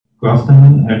Good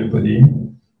afternoon, everybody.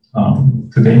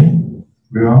 Today,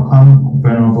 we welcome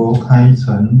Venerable Kai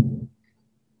Chen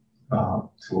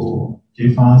to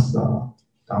give us the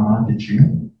Dharma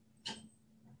teaching.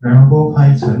 Venerable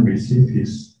Kai Chen received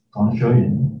his tonsure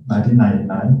in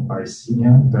 1999 by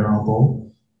Senior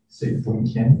Venerable Sei Feng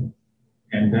Tian,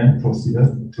 and then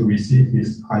proceeded to receive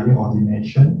his higher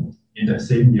ordination in the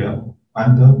same year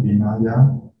under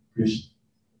Vinaya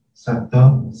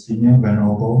Preceptor Senior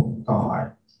Venerable Dao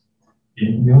Hai.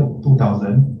 In year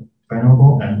 2000,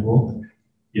 Venerable enrolled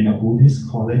in a Buddhist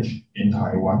college in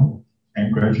Taiwan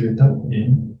and graduated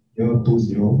in year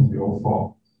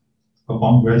 2004.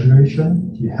 Upon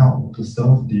graduation, he helped to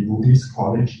serve the Buddhist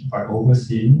college by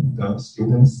overseeing the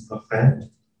students' affairs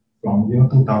from year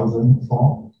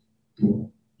 2004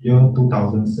 to year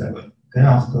 2007.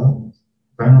 Thereafter,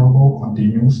 Venerable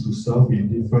continues to serve in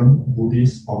different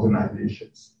Buddhist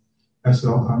organizations. Let's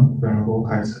welcome Venerable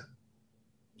Kai Chen.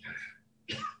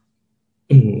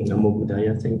 Namo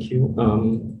Buddhaya, thank you.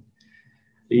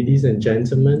 Ladies and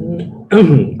gentlemen,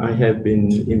 I have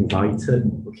been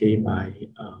invited, by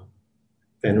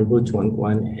Venerable Chuan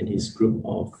Guan and his group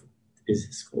of, this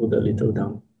is called the Little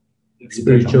Dharma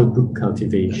Spiritual Group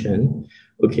Cultivation,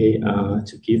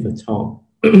 to give a talk.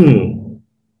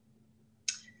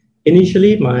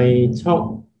 Initially, my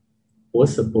talk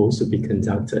was supposed to be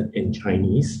conducted in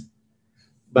Chinese,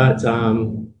 but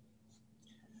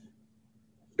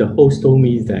the host told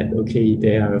me that,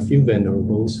 there are a few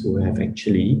venerables who have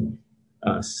actually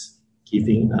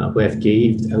given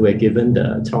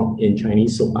the talk in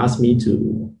Chinese, so asked me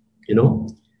to,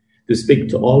 to speak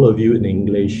to all of you in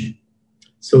English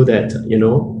so that,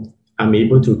 I'm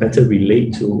able to better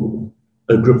relate to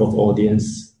a group of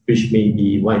audience which may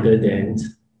be wider than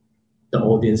the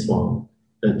audience for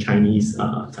the Chinese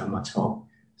Dharma talk.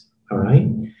 All right.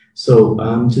 So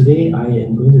today I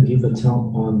am going to give a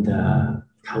talk on the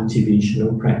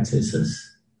cultivational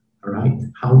practices, all right,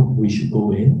 how we should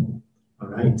go in, all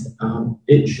right.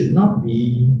 It should not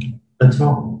be a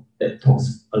talk that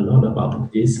talks a lot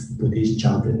about this Buddhist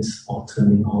jargons or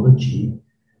terminology,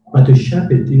 but to share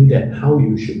with you that how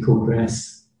you should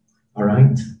progress, all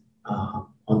right,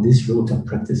 on this road of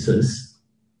practices,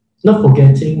 not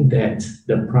forgetting that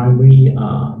the primary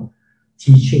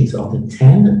teachings of the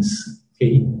tenets,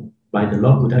 by the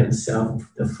Lord Buddha itself,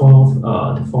 the Four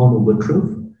Noble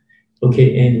Truths, and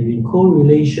in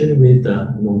correlation with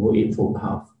the Noble Eightfold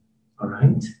Path, all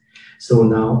right? So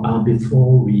now,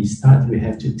 before we start, we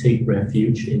have to take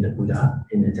refuge in the Buddha,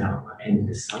 in the Dharma, and in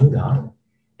the Sangha,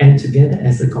 and together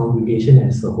as a congregation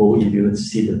as a whole, if you would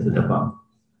see the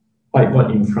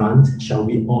whiteboard in front, shall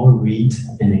we all read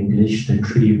in English the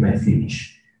three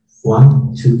refuge?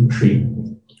 1, 2, 3.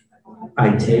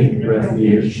 I take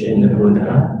refuge in the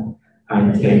Buddha. I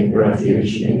take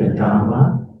refuge in the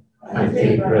Dharma. I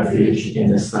take refuge in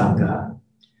the Sangha.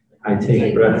 I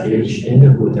take refuge in the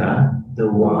Buddha, the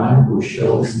one who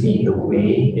shows me the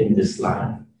way in this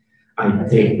life. I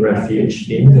take refuge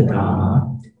in the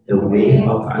Dharma, the way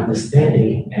of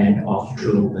understanding and of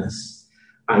trueness.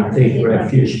 I take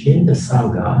refuge in the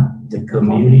Sangha, the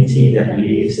community that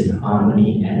lives in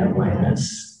harmony and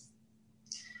awareness.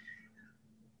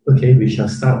 We shall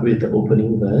start with the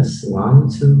opening verse, 1,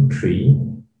 2, 3.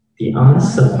 The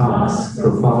unsurpassed,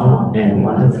 profound, and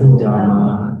wonderful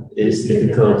Dharma is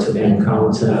difficult to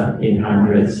encounter in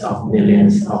hundreds of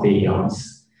millions of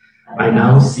aeons. I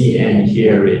now see and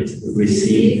hear it,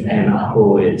 receive and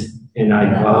uphold it, and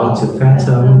I vow to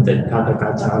fathom the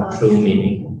Tathagata true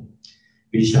meaning.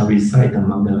 We shall recite the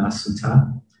Mangala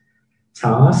Sutta.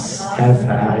 Thus have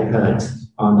I heard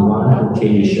on one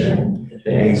occasion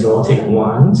the exalted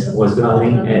one was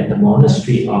dwelling at the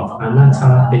monastery of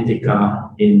Anatta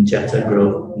Pitaka in Jeta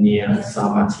Grove near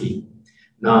Savatthi.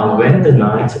 Now, when the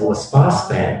night was fast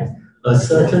spent, a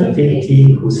certain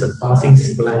deity whose surpassing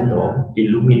splendor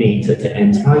illuminated the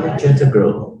entire Jeta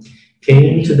Grove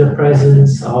came to the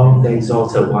presence of the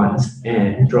exalted one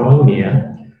and, drawing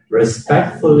near,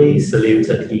 respectfully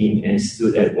saluted him and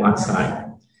stood at one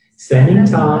side. Standing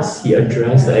thus, he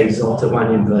addressed the exalted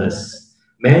one in verse.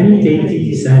 Many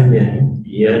deities and men,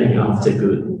 yearning after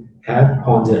good, have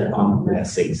pondered on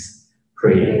blessings.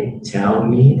 Pray, tell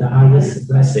me the highest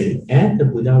blessing. And the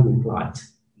Buddha replied,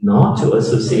 not to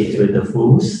associate with the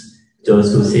fools, to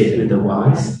associate with the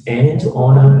wise, and to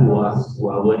honor who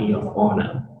are worthy of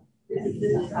honor.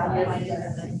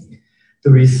 To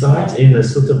reside in a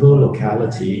suitable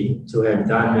locality, to have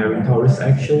done meritorious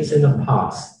actions in the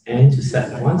past, and to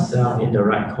set oneself in the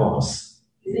right course.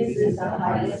 This is the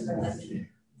highest blessing.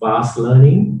 Vast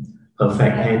learning,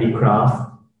 perfect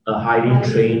handicraft, a highly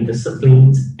trained,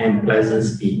 disciplined, and pleasant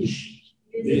speech.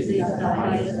 This is the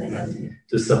highest blessing.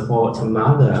 To support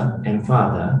mother and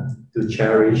father, to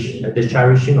cherish the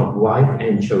cherishing of wife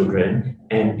and children,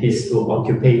 and peaceful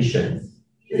occupation.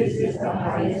 This is the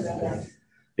highest blessing.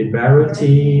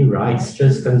 Liberality, rights,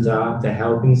 just conduct, the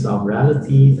helpings of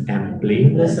relatives, and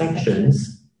blameless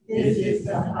actions. This is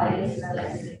the highest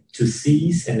blessing. To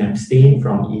cease and abstain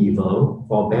from evil,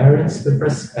 forbearance with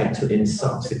respect to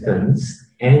intoxicants,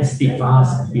 and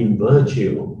steadfast in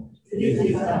virtue. This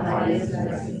is the highest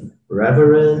blessing.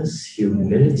 Reverence,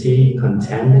 humility,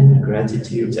 contentment,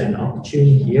 gratitude, and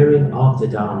opportune hearing of the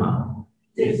Dharma.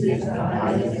 This is the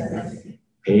highest blessing.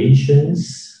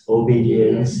 Patience,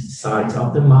 obedience, sight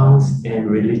of the monks, and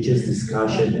religious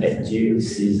discussion at due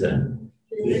season.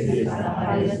 This is the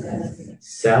highest blessing.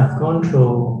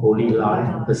 Self-control, holy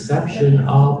life, perception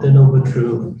of the noble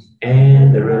truth,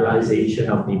 and the realization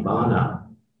of Nibbana.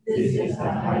 This is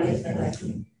the highest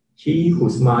blessing. He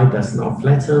whose mind does not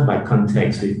flatter by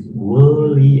contact with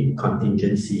worldly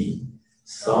contingency,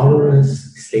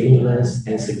 sorrowless, stainless,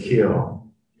 and secure.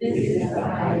 This is the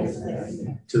highest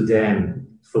blessing. To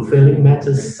them, fulfilling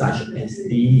matters such as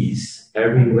these,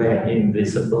 everywhere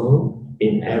invisible,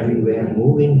 in everywhere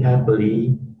moving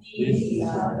happily. This is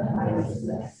the highest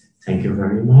blessing. Thank you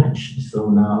very much. So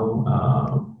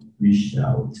now we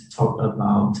shall talk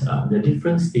about the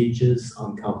different stages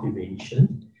on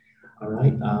cultivation. All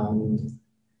right.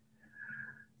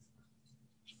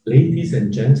 Ladies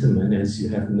and gentlemen, as you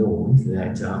have known,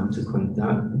 that to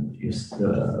conduct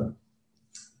the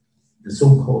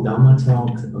so-called Dharma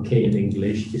talk, okay, in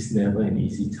English is never an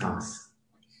easy task.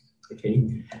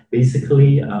 Okay,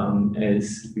 basically,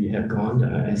 as we have gone,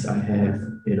 as I have,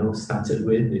 started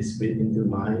with, is into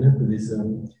Mahayana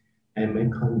Buddhism, and my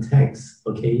context,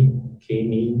 okay,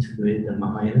 came into with the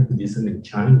Mahayana Buddhism in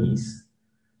Chinese.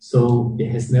 So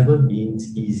it has never been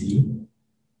easy,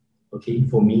 okay,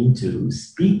 for me to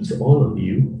speak to all of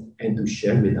you and to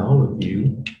share with all of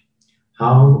you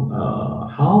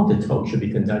how the talk should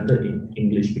be conducted in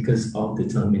English because of the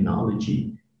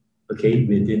terminology, okay,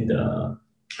 within the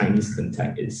Chinese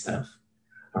context itself.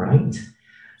 All right.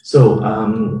 So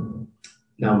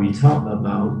now we talk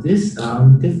about this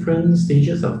different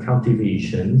stages of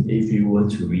cultivation. If you were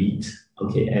to read,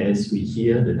 okay, as we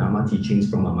hear the Dharma teachings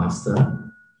from a master,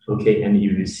 okay, and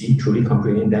you will see, truly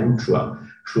comprehend them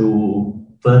through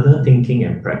further thinking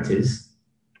and practice,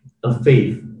 a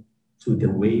faith to the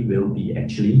way will be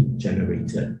actually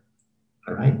generated.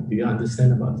 All right, do you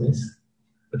understand about this?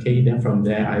 Okay, then from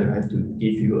there, I have to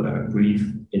give you a brief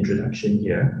introduction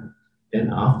here.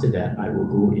 Then after that, I will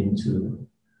go into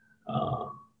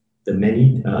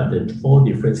the 4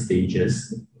 different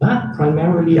stages, but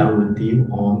primarily I will deal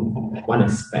on one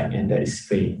aspect, and that is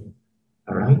faith.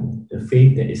 All right, the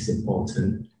faith that is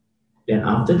important. Then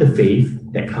after the faith,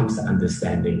 that comes the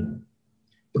understanding.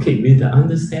 Okay, with the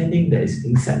understanding that is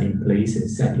being set in place and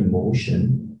set in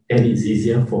motion, then it's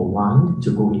easier for one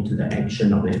to go into the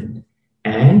action of it.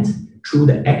 And through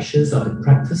the actions of the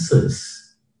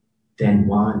practices, then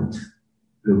one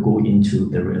will go into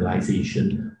the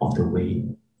realization of the way.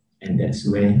 And that's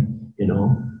where,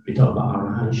 we talk about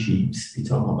Arahanships, we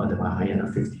talk about the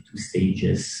Mahayana 52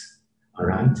 stages, all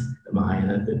right? The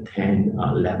Mahayana, the 10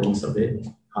 levels of it,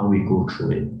 how we go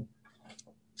through it.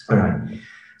 All right.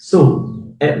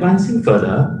 So advancing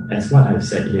further, as what I've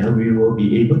said here, we will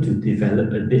be able to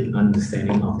develop a deep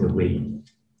understanding of the way.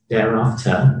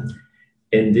 Thereafter,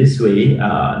 in this way,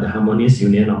 the harmonious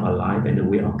union of our life and the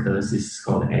way occurs is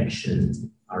called action.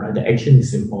 All right, the action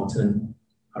is important.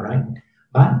 All right,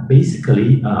 but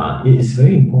basically, it is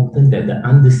very important that the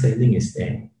understanding is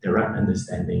there, the right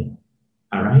understanding.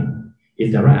 All right,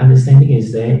 if the right understanding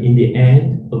is there, in the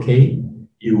end, okay,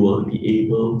 you will be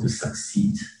able to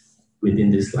succeed within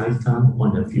this lifetime or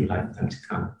in a few lifetimes to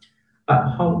come.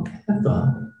 But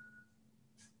however,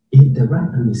 if the right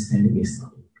understanding is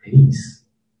not in place,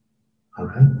 all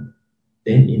right,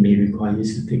 then it may require you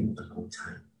to take a long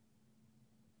time.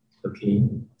 Okay,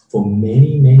 for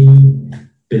many, many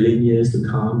billion years to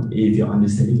come, if your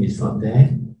understanding is not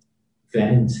there,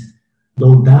 then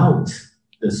no doubt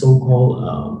the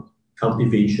so-called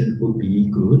cultivation would be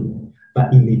good,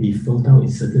 but it may be fertile in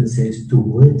certain sense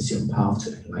towards your path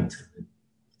to enlightenment.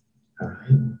 All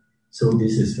right, so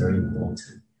this is very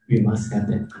important. We must have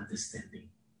that understanding.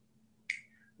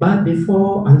 But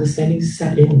before understanding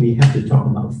set in, we have to talk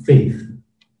about faith.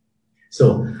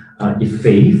 So if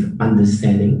faith,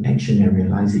 understanding, action, and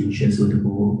realization, so to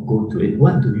go to it,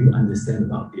 what do you understand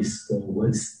about these 4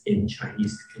 words in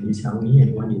Chinese? Can you tell me,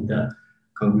 anyone in the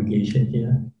congregation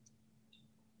here?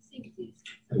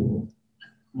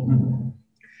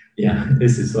 Yeah,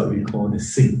 this is what we call the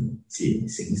性解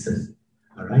行深.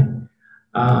 All right.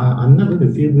 I'm not going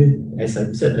to fill with, as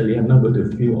I said earlier, I'm not going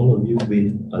to fill all of you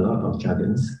with a lot of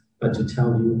jargons, but to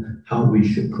tell you how we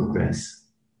should progress.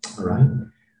 All right?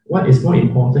 What is more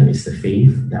important is the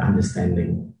faith, the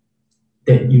understanding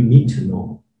that you need to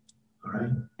know. All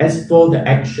right? As for the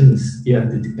actions, you have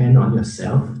to depend on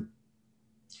yourself,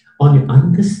 on your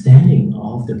understanding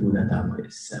of the Buddha Dharma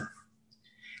itself,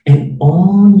 and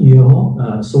on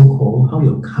your so-called, how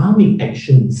your karmic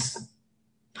actions,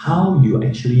 how you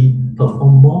actually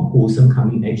perform more wholesome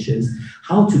karmic actions,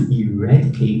 how to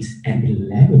eradicate and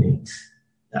eliminate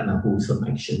the unwholesome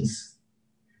actions.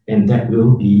 And that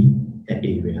will be the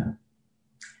area.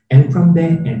 And from there,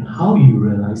 and how you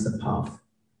realize the path.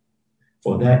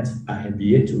 For that, I have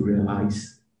yet to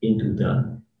realize into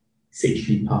the Sage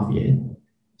Tree path yet.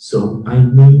 So I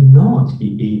may not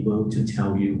be able to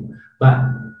tell you, but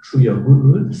through your good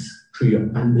roots, through your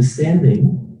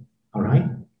understanding, all right,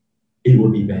 it will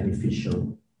be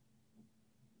beneficial.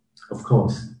 Of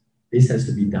course, this has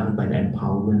to be done by the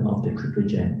empowerment of the Triple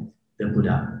Gem, the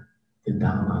Buddha, the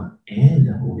Dharma, and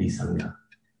the Holy Sangha.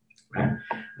 Right?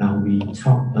 Now we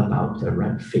talk about the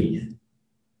right faith.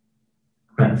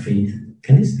 Right faith.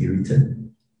 Can this be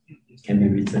written? Can be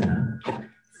written.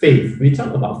 Faith. We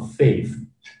talk about faith.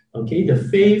 Okay, the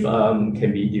faith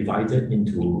can be divided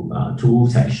into two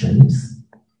sections.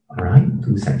 All right,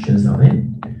 two sections of it,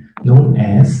 known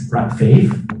as right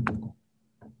faith.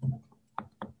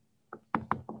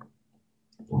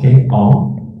 Okay,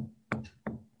 or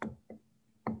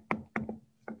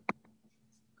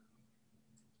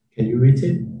can you read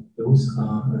it? Those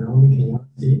around me, can you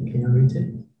see it? Can you read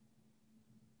it?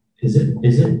 Is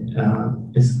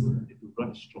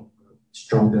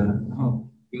stronger? Oh,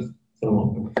 yes.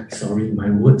 Oh, sorry, my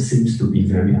word seems to be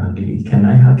very ugly.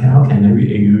 How can I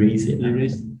erase it?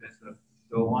 Erase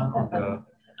the one on the.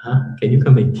 Can you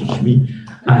come and teach me?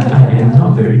 I am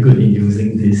not very good in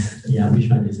using this. Yeah, which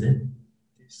one is it?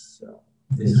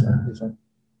 This one.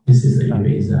 This is the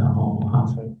eraser.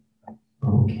 Oh,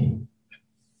 okay.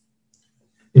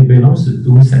 It belongs to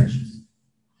two sections.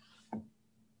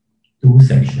 Two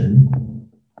sections.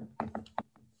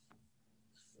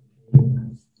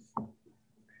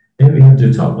 Then we have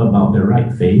to talk about the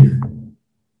right faith.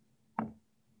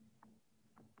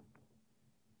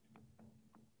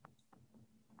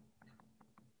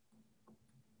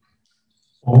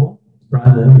 Or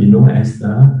rather, we know as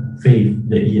the faith,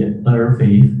 the earth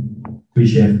faith,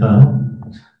 which have earth.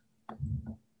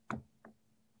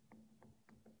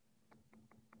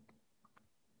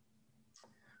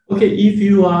 Okay,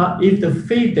 if the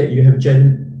faith that you have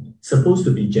supposed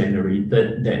to be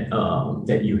generated,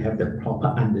 that you have the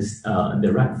proper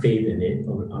the right faith in it,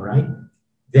 all right,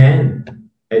 then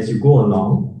as you go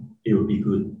along, it will be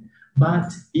good.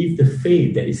 But if the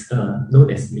faith that is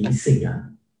known as missing,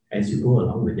 as you go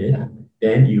along with it,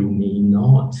 then you may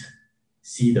not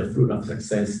see the fruit of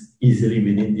success easily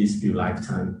within this few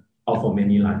lifetimes or for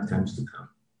many lifetimes to come.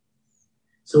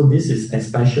 So this is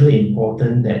especially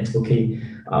important that, okay,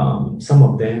 some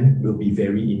of them will be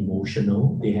very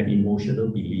emotional. They have emotional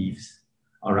beliefs,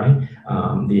 all right?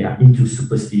 They are into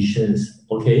superstitions,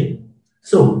 okay?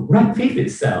 So right faith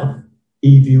itself,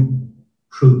 if you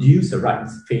produce a right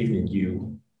faith in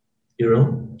you,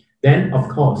 then of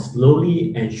course,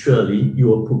 slowly and surely, you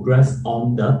will progress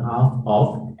on the path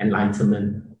of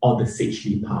enlightenment or the Sage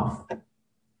Tree path.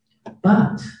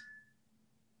 But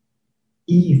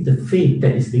if the faith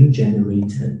that is being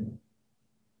generated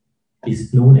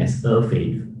is known as earth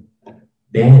faith,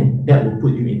 then that will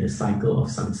put you in the cycle of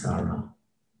samsara.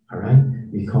 All right?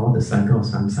 We call the cycle of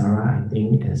samsara, I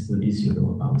think, as Buddhists, you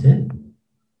know about it.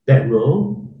 That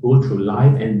will go through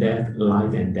life and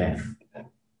death.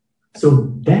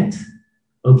 So that,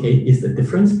 okay, is the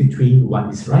difference between what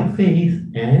is right faith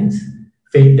and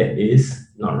faith that is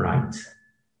not right.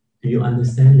 Do you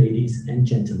understand, ladies and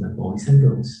gentlemen, boys and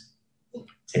girls?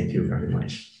 Thank you very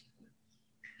much.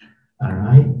 All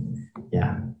right,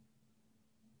 yeah.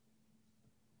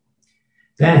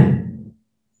 Then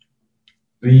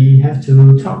we have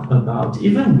to talk about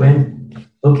even when,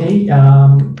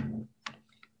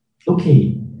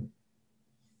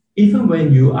 even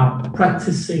when you are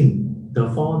practicing the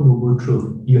Four Noble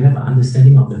Truths, you have an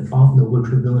understanding of the Fourth Noble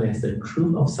Truth known as the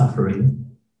truth of suffering,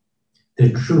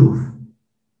 the truth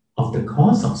of the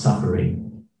cause of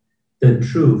suffering, the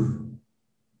truth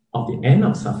of the end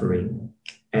of suffering,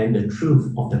 and the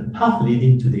truth of the path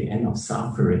leading to the end of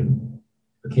suffering.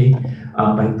 Okay,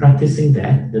 by practicing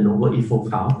that, the Noble Eightfold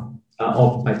Path,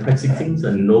 or by practicing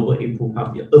the Noble Eightfold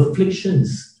Path, the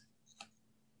afflictions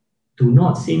do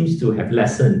not seem to have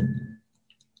lessened.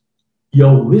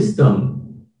 Your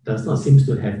wisdom does not seem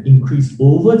to have increased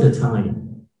over the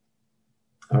time.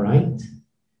 All right.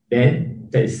 Then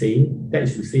that is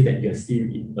to say that you are still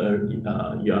you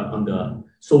are on the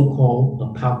so-called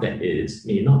a path that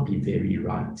may not be very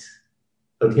right.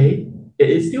 Okay, it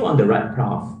is still on the right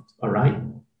path. All right,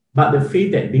 but the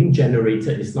faith that being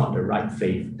generated is not the right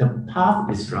faith. The path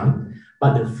is right,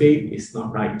 but the faith is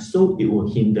not right, so it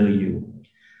will hinder you.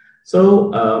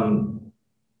 So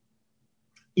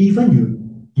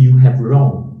even you have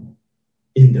wrong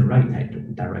in the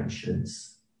right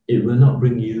directions, it will not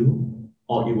bring you,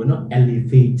 or it will not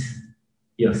elevate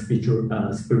your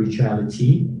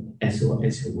spirituality as well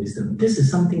as your wisdom. This is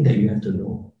something that you have to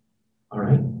know. All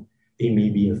right. There may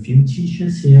be a few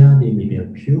teachers here, there may be a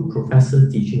few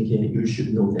professors teaching here. You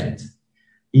should know that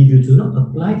if you do not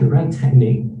apply the right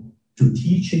technique to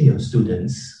teaching your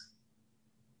students,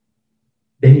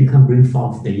 then you can't bring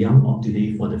forth the young of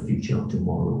today for the future of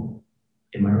tomorrow.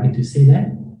 Am I right to say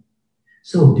that?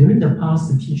 So during the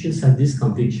past, the teachers have this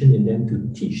conviction in them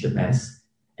to teach the best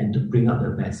and to bring out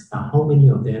the best. But how many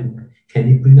of them can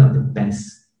they bring out the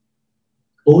best?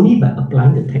 Only by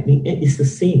applying the technique. It is the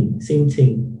same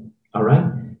thing. All right?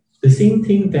 The same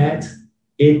thing that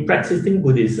in practicing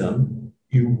Buddhism,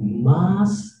 you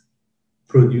must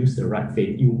produce the right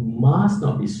faith. You must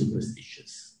not be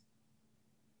superstitious.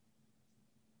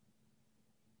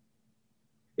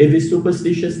 If it's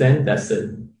superstitious, then that's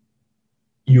it.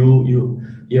 Your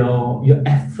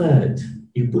effort,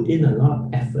 you put in a lot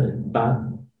of effort, but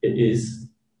it is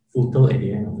futile at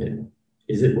the end of it.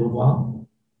 Is it worthwhile?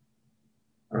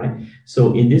 All right.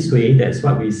 So in this way, that's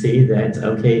what we say that,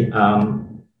 okay,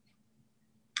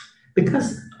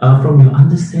 because from your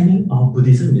understanding of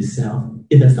Buddhism itself,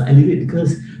 it does not elevate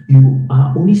because you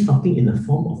are only stopping in the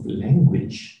form of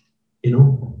language. You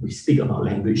know, we speak about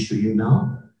language to you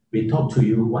now. We talk to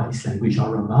you what is language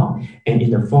all about. And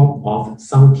in the form of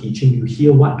some teaching, you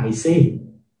hear what I say.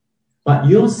 But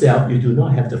yourself, you do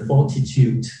not have the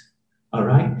fortitude, all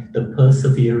right, the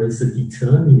perseverance, the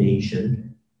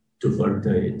determination to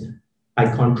further it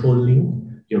by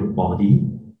controlling your body,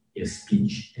 your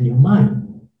speech, and your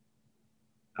mind.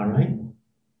 All right?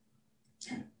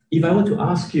 If I were to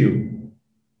ask you,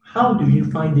 how do you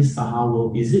find this Saha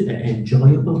world? Is it an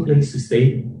enjoyable place to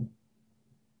stay?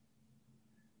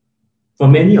 For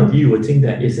many of you would think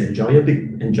that it's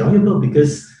enjoyable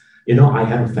because, you know, I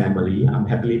have a family, I'm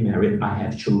happily married, I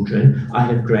have children, I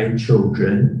have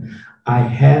grandchildren, I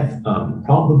have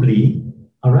probably,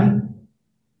 all right,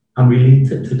 I'm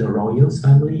related to the royals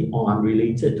family or I'm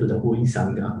related to the Holy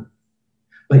Sangha.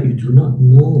 But you do not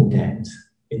know that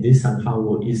in this Sangha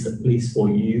world is a place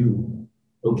for you,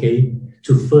 okay,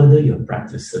 to further your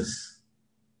practices.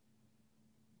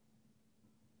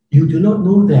 You do not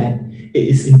know that it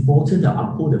is important to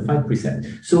uphold the 5 precepts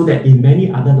so that in many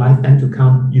other lifetimes to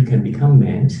come, you can become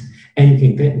man and you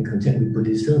can get in contact with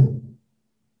Buddhism.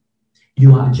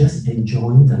 You are just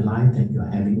enjoying the life that you're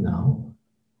having now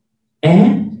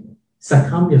and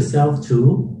succumb yourself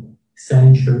to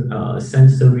sensory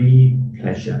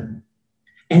pleasure.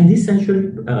 And this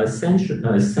sensory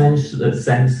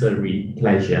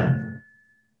pleasure,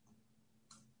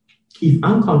 if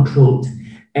uncontrolled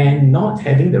and not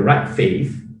having the right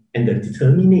faith and the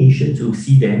determination to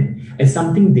see them as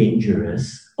something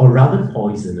dangerous or rather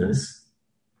poisonous,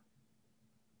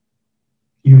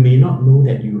 you may not know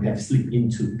that you have slipped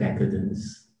into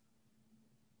decadence.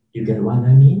 You get what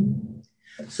I mean?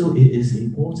 So it is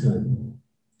important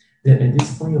that at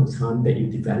this point of time that you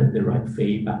develop the right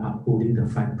faith by upholding the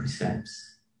 5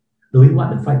 precepts. Knowing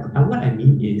what I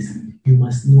mean is you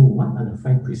must know what are the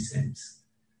 5 precepts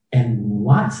and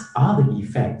what are the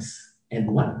effects and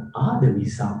what are the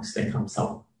results that comes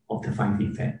out of the 5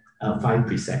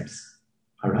 precepts.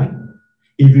 All right?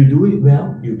 If you do it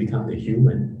well, you become the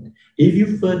human. If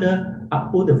you further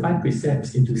uphold the 5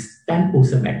 precepts into 10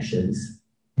 wholesome actions,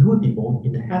 you will be born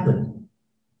in the heaven.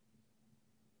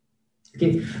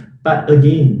 Okay, but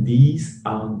again, these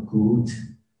are good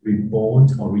reborn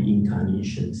or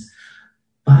reincarnations.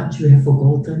 But you have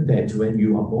forgotten that when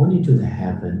you are born into the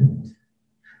heaven,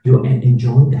 you are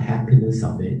enjoying the happiness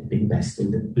of it, being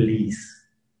bestowed the bliss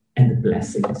and the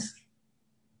blessings.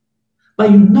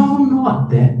 But you know not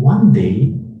that one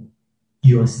day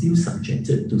you are still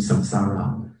subjected to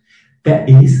samsara. That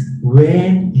is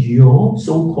when your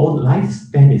so-called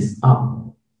lifespan is up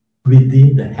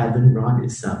within the heaven realm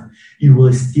itself. You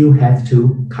will still have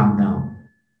to come down.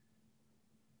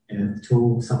 And I've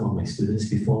told some of my students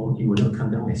before, you will not come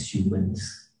down as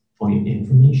humans. For your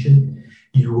information,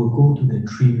 you will go to the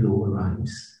 3 lower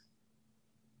realms.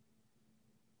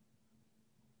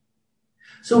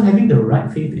 So having the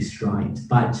right faith is right,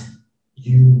 but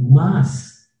you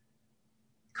must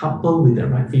coupled with the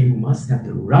right faith, you must have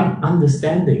the right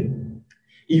understanding.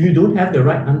 If you don't have the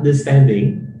right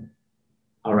understanding,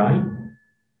 all right,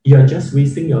 you are just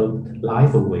wasting your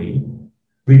life away,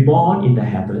 reborn in the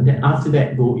heaven, then after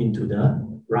that go into the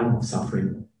realm of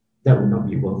suffering. That will not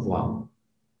be worthwhile.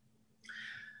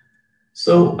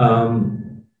 So,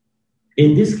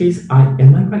 in this case,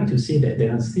 am I right to say that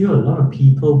there are still a lot of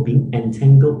people being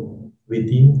entangled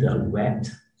within the web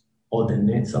or the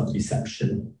nets of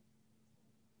deception?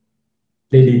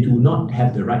 They do not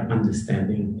have the right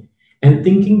understanding and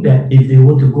thinking that if they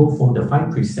were to go for the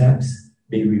 5 precepts,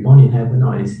 they reborn in heaven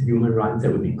or as human rights,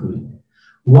 that would be good.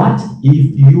 What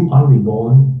if you are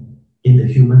reborn in the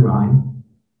human realm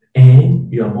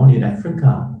and you are born in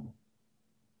Africa?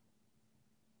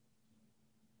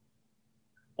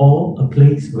 Or a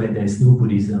place where there's no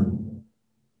Buddhism?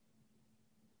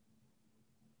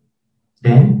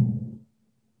 Then,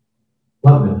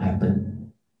 what will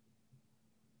happen?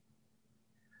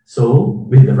 So,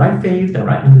 with the right faith, the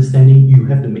right understanding, you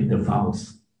have to make the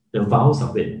vows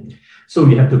of it. So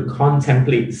you have to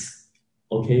contemplate,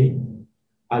 okay,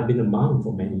 I've been a monk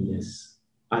for many years.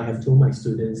 I have told my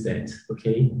students that,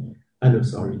 okay,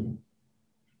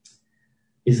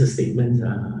 it's a statement,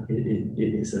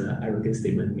 it is an arrogant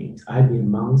statement made. I've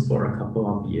been monks for a couple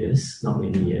of years, not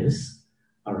many years,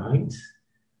 all right?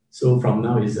 So from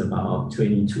now it's about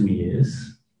 22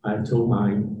 years. I've told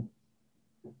my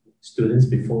students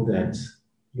before that,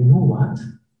 you know what?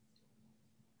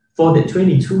 For the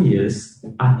 22 years,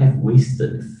 I have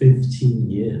wasted 15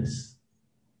 years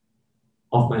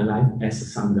of my life as a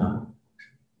Sangha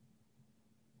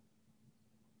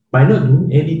by not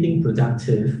doing anything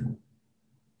productive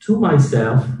to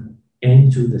myself and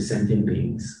to the sentient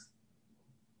beings.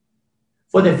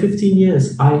 For the 15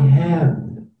 years, I have,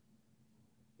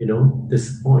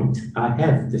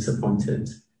 disappointed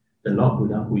the Lord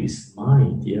Buddha, who is my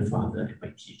dear father and my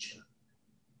teacher.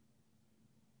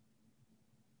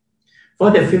 For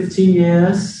the 15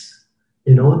 years,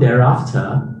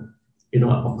 thereafter,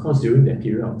 of course, during that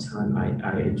period of time,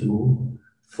 I do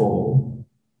fall.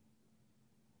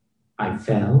 I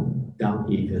fell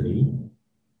down easily.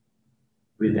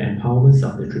 With the empowerment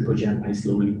of the Triple Gem, I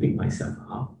slowly pick myself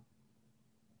up.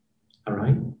 All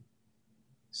right?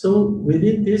 So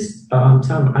within this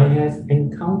time, I have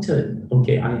encountered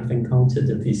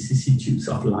the vicissitudes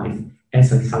of life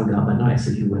as a Sangha, but not as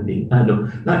a human being. No,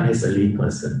 not as a lay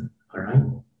person. All right?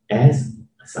 As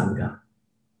a Sangha.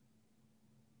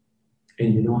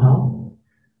 And you know how?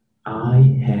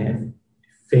 I have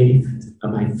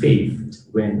my faith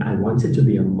when I wanted to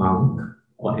be a monk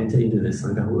or enter into the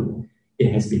Sanghahood,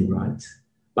 it has been right.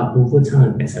 But over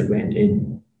time, as I went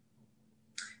in,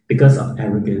 because of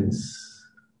arrogance,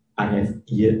 I have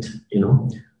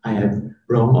I have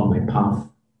wrong on my path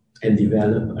and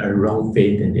developed a wrong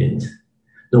faith in it.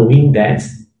 Knowing that,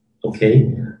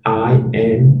 okay, I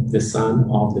am the son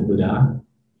of the Buddha,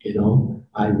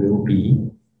 I will be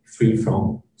free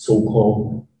from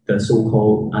so-called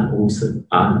unwholesome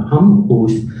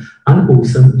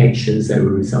actions that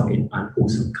will result in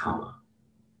unwholesome karma.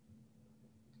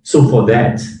 So for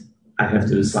that, I have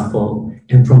to suffer,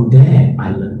 and from there,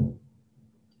 I learn.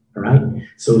 All right?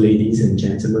 So ladies and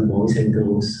gentlemen, boys and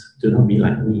girls, do not be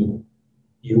like me.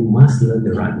 You must learn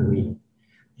the right way.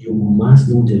 You must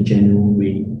know the genuine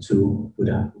way to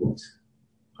Buddhahood.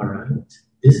 All right?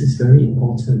 This is very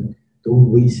important.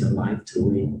 Don't waste your life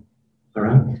away. All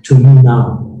right? To me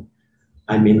now,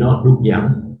 I may not look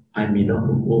young, I may not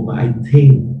look old, but I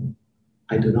think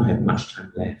I do not have much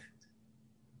time left.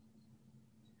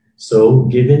 So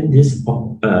given this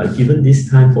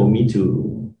time for me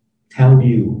to tell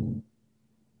you,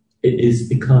 it is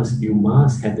because you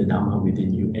must have the Dharma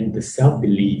within you and the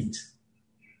self-belief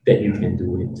that you can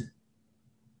do it.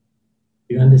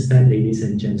 You understand, ladies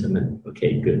and gentlemen?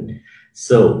 Okay, good.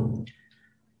 So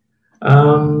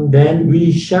then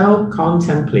we shall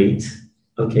contemplate,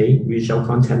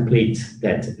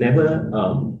 that never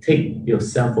take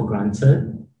yourself for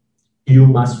granted. You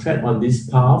must tread on this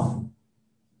path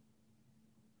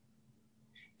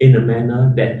in a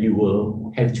manner that you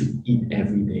will have to eat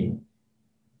every day.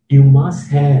 You must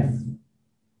have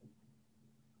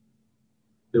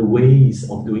the ways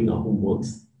of doing your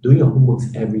homeworks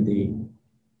every day.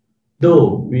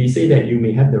 Though we say that you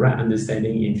may have the right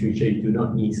understanding in future, you do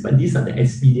not need, but these are the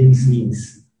expedient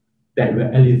means that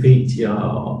will elevate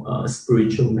your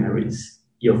spiritual merits,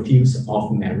 your fields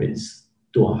of merits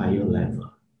to a higher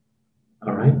level.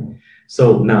 All right?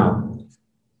 So now,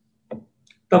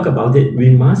 talk about it. We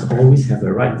must always have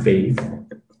a right faith.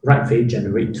 Right faith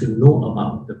generate to know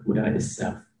about the Buddha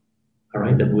itself. All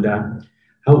right, the Buddha.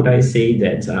 How would I say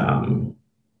that?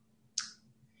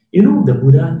 You know, the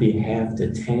Buddha, they have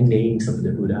the 10 names of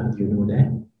the Buddha. You know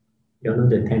that? You know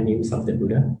the 10 names of the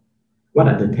Buddha? What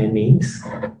are the 10 names?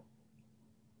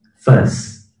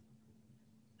 First,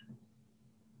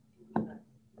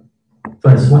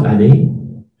 what are they?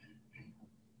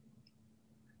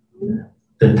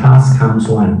 The task comes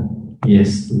one.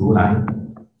 Yes, Ru Lai.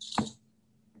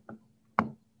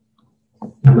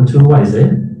 Number 2, what is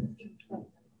it?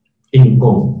 Ying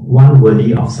Gong, one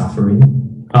worthy of suffering.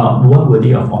 One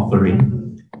worthy of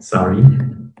offering. Sorry.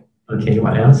 Okay,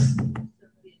 what else?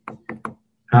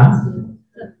 Huh?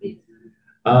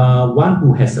 One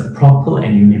who has a proper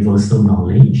and universal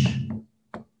knowledge.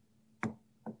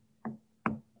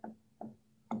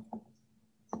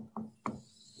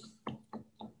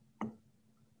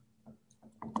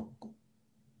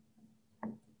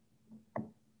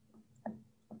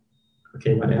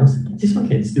 Okay, what else? This one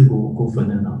can still go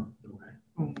further now.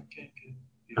 Okay.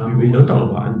 We don't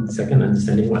talk about second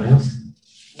understanding. What else?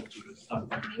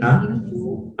 Huh?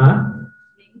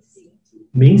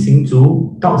 Ming Xing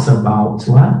Zhu talks about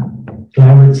what?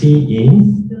 Clarity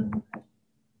in?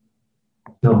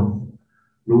 No.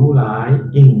 Ru Lai,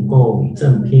 Ying Gong,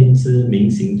 Zheng Pian Zhi, Ming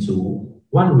Xing Zhu.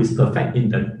 One who is perfect in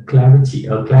the clarity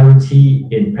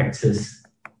in practice.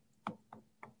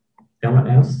 Then what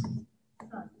else?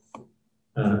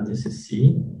 This is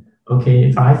C.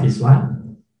 Okay, 5 is what?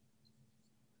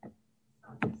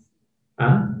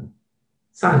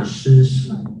 San Shi,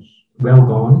 well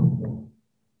gone.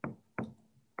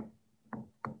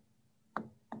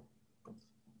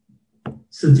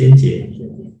 Shi Jian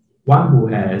Jie, one who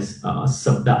has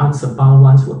the unsurpassed,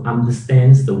 one who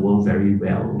understands the world very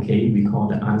well. Okay, we call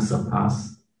the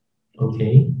unsurpassed.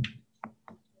 Okay.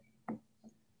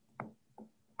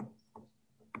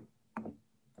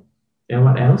 Then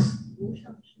what else?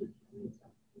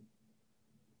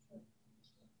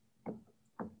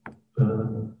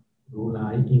 Ru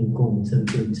Lai, Ying Gong, Zheng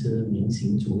Pian Zhi, Ming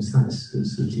Xing Zhu, San Shi,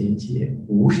 Shi Jian Jie,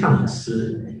 Wu Shang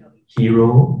Shi,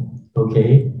 hero.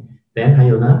 Okay. Then 还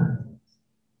有呢？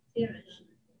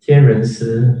天人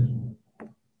师。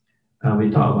We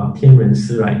talk about 天人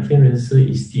师, right? 天人师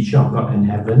is teacher of God and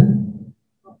heaven.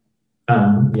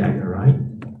 Yeah, you're right.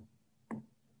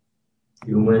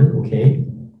 Human, okay,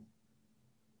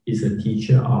 is a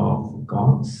teacher of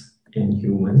gods and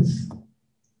humans.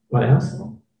 What else?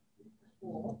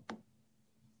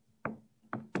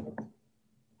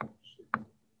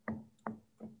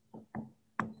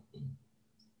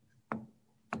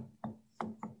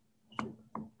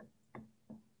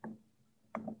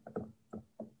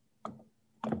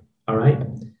 All right.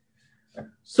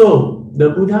 So the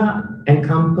Buddha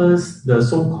encompassed the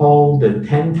so-called the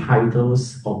 10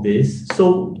 titles of this.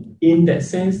 So in that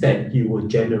sense that he will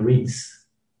generate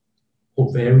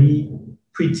very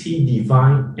pretty,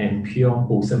 divine, and pure,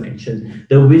 wholesome action.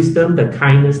 The wisdom, the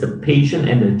kindness, the patience,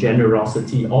 and the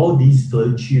generosity, all these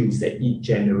virtues that it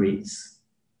generates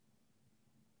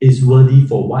is worthy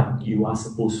for what you are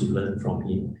supposed to learn from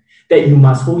him. That you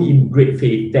must hold in great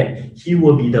faith that he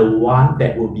will be the one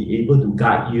that will be able to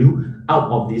guide you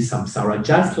out of this samsara,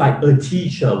 just like a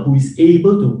teacher who is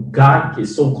able to guide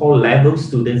his so-called level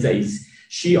students that is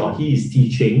she or he is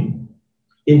teaching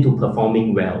into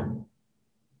performing well.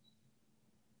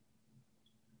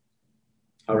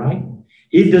 All right?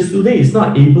 If the student is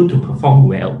not able to perform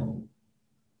well,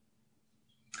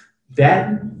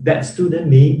 then that student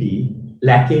may be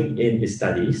lacking in his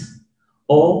studies,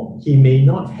 or he may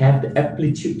not have the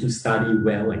aptitude to study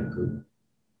well and good.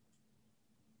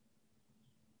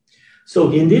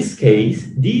 So in this case,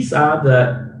 these are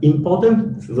the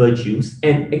important virtues,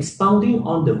 and expounding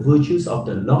on the virtues of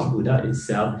the Lord Buddha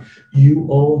itself, you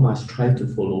all must try to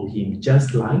follow him,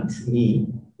 just like me,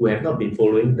 who have not been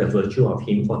following the virtue of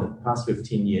him for the past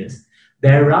 15 years.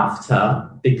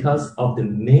 Thereafter, because of the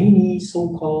many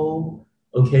so-called,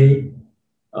 okay,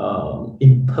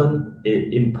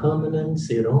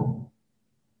 impermanence,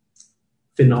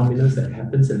 phenomena that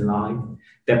happens in life,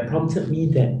 that prompted me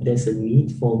that there's a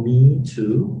need for me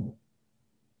to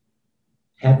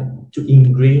have to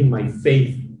ingrain my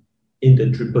faith in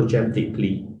the Triple Gem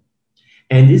deeply.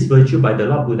 And this virtue by the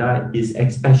Lord Buddha is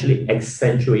especially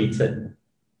accentuated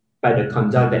by the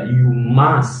conduct that you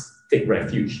must take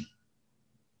refuge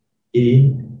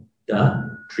in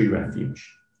the three refuge.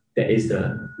 That is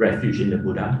the refuge in the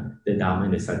Buddha, the Dharma,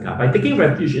 and the Sangha. By taking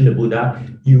refuge in the Buddha,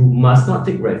 you must not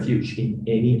take refuge in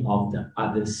any of the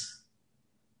others,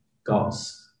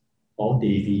 gods, or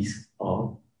devis,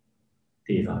 or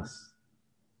devas.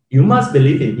 You must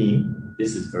believe in him.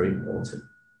 This is very important.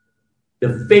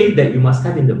 The faith that you must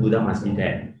have in the Buddha must be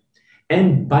there.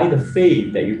 And by the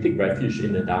faith that you take refuge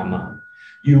in the Dharma,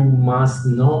 You must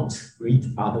not read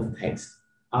other texts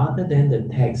other than the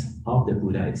text of the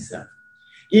Buddha itself.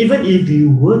 Even if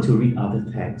you were to read other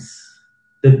texts,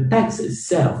 the text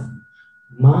itself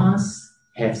must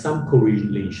have some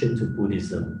correlation to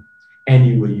Buddhism, and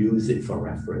you will use it for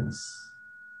reference.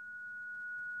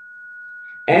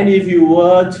 And if you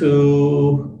were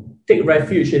to take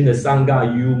refuge in the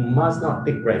Sangha, you must not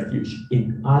take refuge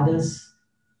in others,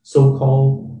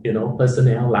 so-called,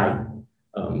 personnel like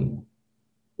Saram,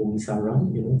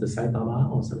 the Sai Baba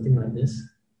or something like this,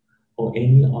 or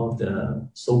any of the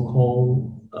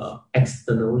so-called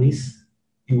externalists.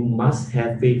 You must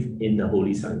have faith in the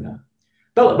Holy Sangha.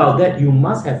 Talk about that, you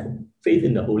must have faith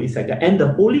in the Holy Sangha, and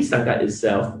the Holy Sangha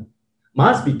itself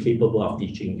must be capable of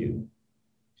teaching you.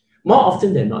 More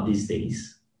often than not these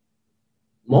days,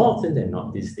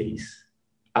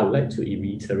 I would like to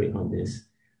reiterate on this.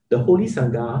 The Holy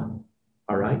Sangha,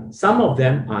 all right, some of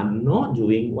them are not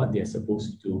doing what they're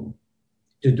supposed to do,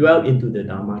 to dwell into the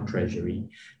Dharma treasury.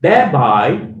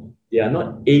 Thereby, they are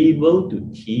not able to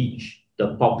teach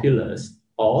the populace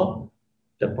or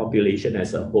the population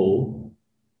as a whole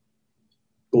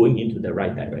going into the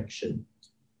right direction.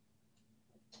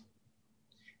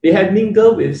 They have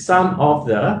mingled with some of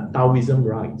the Taoism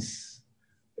rites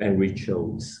and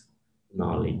rituals,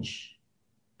 knowledge.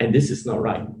 And this is not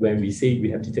right when we say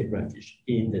we have to take refuge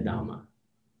in the Dharma.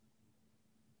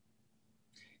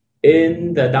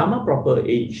 In the Dharma proper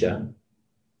age,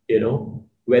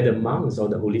 where the monks or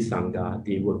the Holy Sangha,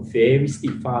 they were very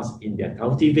steadfast in their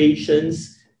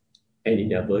cultivations and in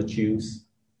their virtues,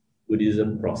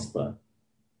 Buddhism prospered.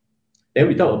 Then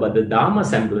we talk about the Dharma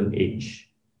semblant age.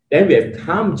 Then we have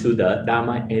come to the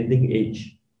Dharma ending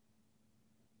age,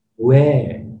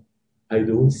 where I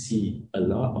don't see a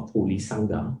lot of Holy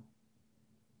Sangha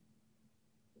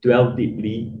dwell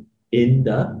deeply in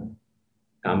the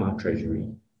Dharma treasury.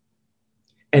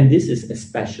 And this is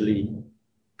especially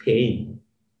pain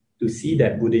to see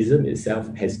that Buddhism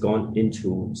itself has gone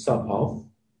into sort of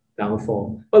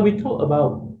downfall. But we talk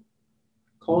about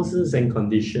causes and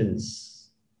conditions.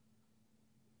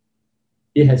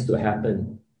 It has to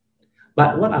happen.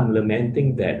 But what I'm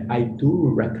lamenting that I do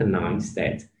recognize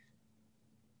that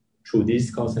through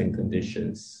these causes and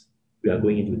conditions, we are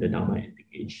going into the Dharma ending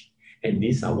age. And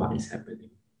these are what is happening.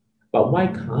 But why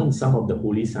can't some of the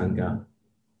Holy Sangha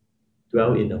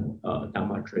dwell in the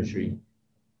Dharma treasury,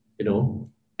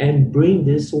 and bring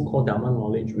this so-called Dharma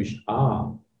knowledge, which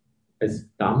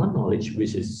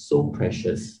is so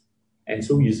precious and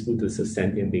so useful to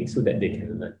sentient beings, so that they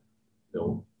can learn.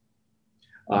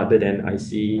 Other than I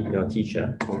see your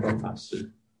teacher, Hong Kong Fa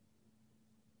Shi,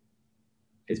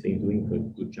 has been doing a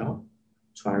good job.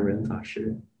 Chuan Ren Fa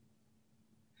Shi,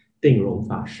 Ding Rong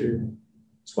Fa Shi,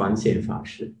 Chuan Xian Fa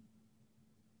Shi.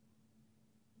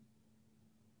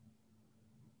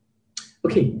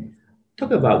 Okay,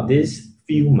 talk about these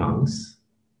few monks.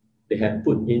 They have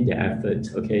put in their effort.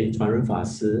 Okay, Chuan Ren Fa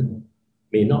Shi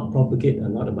may not propagate a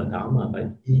lot about Dharma,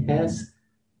 but he has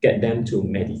get them to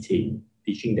meditate,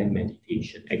 teaching them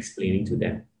meditation, explaining to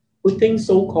them, putting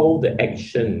so-called the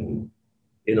action,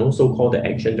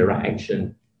 the right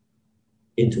action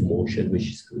into motion, which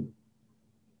is good.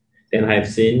 Then I have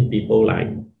seen people like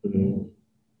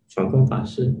Chuan Kong Fa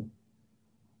Shi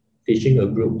teaching a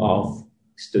group of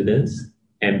students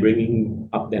and bringing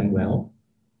up them well.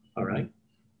 All right.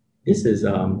 This is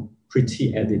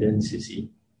pretty evident, you see,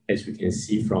 as we can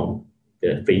see from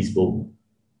the Facebook.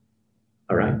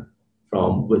 All right.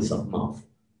 From words of mouth.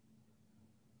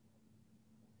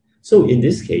 So in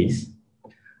this case,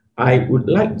 I would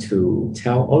like to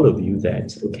tell all of you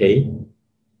that, okay,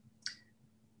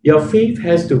 your faith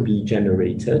has to be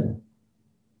generated.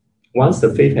 Once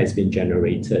the faith has been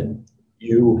generated,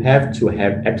 you have to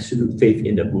have absolute faith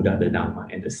in the Buddha, the Dharma,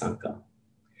 and the Sangha.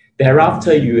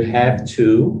 Thereafter, you have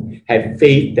to have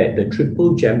faith that the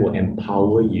Triple Gem will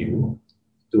empower you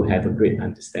to have a great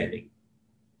understanding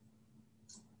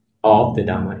of the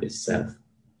Dharma itself.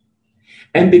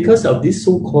 And because of this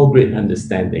so-called great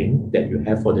understanding that you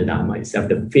have for the Dharma itself,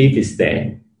 the faith is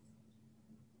there,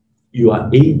 you are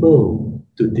able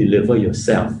to deliver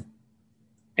yourself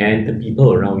and the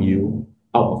people around you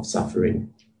out of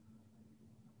suffering.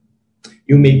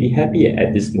 You may be happy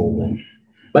at this moment,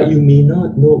 but you may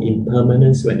not know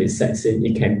impermanence when it sets in.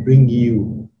 It can bring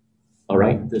you, all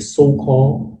right, the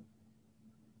so-called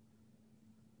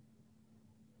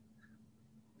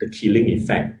the killing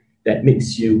effect that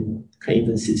makes you can't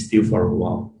even sit still for a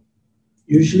while.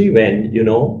 Usually when,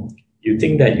 you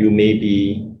think that you may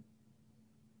be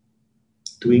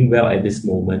doing well at this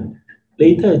moment,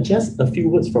 later just a few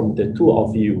words from the two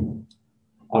of you,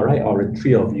 all right, or the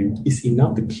three of you, is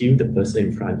enough to kill the person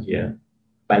in front here.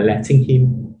 by letting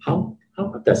him, how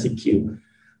does he kill?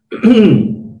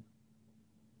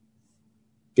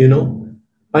 You know,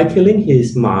 by killing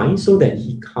his mind so that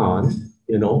he can't,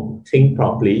 you know, think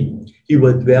properly, he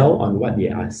will dwell on what they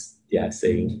are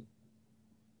saying.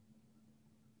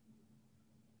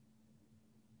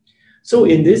 So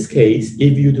in this case,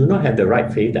 if you do not have the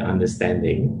right faith, the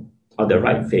understanding, or the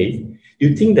right faith,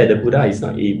 you think that the Buddha is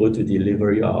not able to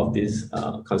deliver you out of these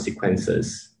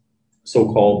consequences,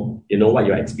 so-called, you know, what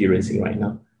you're experiencing right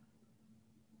now.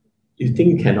 You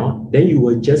think you cannot, then you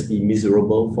will just be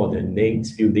miserable for the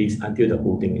next few days until the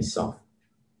whole thing is solved.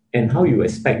 And how you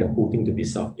expect the whole thing to be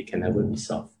solved? It can never be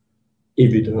solved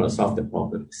if you do not solve the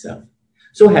problem itself.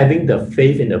 So having the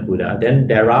faith in the Buddha, then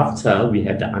thereafter we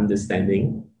have the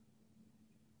understanding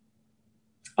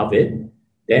of it,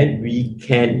 then we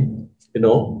can, you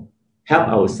know, help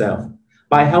ourselves.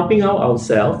 By helping out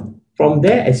ourselves, from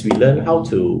there as we learn how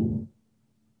to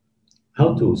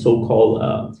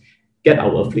so-called get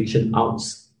our affliction out,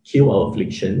 kill our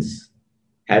afflictions,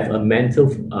 have a mental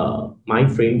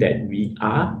mind frame that we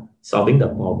are solving the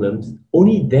problems,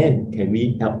 only then can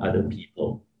we help other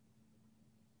people.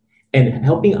 And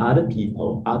helping other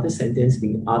people, other sentence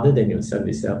being other than yourself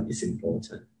itself is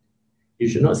important. You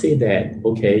should not say that,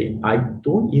 okay, I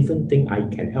don't even think I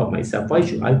can help myself. Why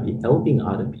should I be helping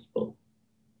other people?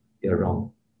 You're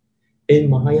wrong. In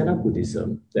Mahayana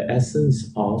Buddhism, the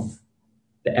essence of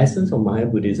Mahayana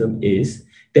Buddhism is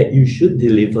that you should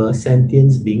deliver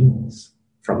sentient beings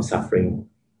from suffering,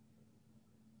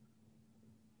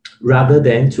 rather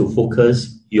than to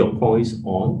focus your points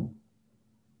on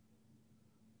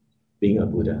being a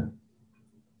Buddha.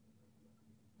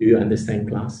 Do you understand,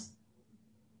 class?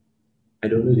 I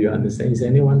don't know, do you understand? Is there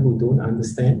anyone who don't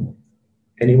understand?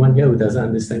 Anyone here who doesn't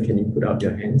understand, can you put out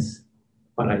your hands?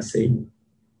 What I say?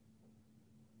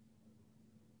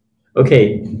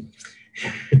 Okay.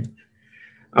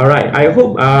 All right. I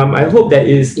hope that it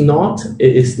is not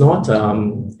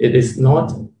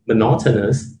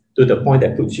monotonous to the point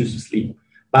that puts you to sleep.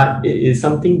 But it is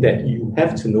something that you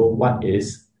have to know what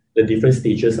is the different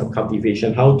stages of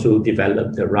cultivation, how to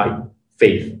develop the right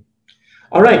faith.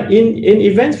 All right, in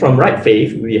events from right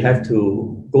faith, we have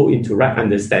to go into right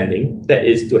understanding. That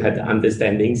is to have the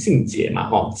understanding, 性解嘛,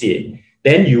 解.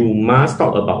 Then you must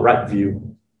talk about right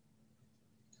view.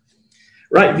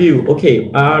 Right view, okay.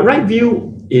 Right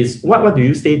view is, what do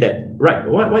you say that, right,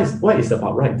 what is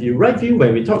about right view? Right view,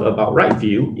 when we talk about right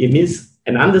view, it means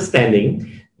an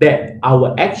understanding that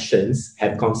our actions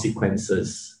have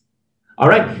consequences. All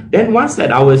right, then once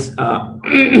that our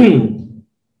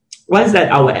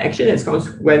action has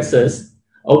consequences,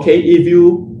 okay, if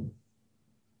you,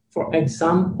 for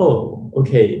example,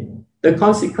 okay, the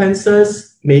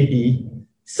consequences may be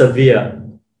severe,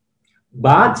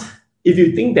 but if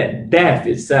you think that death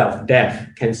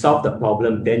can solve the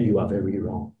problem, then you are very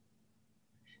wrong.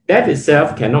 Death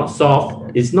itself cannot solve,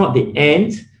 it's not the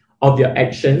end of your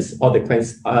actions or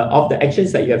of the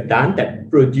actions that you have done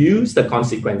that produce the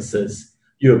consequences.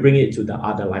 You will bring it to the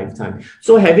other lifetime.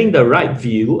 So having the right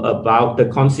view about the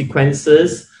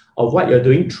consequences of what you're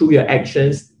doing through your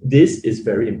actions, this is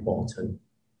very important.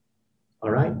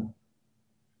 All right?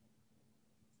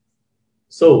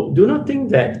 So do not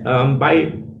think that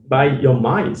by your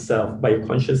mind itself, by your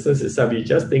consciousness itself, you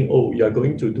just think, oh, you're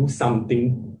going to do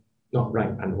something not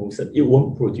right, unwholesome. It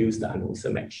won't produce the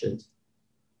unwholesome actions.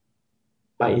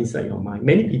 By inside your mind.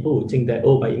 Many people will think that,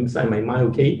 oh, by inside my mind,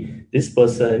 okay, these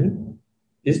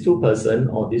two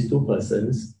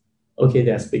persons, okay,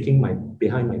 they are speaking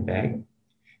behind my back.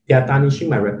 They are tarnishing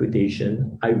my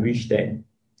reputation. I wish that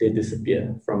they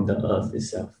disappear from the earth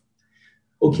itself.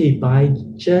 Okay, by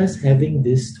just having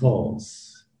these thoughts,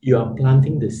 you are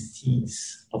planting the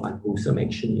seeds of unwholesome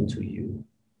action into you.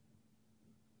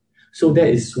 So that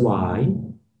is why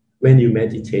when you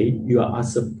meditate, you are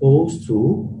supposed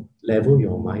to level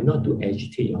your mind, not to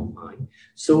agitate your mind,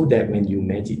 so that when you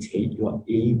meditate, you are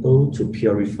able to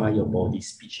purify your body,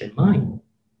 speech, and mind.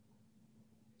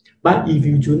 But if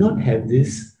you do not have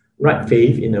this right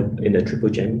faith in the Triple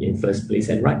Gem in first place,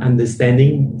 and right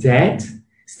understanding that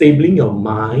stabling your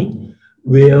mind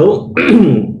will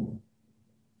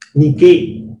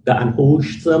negate the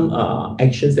unwholesome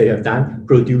actions that you have done,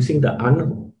 producing the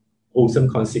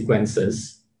unwholesome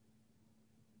consequences.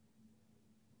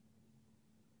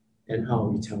 And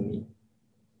how, you tell me?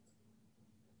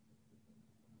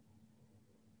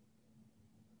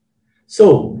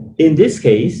 So in this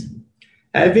case,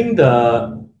 having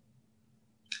the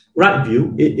right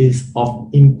view, it is of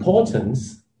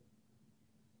importance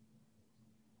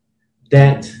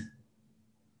that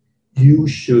you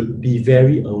should be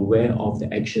very aware of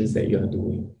the actions that you are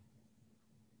doing.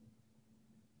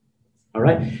 All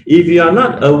right. If you are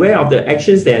not aware of the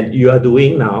actions that you are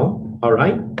doing now, all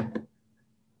right,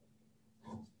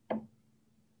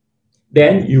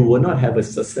 then you will not have a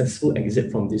successful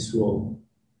exit from this world.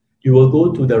 You will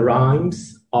go to the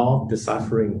realms of the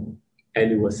suffering,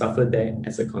 and you will suffer there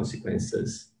as a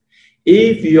consequences.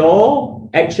 If your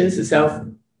actions itself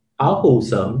are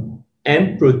wholesome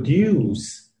and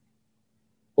produce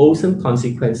wholesome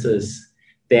consequences,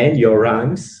 then your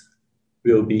realms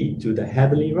will be to the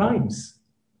heavenly realms.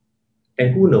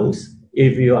 And who knows,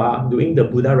 if you are doing the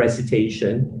Buddha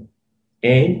recitation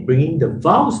and bringing the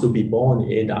vows to be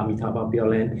born in the Amitabha Pure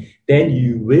Land, then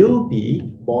you will be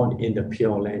born in the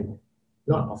Pure Land,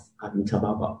 not of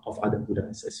Amitabha, but of other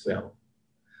Buddhas as well.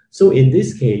 So in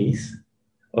this case,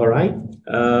 all right,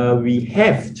 we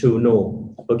have to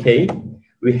know, okay,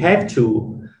 we have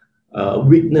to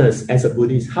witness as a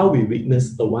Buddhist how we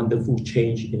witness a wonderful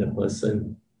change in a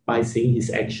person by seeing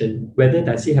his action, whether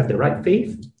does he have the right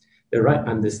faith, the right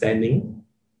understanding,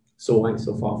 so on and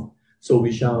so forth. So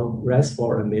we shall rest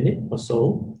for a minute or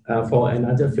so, for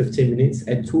another 15 minutes.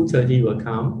 At 2:30 will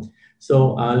come.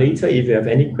 So later, if you have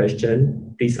any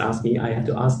question, please ask me. I have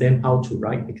to ask them how to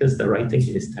write because the writing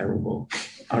is terrible.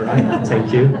 All right,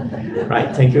 thank you.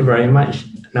 Right, thank you very much.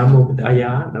 Namo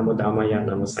Buddhaya, Namo Dhammaya,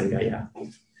 Namo Sanghaya.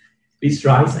 Please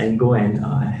rise and go and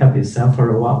help yourself for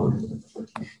a while.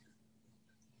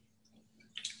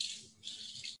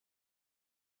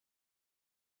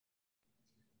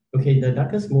 Okay, the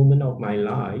darkest moment of my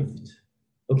life.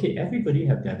 Okay, everybody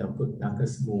have their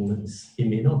darkest moments. It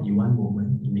may not be one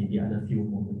moment, it may be other few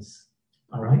moments.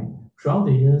 All right. Throughout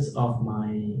the years of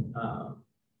my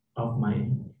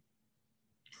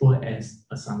tour as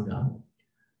a sangha,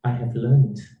 I have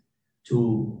learned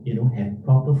to have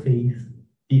proper faith,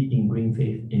 deep ingrained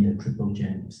faith in the triple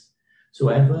gems. So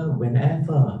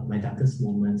whenever my darkest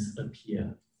moments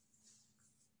appear,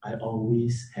 I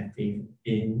always have faith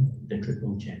in the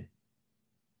triple gem.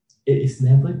 It is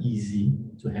never easy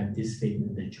to have this faith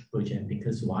in the triple gem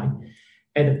because why?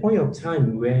 At the point of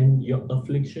time when your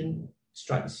affliction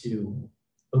strikes you,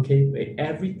 okay, where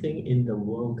everything in the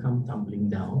world comes tumbling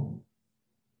down,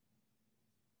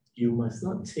 you must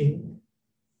not think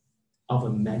of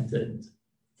a method.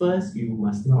 First, you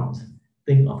must not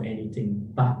think of anything,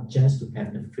 but just to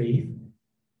have the faith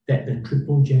that the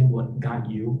triple gem will guide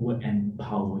you, will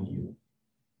empower you.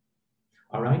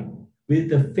 All right? With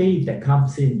the faith that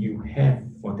comes in, you have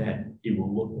for that, it will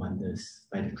work wonders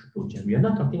by the triple gem. We are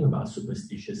not talking about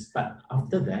superstitious, but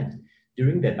after that,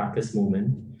 during the darkest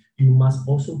moment, you must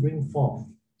also bring forth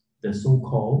the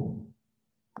so-called,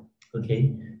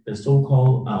 okay, the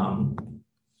so-called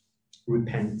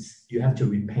repentance. You have to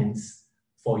repent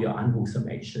for your unwholesome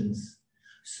actions.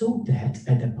 So that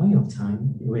at that point of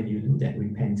time, when you do that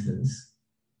repentance,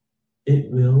 it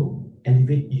will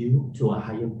elevate you to a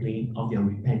higher plane of your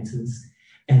repentance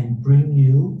and bring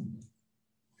you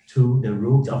to the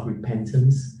road of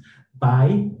repentance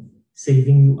by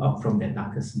saving you up from that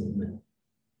darkest moment.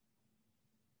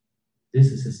 This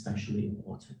is especially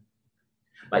important.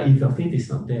 But if your faith is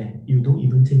not there, you don't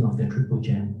even think of the triple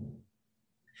gem.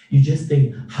 You just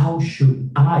think, how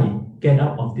should I get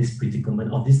out of this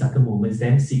predicament, of these darker moments,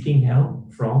 then seeking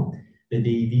help from the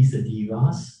deities, the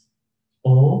devas,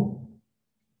 or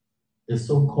the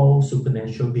so-called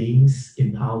supernatural beings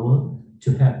in power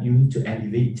to help you to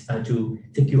elevate, to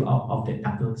take you out of the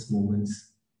darkest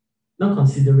moments. Not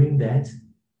considering that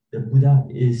the Buddha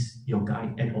is your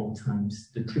guide at all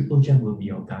times. The triple gem will be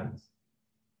your guide.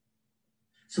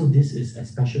 So this is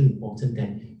especially important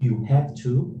that you have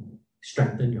to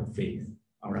strengthen your faith,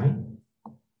 all right?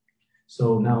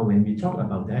 So now when we talk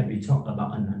about that, we talk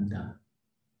about Ananda.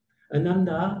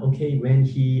 Ananda, okay, when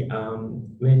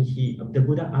the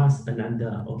Buddha asked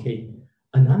Ananda, okay,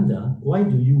 Ananda, why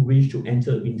do you wish to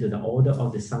enter into the order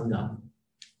of the Sangha?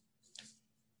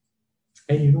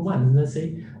 And you know what Ananda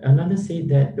said? Ananda said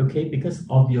that, okay, because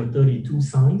of your 32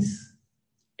 signs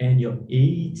and your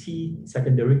 80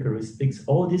 secondary characteristics,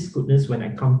 all this goodness when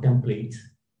I contemplate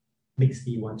makes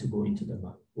me want to go into the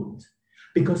monkhood.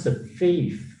 Because the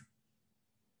faith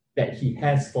that he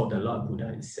has for the Lord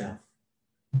Buddha itself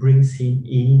brings him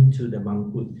into the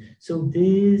monkhood. So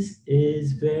this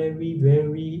is very,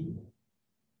 very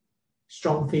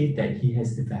strong faith that he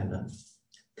has developed.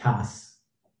 Thus,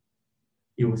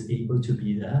 he was able to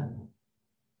be the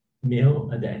male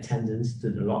attendants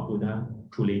to the Lord Buddha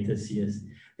through later years.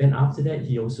 Then after that,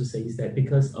 he also says that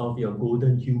because of your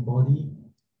golden hue body,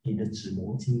 in the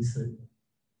Zhimo Jingsen,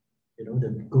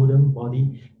 the golden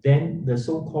body, then the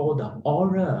so-called the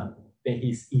aura that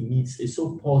he emits is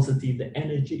so positive, the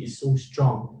energy is so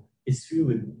strong, it's filled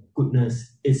with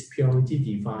goodness, it's purity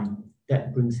divine.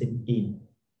 that brings him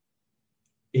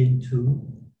into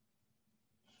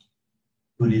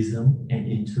Buddhism and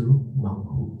into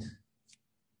monkhood.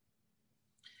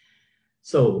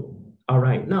 So, all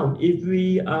right, now if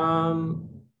we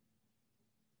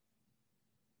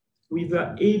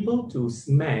were able to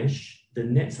smash the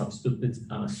nets of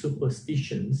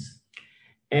superstitions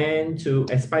and to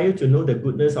aspire to know the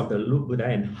goodness of the Lord Buddha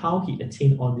and how he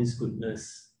attained all this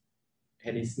goodness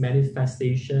and his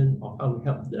manifestation of how he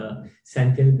helped the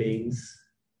sentient beings,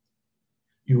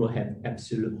 you will have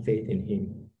absolute faith in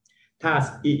him. Thus,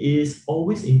 it is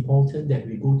always important that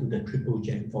we go to the Triple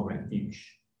Gem for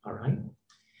refuge, all right?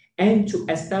 And to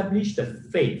establish the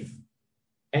faith,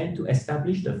 okay, to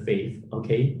establishing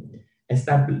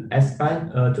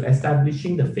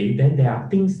the faith, then there are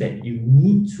things that you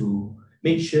need to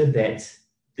make sure that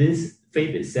this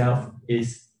faith itself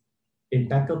is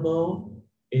impeccable,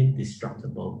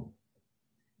 indestructible.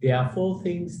 There are 4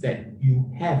 things that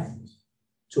you have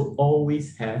to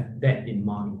always have that in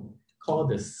mind, called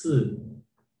the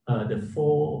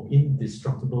 4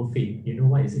 indestructible faith. You know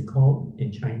what is it called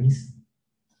in Chinese?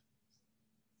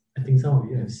 I think some of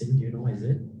you have seen. Do you know what is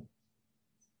it?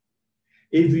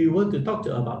 If we were to talk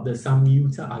about the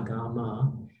Samyutta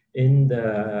Agama in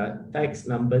the text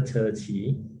number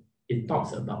 30, it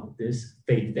talks about this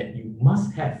faith that you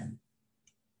must have.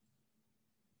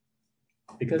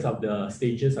 Because of the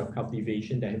stages of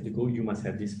cultivation that have to go, you must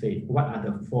have this faith. What are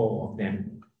the 4 of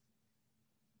them?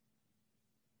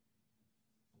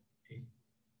 Okay.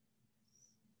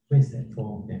 Where's that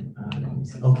 4 of them? Let me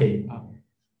see. Okay,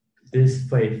 this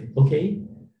faith. Okay,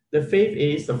 the faith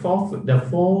is the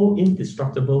 4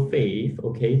 indestructible faith.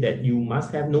 Okay, that you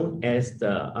must have, known as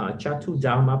the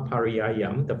Chatudharma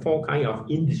Pariyayam. The 4 kind of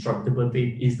indestructible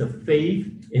faith is the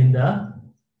faith in the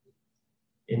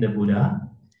Buddha,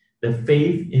 the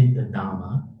faith in the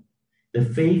Dharma, the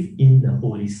faith in the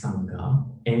Holy Sangha,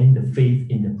 and the faith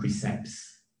in the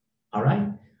precepts. All right?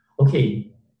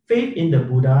 Okay, faith in the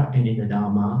Buddha and in the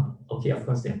Dharma, okay, of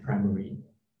course, they're primary.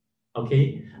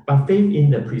 Okay, but faith in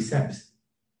the precepts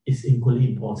is equally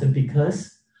important,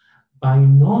 because by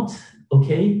knowing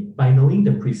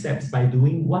the precepts, by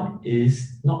doing what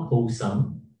is not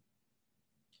wholesome,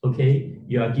 okay,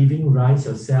 you are giving rise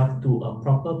yourself to a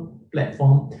proper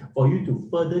platform for you to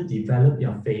further develop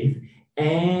your faith,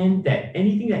 and that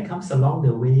anything that comes along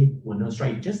the way will not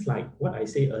strike. Just like what I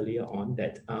said earlier on,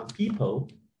 that people,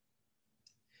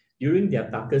 during their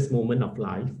darkest moment of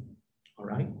life, all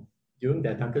right, during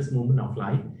their darkest moment of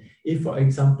life, if, for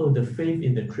example, the faith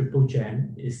in the Triple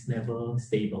Gem is never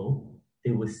stable,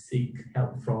 they will seek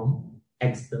help from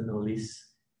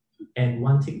externalists and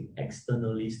wanting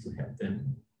externalists to help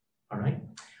them. All right.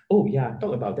 Oh yeah,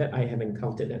 talk about that. I have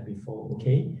encountered that before.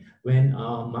 Okay, when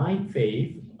my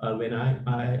faith, when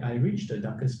I reach the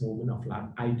darkest moment of life,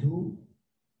 I do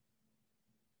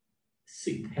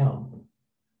seek help,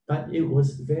 but it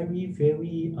was very,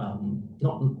 very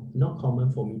not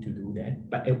common for me to do that.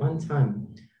 But at one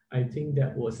time, I think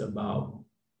that was about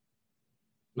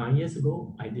 9 years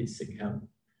ago, I did seek help,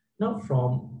 not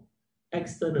from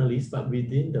externalists, but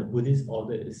within the Buddhist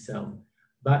order itself.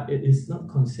 But it is not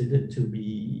considered to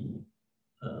be,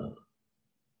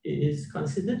 it is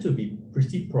considered to be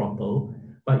pretty proper,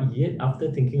 but yet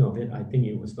after thinking of it, I think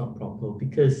it was not proper,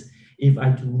 because if I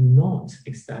do not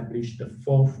establish the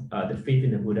faith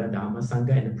in the Buddha, Dharma,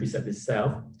 Sangha, and the precept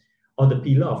itself, or the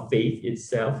pillar of faith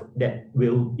itself, it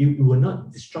will never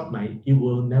destruct my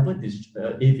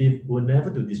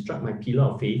pillar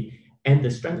of faith and the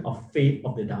strength of faith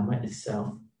of the Dharma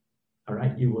itself. All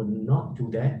right, it will not do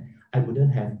that. I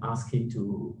wouldn't have asked him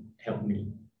to help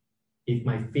me. If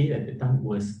my faith at the time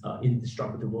was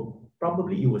indestructible,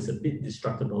 probably it was a bit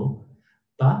destructible,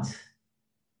 but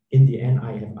in the end,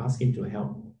 I have asked him to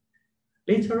help.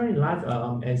 Later in life,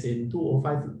 as in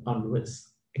 2005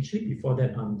 onwards, actually before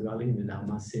that, I'm dwelling in the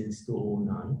Dharma since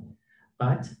 2009,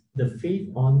 but the faith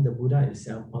on the Buddha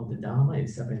itself, on the Dharma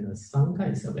itself, and the Sangha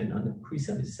itself, and on the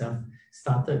precept itself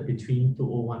started between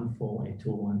 2014 and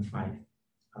 2015.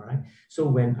 All right. So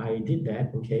when I did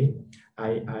that, okay,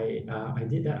 I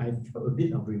did that. I felt a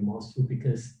bit of remorse too,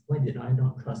 because why did I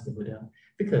not trust the Buddha?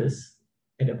 Because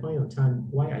at that point of time,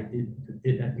 why I did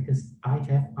that, because I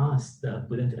have asked the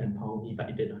Buddha to empower me, but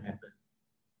it did not happen.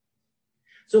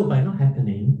 So by not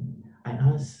happening, I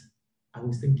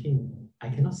was thinking, I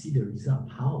cannot see the result.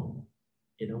 How?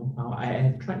 How I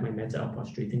have tried my method of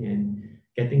prostrating and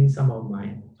getting some of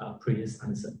my prayers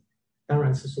answered. 当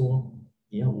然是说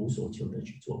你要无所求的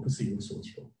去做，不是有所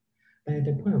求。But at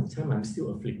that point of time, I'm still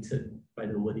afflicted by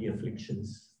the worldly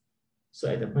afflictions. So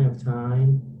at that point of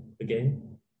time,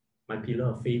 again, my pillar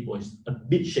of faith was a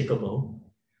bit shakeable.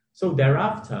 So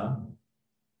thereafter,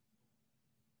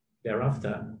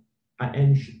 after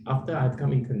I've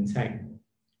come in contact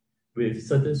with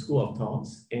certain school of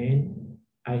thoughts, and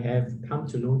I have come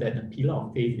to know that the pillar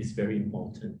of faith is very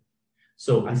important.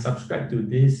 So I subscribe to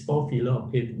this 4 pillar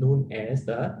of faith known as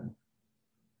the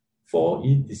 4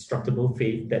 indestructible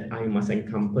faith that I must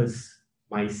encompass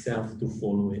myself to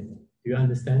follow it. Do you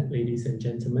understand, ladies and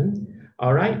gentlemen?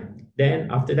 All right. Then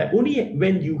after that, only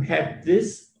when you have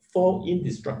this 4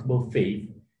 indestructible faith,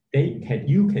 then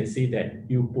you can say that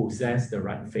you possess the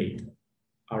right faith.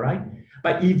 All right.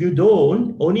 But if you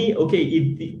don't,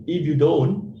 if you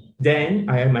don't, then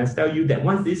I must tell you that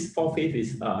once this 4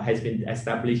 faith has been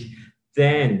established,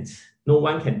 then no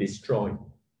one can destroy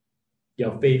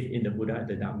your faith in the Buddha,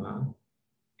 the Dharma,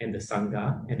 and the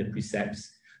Sangha, and the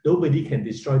precepts. Nobody can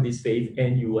destroy this faith,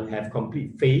 and you will have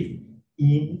complete faith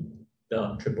in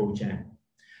the Triple Gem.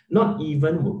 Not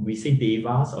even we say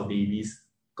devas or devis,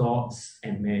 gods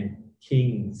and men,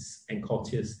 kings and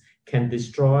courtiers can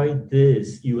destroy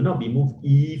this. You will not be moved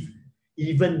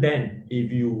even then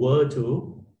if you were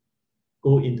to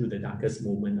go into the darkest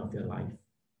moment of your life.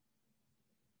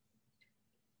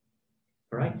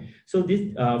 All right. So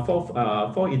this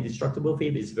for indestructible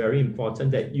faith is very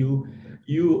important, that you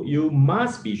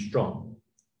must be strong.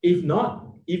 If not,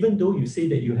 even though you say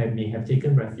that you may have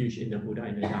taken refuge in the Buddha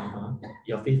and the Dharma,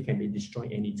 your faith can be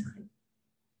destroyed anytime.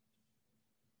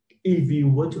 If you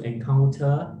were to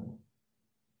encounter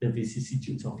the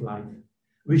vicissitudes of life,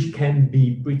 which can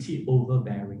be pretty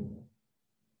overbearing.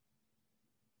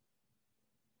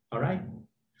 All right.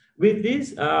 With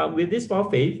this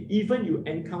 4 faith, even you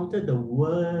encounter the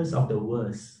worst of the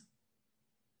worst,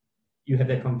 you have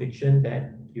the conviction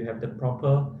that you have the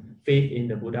proper faith in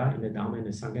the Buddha, in the Dharma, in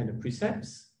the Sangha, and the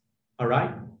precepts. All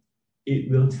right. It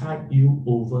will tide you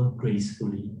over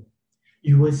gracefully.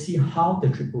 You will see how the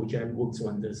Triple Gem works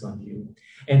wonders on you,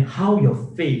 and how your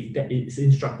faith that is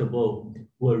indestructible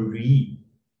will read,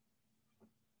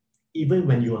 even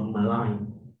when you are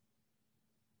maligned,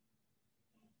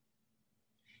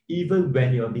 even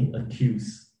when you are being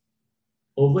accused.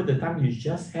 Over the time you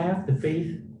just have the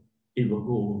faith, it will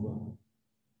go over.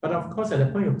 But of course, at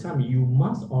the point of time, you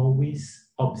must always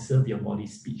observe your body,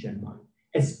 speech, and mind,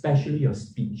 especially your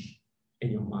speech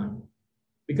and your mind.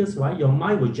 Because why? Your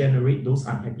mind will generate those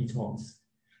unhappy thoughts.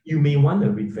 You may want a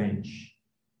revenge.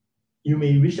 You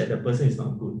may wish that the person is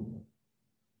not good.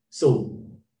 So,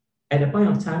 at the point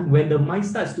of time, when the mind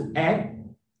starts to act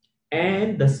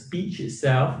and the speech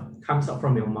itself comes out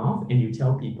from your mouth and you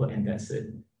tell people and that's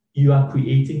it, you are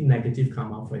creating negative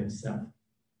karma for yourself.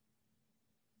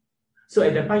 So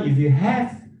at that point, if you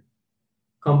have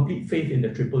complete faith in the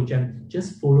Triple Gem,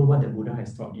 just follow what the Buddha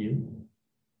has taught you.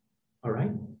 All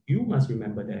right? You must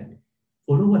remember that.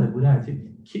 Follow what the Buddha has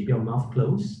said. Keep your mouth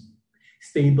closed.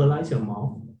 Stabilize your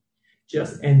mouth.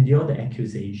 Just endure the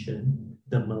accusation,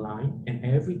 the malign, and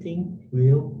everything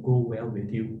will go well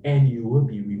with you, and you will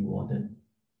be rewarded.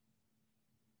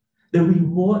 The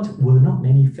reward will not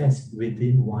manifest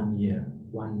within 1 year,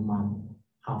 1 month,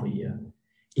 half a year.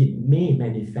 It may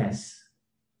manifest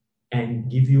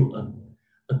and give you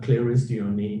a clearance to your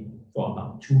name for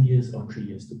about 2 years or 3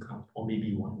 years to come, or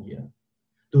maybe 1 year.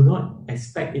 Do not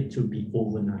expect it to be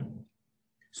overnight.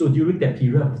 So during that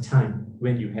period of time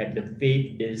when you have the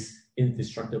faith is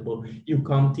indestructible, you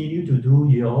continue to do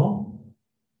your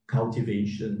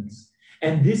cultivations.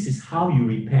 And this is how you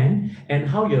repent and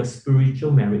how your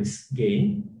spiritual merits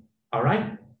gain. All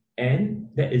right? And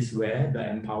that is where the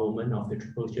empowerment of the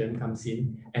Triple Gem comes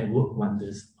in and work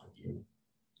wonders on you.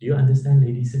 Do you understand,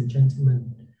 ladies and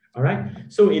gentlemen? All right?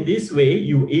 So in this way,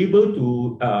 you're able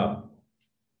to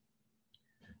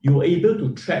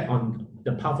tread on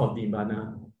the path of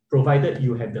Nibbana, provided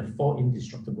you have the 4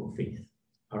 indestructible faith.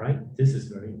 All right? This is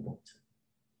very important.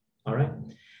 All right?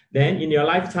 Then in your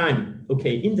lifetime,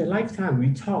 okay, in the lifetime,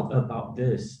 we talk about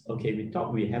this. Okay,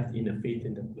 we have in the faith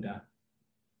in the Buddha,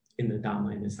 in the Dharma,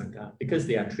 and the Sangha, because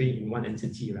they are 3 in one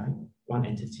entity, right? One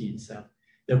entity itself.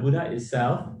 The Buddha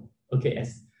itself, okay,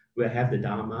 as we have the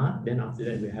Dharma, then after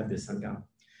that we have the Sangha.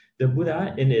 The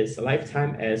Buddha in his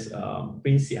lifetime as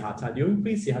Prince Siddhartha, during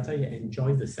Prince Siddhartha, he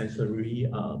enjoys the sensory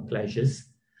pleasures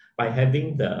by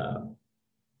having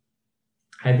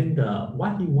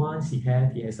what he wants. He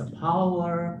has the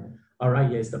power, all right,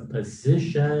 he has the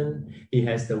position, he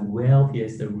has the wealth, he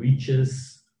has the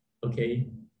riches, okay,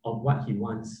 of what he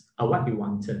wants, what he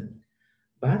wanted.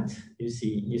 But you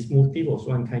see, his motive was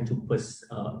one kind to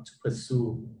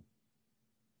pursue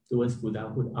towards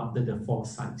Buddhahood after the 4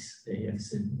 sights that he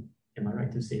has seen. Am I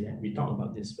right to say that? We talk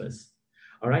about this first.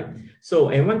 All right. So,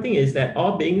 and one thing is that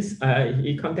all beings,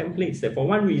 he contemplates that for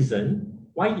one reason,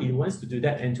 why he wants to do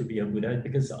that and to be a Buddha?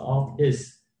 Because of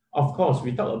his, of course,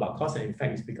 we talk about cause and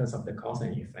effect is because of the cause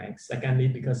and effect. Secondly,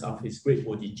 because of his great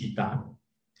bodhicitta,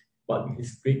 but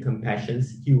his great compassion,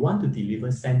 he wants to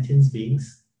deliver sentient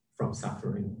beings from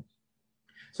suffering.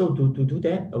 So to do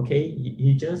that, okay,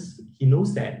 he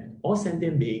knows that all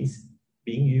sentient beings,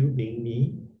 being you, being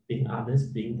me, being others,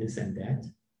 being this and that,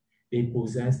 they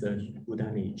possess the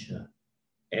Buddha nature.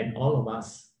 And all of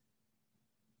us,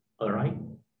 all right,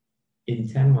 in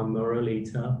 10 memorial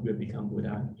later, will become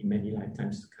Buddha in many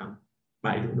lifetimes to come.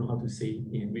 But I don't know how to say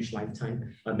in which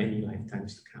lifetime, but many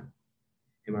lifetimes to come.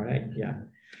 Am I right? Yeah.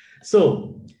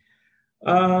 So,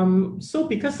 so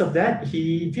because of that,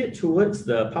 he veered towards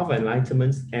the path of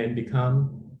enlightenment and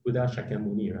become Buddha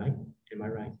Shakyamuni, right? Am I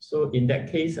right? So in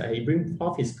that case, he brings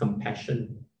forth his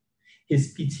compassion,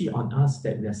 his pity on us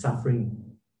that we are suffering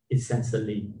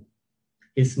incessantly,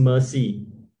 his mercy,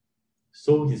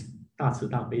 so his 大慈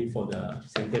大悲 for the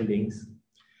sentient beings.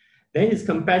 Then his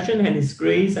compassion and his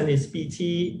grace and his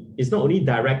pity is not only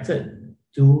directed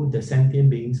to the sentient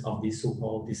beings of this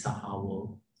so-called the Saha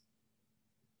world,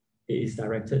 it is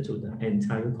directed to the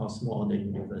entire cosmos or the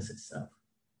universe itself.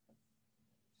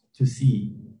 To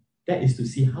see, that is to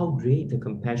see how great the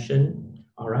compassion,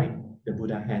 all right, the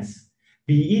Buddha has.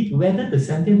 Be it whether the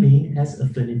sentient being has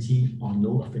affinity or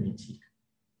no affinity.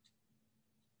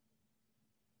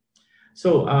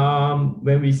 So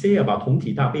when we say about 同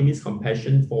体大悲 means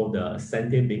compassion for the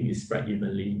sentient being is spread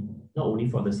evenly, not only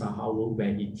for the Saha world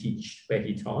where he teach, where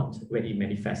he taught, where he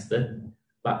manifested,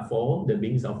 but for the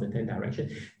beings of the 10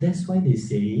 directions. That's why they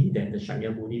say that the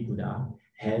Shakyamuni Buddha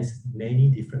has many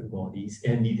different bodies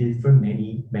and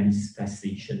many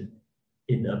manifestations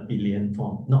in a billion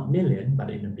form, not million, but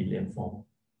in a billion form.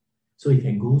 So he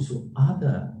can go to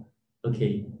other,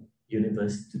 okay,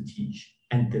 universe to teach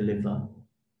and deliver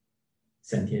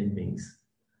sentient beings,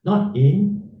 not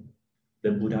in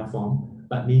the Buddha form,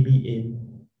 but maybe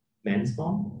in man's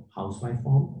form, housewife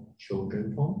form,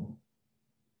 children form,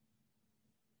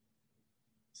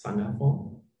 Sangha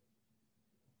form,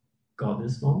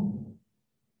 goddess form,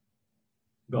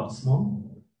 God's form,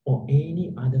 or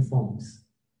any other forms.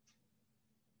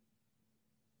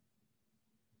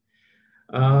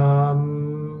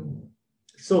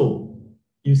 So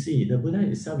you see, the Buddha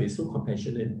itself is so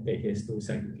compassionate that he has no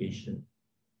segregation.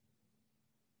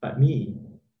 But we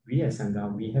as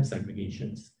Sangha, we have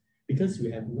segregations because we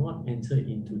have not entered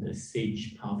into the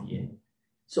sage path yet.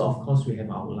 So of course we have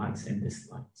our likes and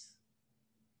dislikes.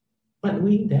 But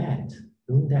knowing that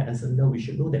as Sangha, we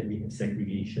should know that we have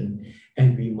segregation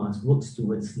and we must work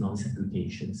towards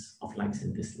non-segregations of likes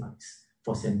and dislikes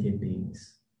for sentient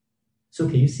beings. So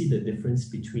can you see the difference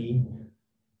between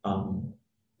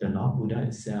the Lord Buddha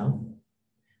itself,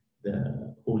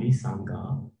 the Holy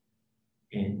Sangha,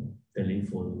 and the lay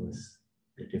followers,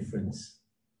 the difference?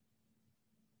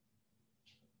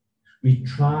 We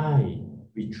try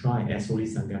as Holy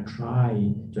Sangha,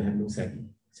 try to have no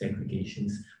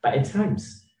segregations. But at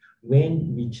times,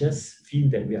 when we just feel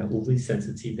that we are overly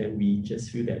sensitive, then we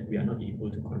just feel that we are not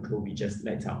able to control, we just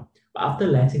let out. But after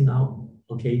letting out,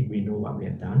 okay, we know what we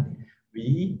have done.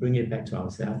 We bring it back to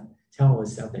ourselves, tell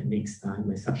ourselves that next time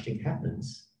when such thing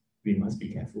happens, we must be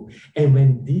careful. And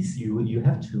when this, you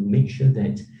have to make sure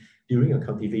that during your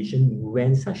cultivation,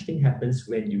 when such thing happens,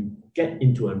 when you get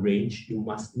into a range, you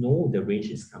must know the range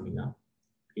is coming up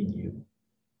in you.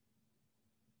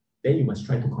 Then you must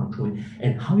try to control it.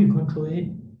 And how you control it?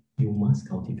 You must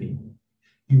cultivate.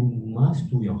 You must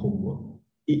do your homework.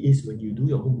 It is when you do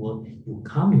your homework, you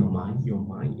calm your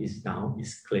mind is down,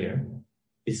 is clear,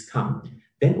 is calm.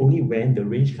 Then only when the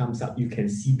range comes up, you can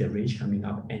see the range coming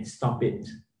up and stop it.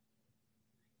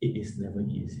 It is never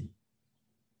easy.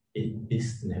 It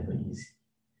is never easy.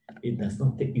 It does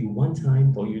not take you one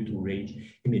time for you to range.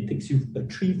 It may take you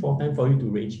 3-4 times for you to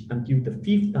range until the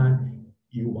 5th time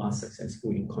you are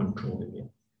successful in controlling it.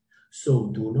 So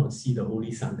do not see the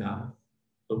Holy Sangha,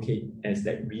 okay, as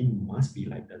that we must be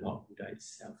like the Lord Buddha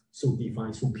itself. So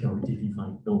divine, so purity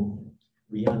divine. No,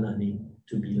 we are learning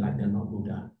to be like the Lord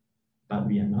Buddha, but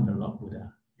we are not the Lord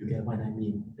Buddha. You get what I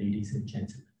mean, ladies and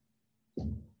gentlemen?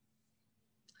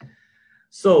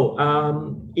 So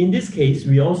in this case,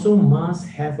 we also must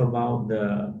have about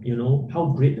the, how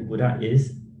great the Buddha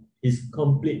is. He's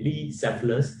completely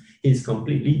selfless, he's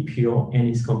completely pure, and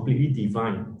he's completely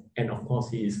divine. And of course,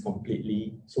 he is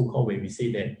completely, so-called when we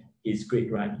say that he's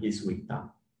great, right? He's waked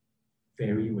up,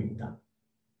 very waked up.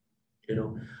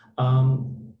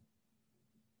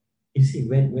 You see,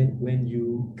 when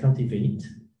you cultivate,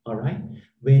 all right,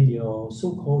 when your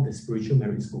so-called the spiritual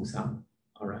merits goes up,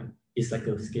 all right, it's like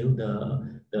a scale,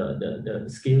 the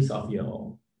scales of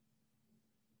your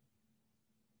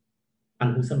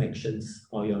unwholesome actions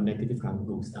or your negative karma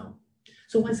goes down.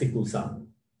 So once it goes up,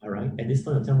 all right, at this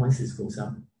point of time, once this goes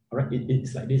up, all right,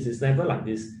 it's like this. It's never like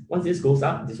this. Once this goes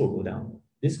up, this will go down.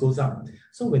 This goes up.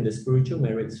 So when the spiritual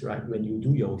merits, right, when you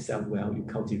do yourself well, you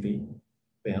cultivate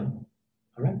well,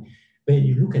 all right. When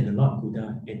you look at the Lord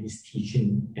Buddha and his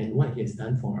teaching and what he has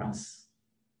done for us,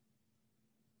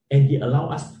 and he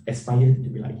allowed us to aspire to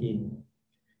be like him,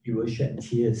 you will shed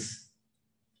tears.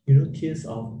 You know, tears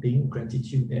of being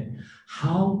gratitude that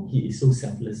how he is so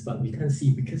selfless, but we can't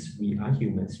see because we are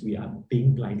humans. We are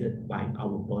being blinded by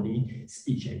our body,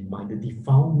 speech, and mind, the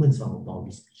defilements of our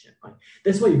body, speech, and mind.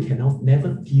 That's why you cannot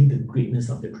never feel the greatness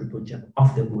of the triple gem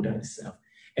of the Buddha itself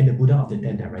and the Buddha of the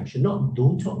 10 directions.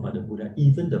 Don't talk about the Buddha,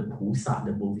 even the Pusa,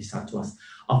 the Bodhisattvas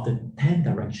of the 10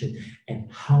 directions and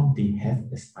how they have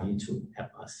aspired to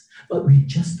help us. But we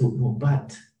just don't know,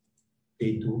 but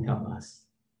they do help us.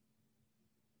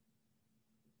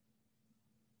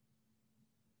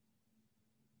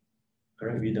 All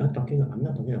right, I'm not talking about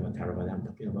Theravada, I'm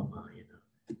talking about Mahayana,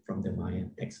 from the Mayan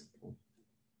text. All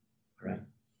right.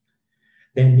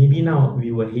 Then maybe now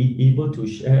we were able to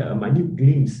share a minute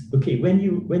glimpse. Okay, when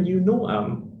you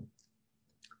know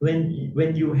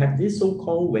when you have this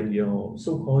so-called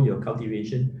your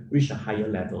cultivation reach a higher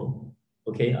level,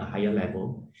 okay, a higher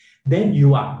level, then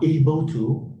you are able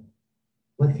to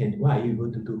what are you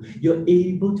able to do? You're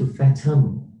able to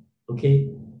fathom, okay,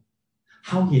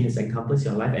 how he has encompassed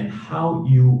your life and how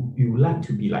you like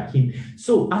to be like him.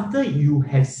 So after you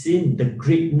have seen the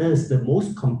greatness, the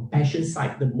most compassion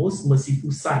side, the most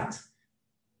merciful side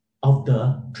of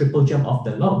the triple gem of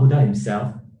the Lord Buddha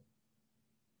himself,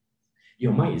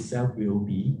 your mind itself will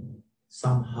be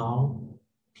somehow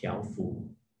powerful,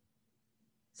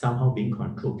 somehow being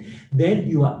controlled. Then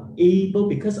you are able,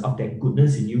 because of that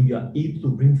goodness in you, you are able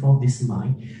to bring forth this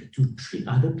mind to treat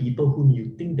other people whom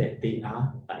you think that they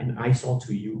are an eyesore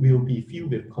to you, will be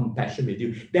filled with compassion with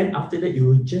you. Then after that, you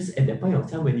will just, at that point of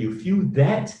time, when you feel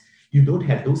that, you don't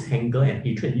have those anger and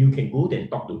hatred, you can go there and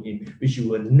talk to him, which you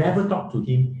will never talk to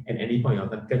him at any point of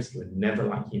time because you will never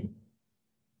like him.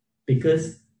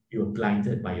 Because you are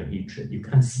blinded by your hatred. You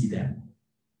can't see them.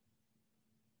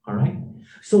 All right?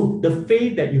 So the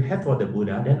faith that you have for the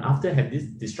Buddha, then after have this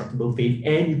destructible faith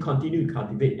and you continue to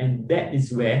cultivate, and that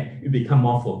is where you become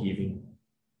more forgiving.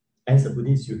 As a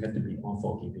Buddhist, you have to be more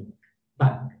forgiving.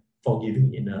 But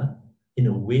forgiving in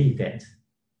a way that,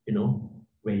 you know,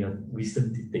 where your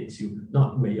wisdom dictates you,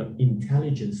 not where your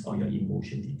intelligence or your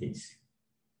emotion dictates you.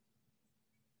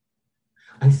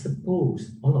 I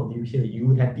suppose all of you here,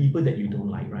 you have people that you don't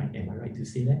like, right? Am I right to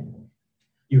say that?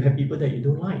 You have people that you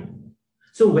don't like.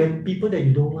 So when people that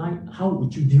you don't like, how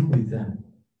would you deal with them?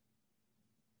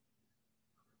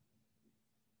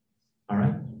 All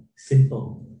right?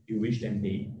 Simple. You wish them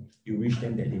dead. You wish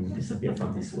them that they will disappear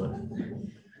from this world.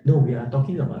 No, we are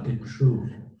talking about the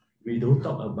truth. We don't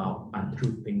talk about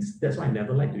untruth things. That's why I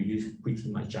never like to use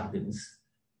pretty much jargons.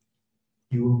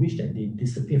 You will wish that they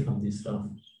disappear from this earth.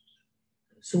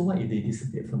 So what if they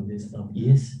disappear from this earth?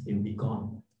 Yes, they will be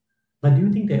gone. But do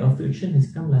you think their affliction has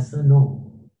become lesser? No.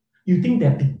 You think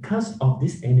that because of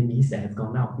these enemies that have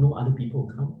gone out, no other people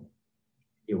will come?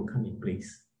 They will come in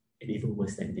place. And even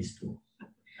worse than this too.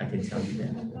 I can tell you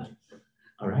that.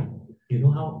 All right? You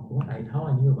know how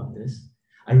I knew about this?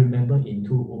 I remember in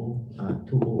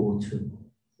 2002,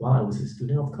 while I was a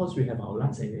student, of course we have our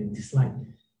likes and dislikes,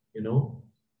 you know.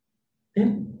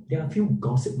 Then there are a few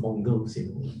gossip mongers,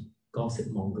 you know.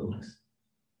 Gossip mongers.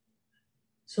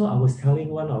 So I was telling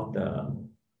one of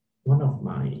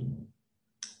my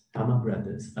Dharma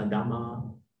brothers,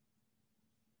 Dharma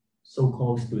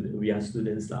so-called student, we are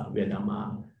students, we are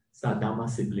Dharma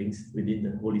siblings within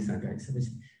the Holy Sangha. It's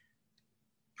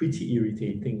pretty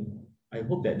irritating. I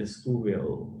hope that the school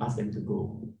will ask them to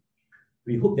go.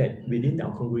 We hope that within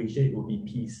our congregation it will be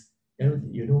peace.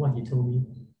 And you know what he told me?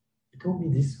 He told me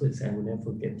these words I will never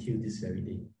forget till this very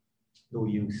day. No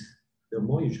use. The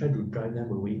more you try to drive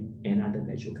them away, another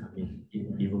batch will come in,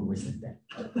 even worse than that.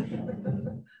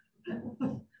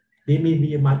 They may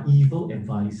be my evil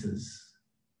advisors,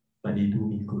 but they do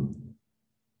me good.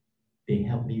 They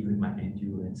help me with my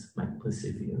endurance, my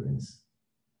perseverance.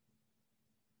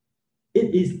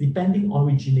 It is dependent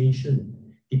origination.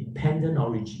 We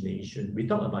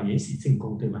talk about 缘起净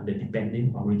空, the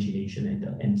dependent origination and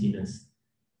the emptiness.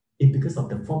 It's because of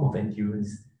the form of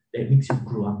endurance that makes you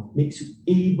grow up, makes you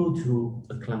able to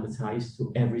acclimatize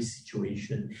to every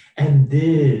situation. And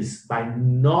this, by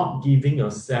not giving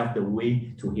yourself the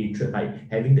way to hatred, by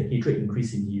having the hatred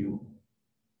increase in you,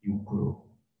 you grow.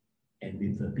 And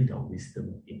with a bit of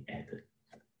wisdom in added.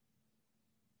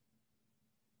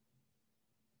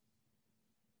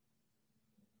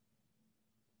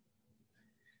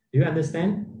 Do you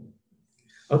understand?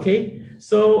 Okay,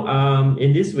 so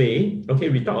in this way, okay,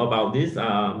 we talk about this.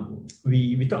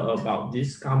 We talk about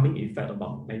this calming effect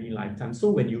about many lifetimes.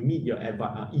 So when you meet your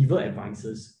evil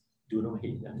advisors, do not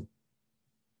hate them.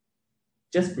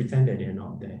 Just pretend that they are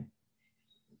not there.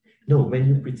 No, when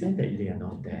you pretend that they are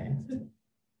not there,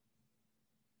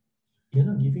 you're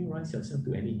not giving rise yourself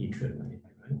to any hatred, right?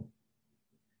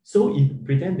 So if you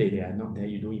pretend that they are not there,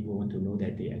 you don't even want to know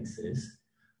that they exist.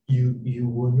 You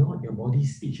will not, your body,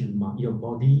 speech, and mind, your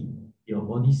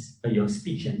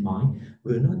speech and mind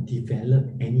will not develop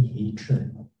any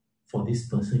hatred for this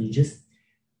person. You just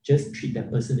treat that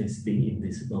person as being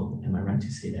invisible. Am I right to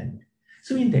say that?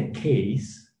 So in that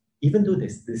case, even though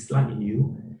there's dislike in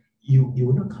you, you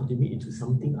will not cultivate into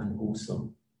something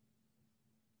unwholesome.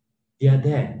 They are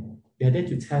there. They are there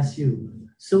to test you.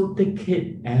 So take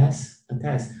it as a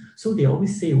test. So they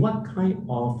always say, what kind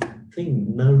of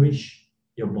thing nourish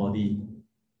your body?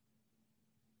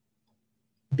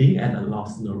 Being at a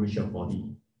loss nourish your body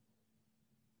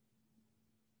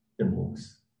the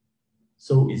most.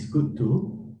 So it's good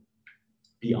to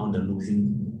be on the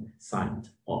losing side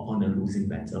or on a losing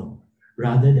battle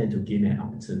rather than to gain an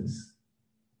absence.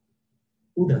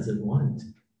 Who doesn't want?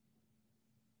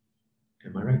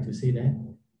 Am I right to say that?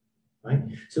 Right?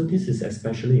 So this is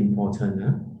especially important.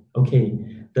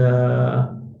 Okay,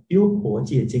 the 优婆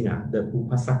戒经 the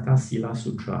Upasaka Sila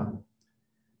Sutra,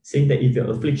 saying that if your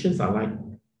afflictions are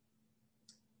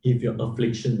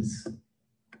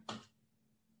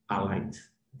light,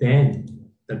 then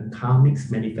the karmic's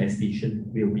manifestation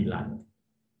will be light.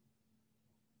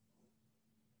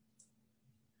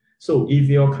 So if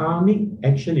your karmic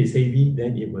action is heavy,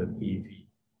 then it will be heavy.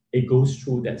 It goes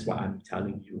through, that's what I'm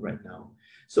telling you right now.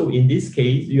 So in this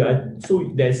case,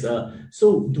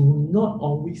 so do not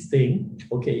always think,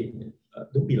 okay,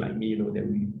 don't be like me, that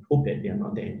we hope that they are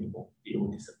not there anymore. They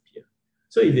will disappear.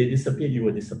 So if they disappear, you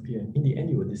will disappear. In the end,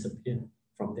 you will disappear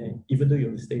from there. Even though you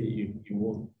will stay, you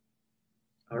won't.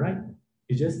 All right?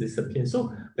 You just disappear.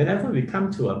 So whenever we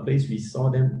come to a place, we saw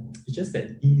them, it's just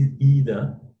that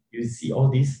either you see all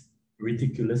these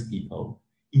ridiculous people,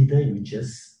 either you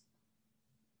just,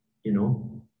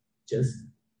 just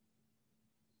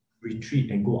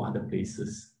retreat and go other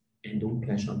places and don't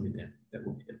clash on with them. That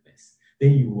would be the best.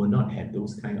 Then you will not have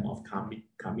those kind of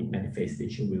karmic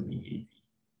manifestation will be heavy.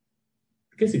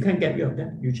 Because you can't get rid of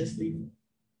them, you just leave.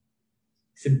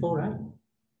 Simple, right?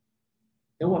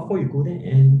 Then what for? You go there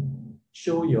and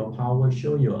show your power,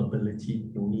 show your ability,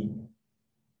 no need.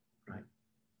 Right?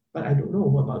 But I don't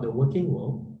know about the working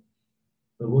world.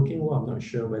 The working world, I'm not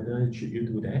sure whether should you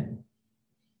do that.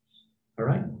 All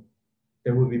right?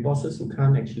 There will be bosses who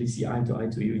can't actually see eye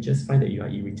to you. Just find that you are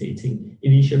irritating.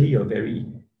 Initially, you're very,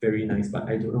 very nice, but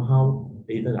I don't know how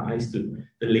later the eyes do.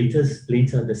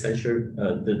 The sensor,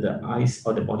 the eyes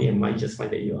or the body and mind just find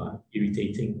that you are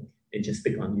irritating and just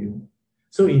pick on you.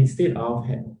 So instead of,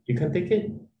 you can take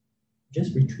it,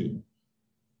 just retreat.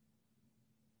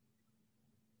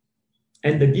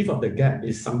 And the gift of the gap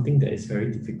is something that is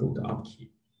very difficult to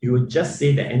upkeep. You will just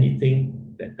say that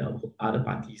anything that the other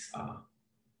parties are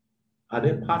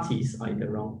in the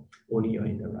wrong, only you're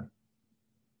in the right.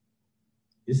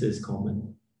 This is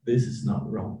common. This is not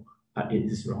wrong, but it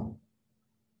is wrong.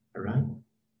 All right?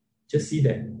 Just see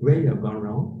that where you have gone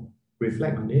wrong,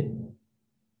 reflect on it.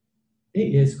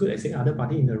 It is good at saying other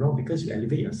party in the wrong because you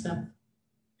elevate yourself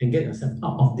and get yourself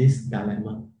out of this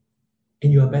dilemma.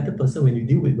 And you're a better person when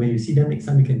you see them next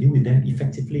time, you can deal with them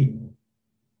effectively.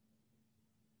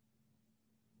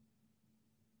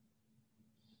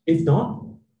 If not,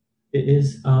 it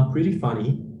is pretty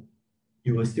funny.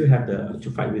 You will still have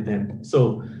to fight with them.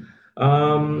 So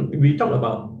we talk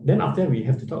about, then after we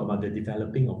have to talk about the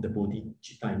developing of the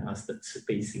bodhicitta in us, the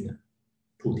spacing,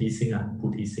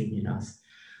 putising in us.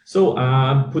 So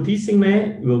putising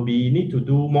will be need to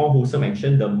do more wholesome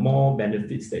action, the more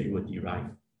benefits that you will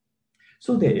derive.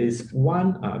 So there is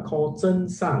one called 真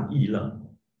善意乐,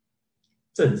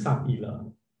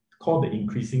 called the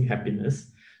increasing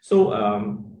happiness. So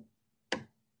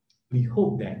we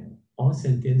hope that all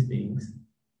sentient beings,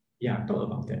 talk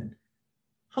about that.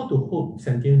 How to hope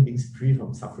sentient beings free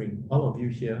from suffering? All of you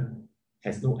here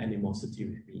has no animosity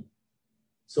with me.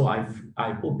 So I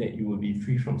hope that you will be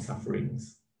free from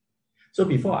sufferings. So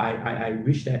before I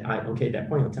wish that at that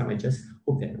point of time, I just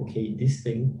hope that, this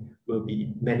thing will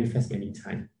be manifest many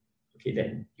times.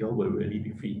 That you all will really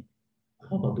be free.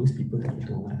 How about those people that you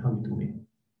don't like? How you do it?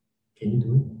 Can you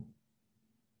do it?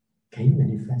 Can you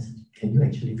manifest? Can you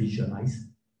actually visualize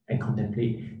and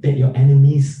contemplate that your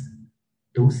enemies,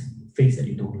 those faces that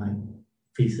you don't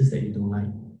like,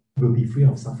 will be free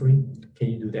of suffering? Can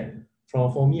you do that?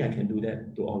 For me, I can do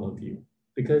that to all of you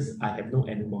because I have no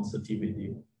animosity with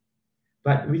you.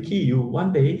 But Ricky, you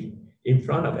one day in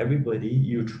front of everybody,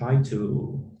 you try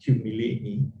to humiliate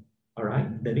me. All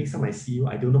right. The next time I see you,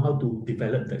 I don't know how to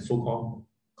develop the so-called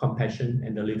compassion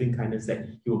and the living kindness that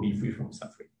you will be free from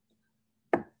suffering.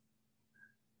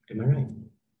 Am I right?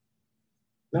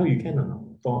 Now you can or not?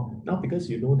 For now, because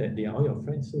you know that they are all your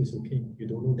friends, so it's okay. You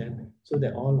don't know them, so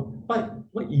they're all. But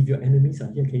what if your enemies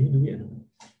are here? Can you do it or not?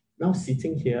 Now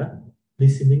sitting here,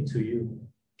 listening to you,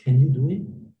 can you do it?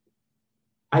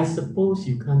 I suppose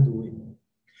you can't do it.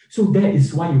 So that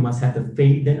is why you must have the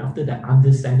faith, then after the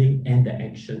understanding and the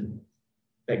action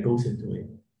that goes into it.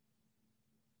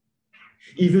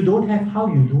 If you don't have how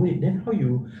you do it, then how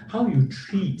you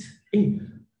treat.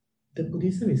 The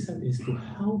Buddhism itself is to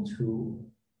how to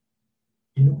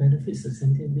benefit the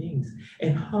sentient beings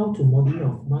and how to model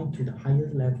your mind to the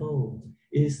highest level.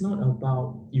 It is not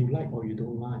about you like or you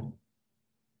don't like.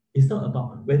 It's not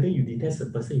about whether you detest a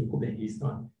person, you hope that he's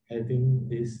not having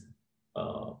this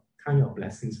kind of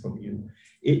blessings from you.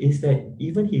 It is that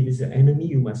even if he's an enemy,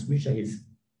 you must wish that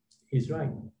he's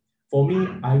right. For me,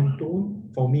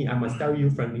 I must tell you,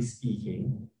 frankly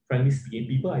speaking,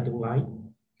 people I don't like,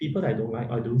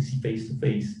 I don't see face to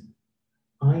face,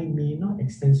 I may not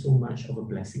extend so much of a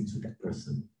blessing to that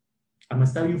person. I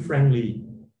must tell you frankly,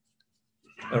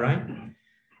 all right?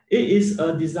 It is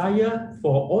a desire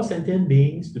for all sentient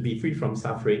beings to be free from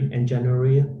suffering and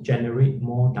generate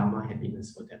more Dharma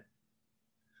happiness for them.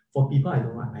 For people I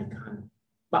don't like, I can't.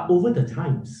 But over the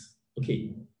times,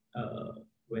 okay,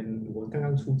 when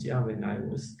I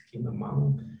became a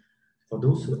monk, for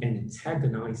those who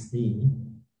antagonize me,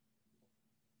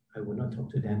 I will not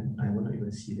talk to them. I will not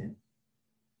even see them.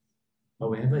 But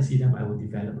whenever I see them, I will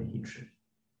develop a hatred.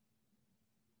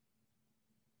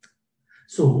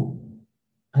 So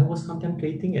I was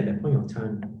contemplating at that point of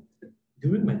time,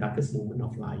 during my darkest moment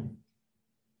of life,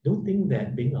 don't think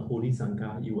that being a holy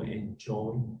Sangha, you will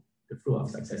enjoy the fruit of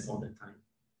success all the time.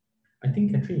 I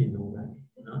think Catherine, you know, right?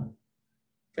 Huh?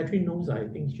 Catherine knows, I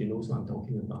think she knows what I'm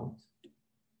talking about.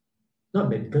 Not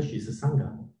because she's a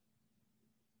Sangha.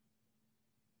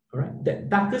 All right? That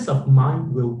darkest of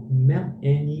mind will melt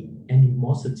any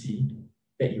animosity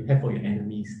that you have for your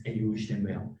enemies and you wish them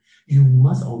well. You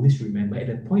must always remember at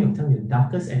that point of time, your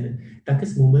darkest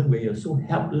moment where you're so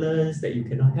helpless that you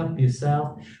cannot help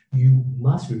yourself, you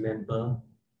must remember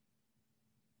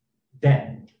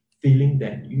that feeling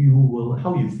that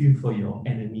how you feel for your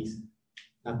enemies.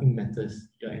 Nothing matters.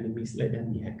 Your enemies, let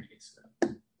them be happy as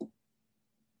well.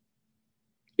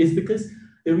 It's because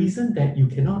the reason that you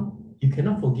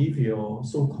cannot forgive your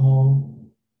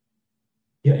so-called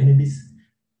your enemies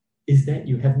is that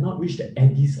you have not reached the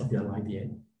abyss of your life yet.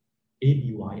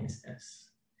 ABYSS.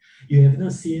 You have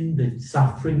not seen the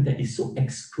suffering that is so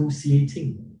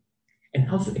excruciating and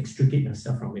how to extricate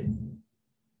yourself from it.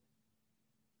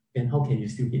 Then how can you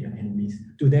still hate your enemies?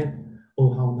 To them,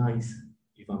 oh, how nice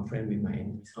if I'm friend with my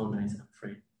enemies. How nice I'm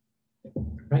friend.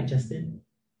 Right, Justin?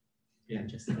 Yeah,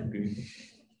 Justin, I agree with you.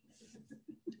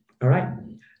 All right?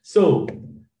 So,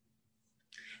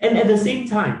 and at the same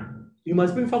time, you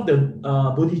must bring forth the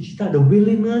bodhicitta, the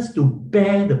willingness to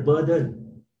bear the burden.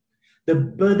 The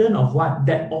burden of what?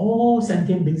 That all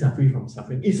sentient beings are free from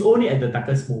suffering. It's only at the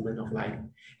darkest moment of life.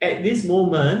 At this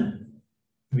moment,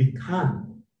 we can't.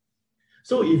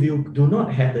 So if you do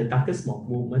not have the darkest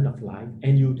moment of life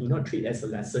and you do not treat it as a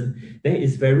lesson, then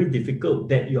it's very difficult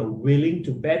that you're willing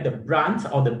to bear the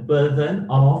brunt or the burden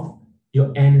of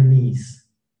your enemies.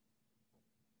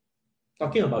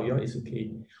 Talking about yours is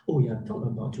okay. Oh yeah, talk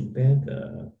about to bear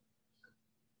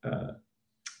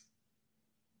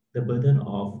the burden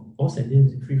of all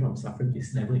sentients free from suffering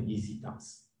is never an easy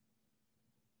task.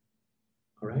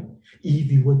 All right? If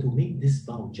you were to make this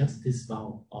vow, just this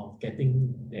vow of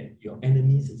getting that your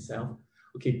enemies itself,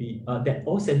 okay, that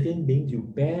all sentient beings, you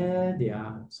bear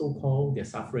their so-called, their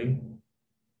suffering,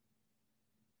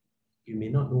 you may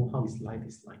not know how his life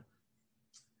is like.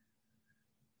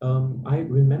 I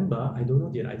remember, I don't know,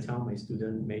 did I tell my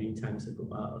student many times ago,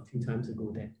 a few times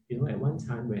ago that, at one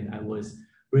time when I was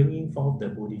bringing forth the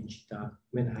bodhicitta,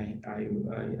 when I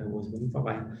was bringing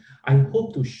forth, I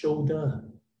hope to shoulder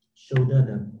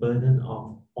the burden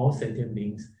of all sentient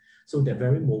beings. So that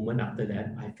very moment after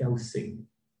that, I fell sick.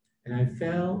 And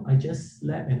I just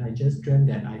slept and I just dreamt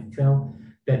that I felt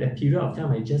that a period of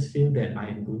time, I just feel that I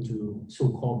am going to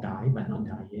so-called die, but not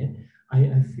die yet.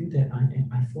 I feel that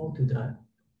I fall to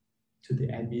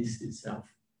the abyss itself.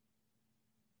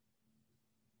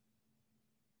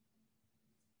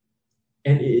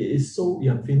 And it is so,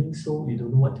 you're feeling so, you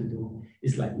don't know what to do.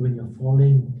 It's like when you're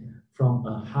falling from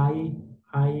a high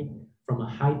from a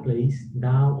high place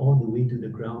down all the way to the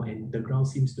ground, and the ground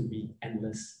seems to be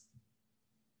endless.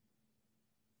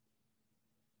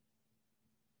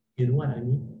 You know what I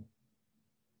mean?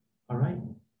 All right.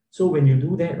 So when you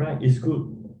do that, right, it's good.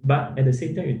 But at the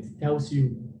same time, it tells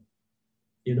you,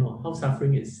 you know, how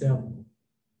suffering itself,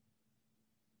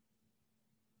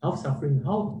 how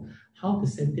the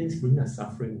sentence bring us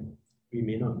suffering, we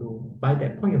may not know. By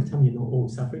that point of time, you know, oh,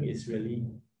 suffering is really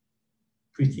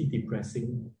pretty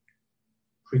depressing,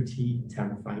 pretty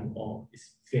terrifying, or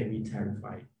it's very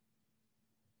terrifying.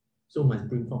 So must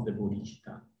bring forth the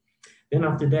bodhicitta. Then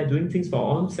after that, doing things for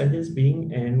all sentient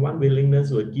being and one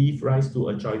willingness will give rise to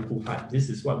a joyful heart. This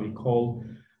is what we call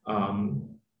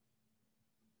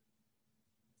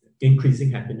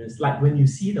increasing happiness. Like when you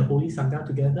see the Holy Sangha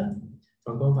together,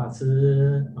 Chuan Gong Fa Chi,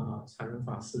 Chan Ren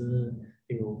Fa Shi,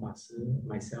 Ding Rong Fa Shi,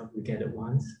 myself, we gathered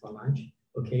once for lunch,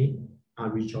 okay, are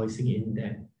rejoicing in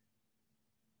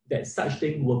that such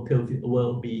thing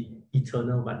will be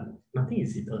eternal, but nothing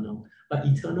is eternal. But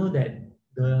eternal that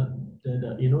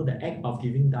the act of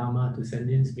giving Dharma to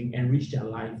sentients being enrich their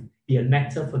life, be a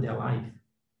nectar for their life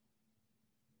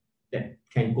that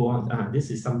can go on. This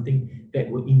is something that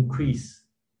will increase,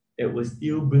 that will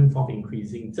still bring forth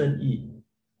increasing 正义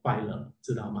快乐，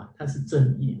知道吗？它是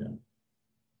正义的。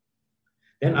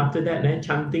Then after that, then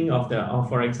chanting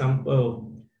for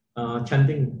example,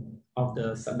 chanting of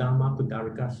the Saddharma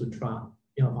Pudarika Sutra,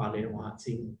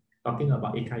 talking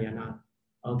about Ekayana,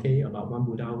 okay, about one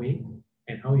Buddha way,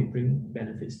 and how it brings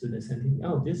benefits to the sentient.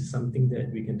 Oh, this is something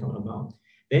that we can talk about.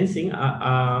 Then seeing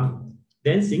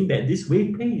that this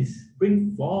way place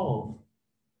bring forth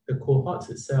the cohorts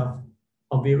itself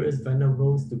of various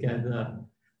venerables together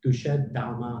to share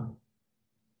Dharma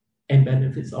and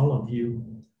benefits all of you.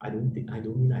 I don't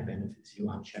mean I benefits you,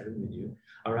 I'm sharing with you.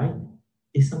 All right?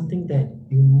 It's something that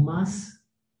you must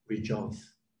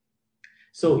rejoice.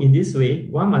 So in this way,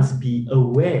 one must be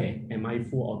aware and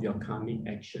mindful of your karmic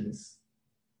actions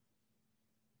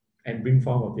and bring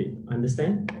forth of it.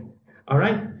 Understand? All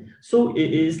right? So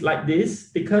it is like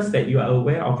this because that you are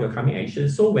aware of your karmic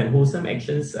actions. So when wholesome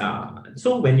actions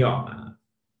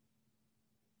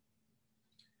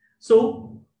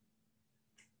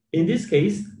in this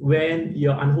case, when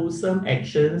your unwholesome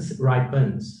actions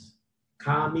ripens,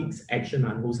 karmic action,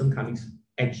 unwholesome karmic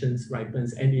actions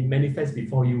ripens, and it manifests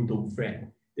before you, don't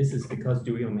fret. This is because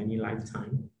during your many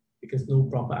lifetime, because no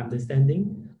proper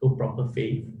understanding, no proper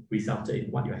faith resulted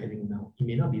in what you're having now. It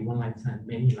may not be one lifetime,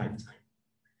 many lifetimes.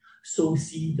 So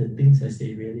see the things as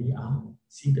they really are.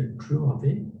 See the truth of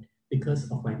it.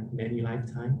 Because of my many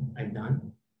lifetime I've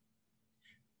done.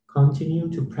 Continue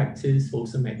to practice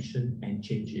wholesome action and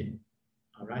change it.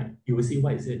 All right. You will see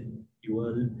what is it.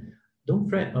 Don't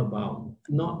fret about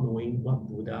not knowing what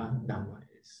Buddha Dharma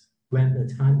is. When the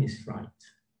time is right,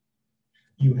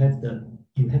 you have the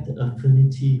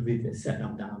affinity with the set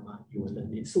of Dharma. You will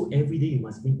learn it. So every day you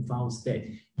must make vows that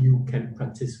you can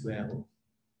practice well.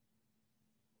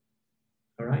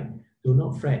 All right. Do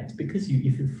not fret, because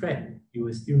if you fret, you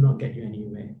will still not get you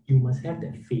anywhere. You must have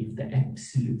that faith, the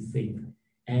absolute faith.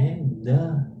 And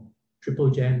the Triple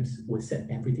Gems will set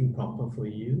everything proper for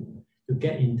you to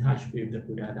get in touch with the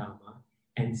Buddha Dharma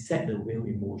and set the will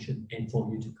in motion and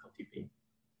for you to cultivate.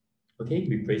 Okay,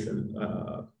 we praise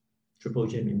the Triple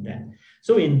Gem in that.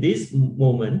 So in this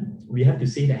moment, we have to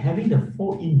say that having the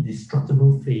four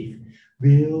indestructible faith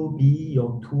will be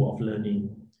your tool of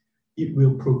learning. It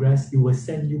will progress, it will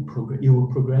send you progress, it will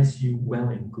progress you well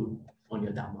and good on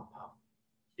your Dharma path.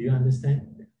 Do you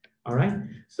understand? All right.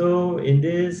 So in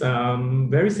this,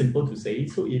 very simple to say.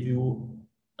 So if you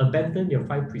abandon your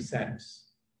 5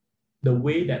 precepts, the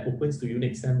way that opens to you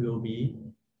next time will be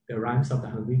the rhymes of the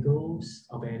hungry ghosts,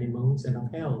 of animals, and of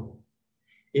hell.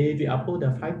 If you uphold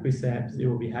the 5 precepts, it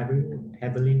will be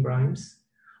heavenly rhymes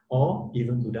or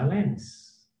even Buddha lands.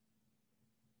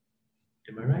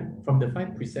 Am I right? From the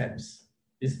 5 precepts,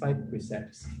 these 5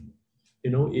 precepts,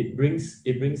 it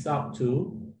brings out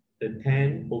to the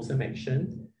 10 wholesome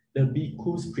action, the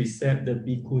bhikkhu's precept, the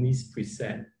bhikkhuni's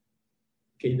precept.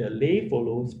 Okay, the lay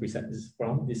follows precepts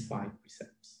from these 5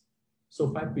 precepts.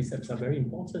 So 5 precepts are very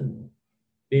important.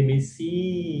 They may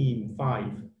seem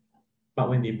 5, but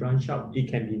when they branch out, it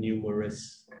can be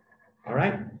numerous. All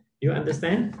right? You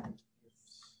understand?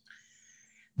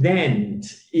 Then,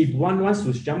 if one wants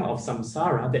to jump out of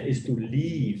samsara, that is to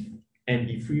leave and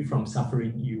be free from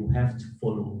suffering, you have to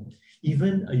follow.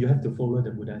 Even you have to follow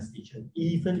the Buddha's teaching.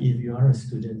 Even if you are a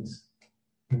student,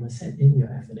 you must set in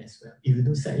your effort as well. If you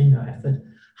don't set in your effort,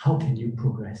 how can you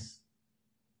progress?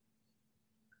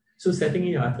 So setting in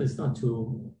your effort is not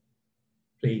to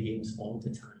play games all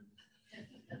the time.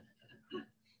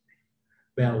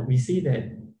 Well, we see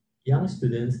that young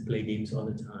students play games all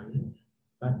the time,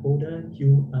 but older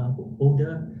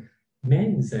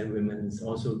men and women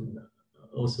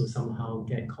also somehow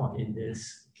get caught in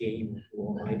this game.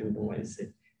 Or I don't know what is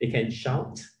it. They can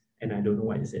shout, and I don't know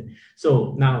what is it.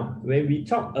 So now, when we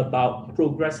talk about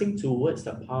progressing towards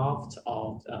the path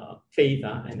of faith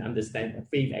and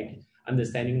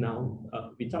understanding now,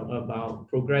 we talk about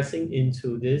progressing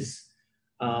into this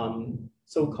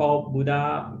so-called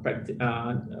Buddha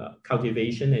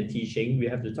cultivation and teaching. We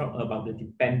have to talk about the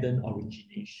dependent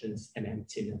originations and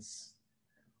emptiness.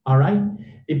 All right,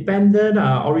 dependent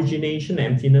origination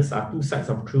and emptiness are two sides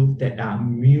of truth that are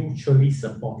mutually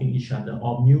supporting each other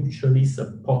or mutually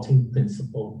supporting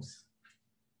principles.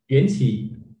 缘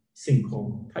起性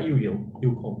空，它又有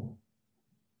又空。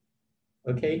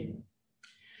Okay,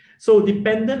 so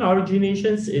dependent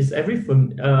originations is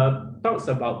talks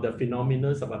about the phenomena,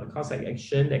 about the cause and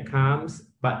action that comes,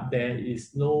 but there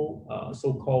is no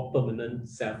so-called permanent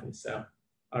self itself.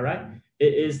 All right,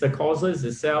 it is the causes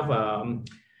itself.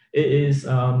 It is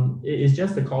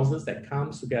just the causes that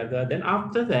comes together. Then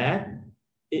after that,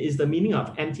 it is the meaning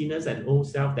of emptiness and no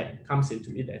self that comes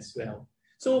into it as well.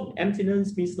 So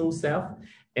emptiness means no self,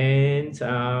 and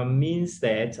means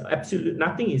that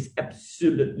nothing is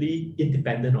absolutely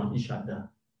independent on each other.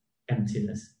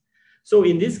 Emptiness. So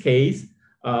in this case,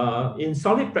 in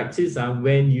solid practice,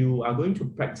 when you are going to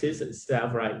practice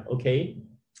itself, right? Okay,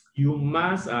 you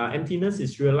must emptiness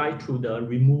is realized through the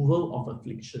removal of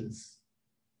afflictions.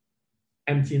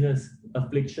 Emptiness,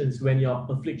 afflictions, when your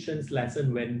afflictions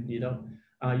lessen, when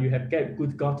you have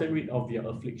gotten rid of your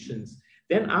afflictions.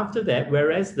 Then after that,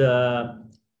 whereas the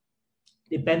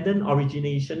dependent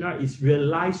origination is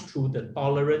realized through the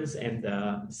tolerance and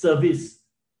the service,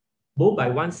 both by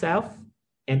oneself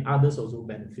and others also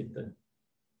benefited.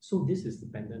 So this is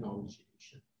dependent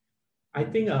origination. I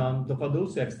think for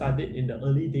those who have studied in the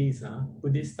early days,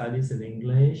 Buddhist studies in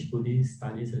English, Buddhist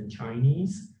studies in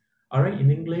Chinese. All right,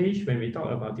 in English, when we talk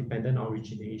about dependent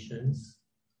originations,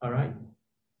 all right,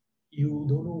 you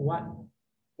don't know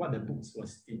what the books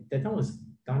was. That time was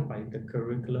done by the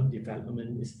Curriculum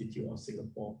Development Institute of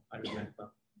Singapore, I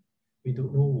remember. We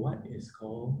don't know what is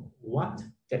called,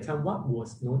 that time what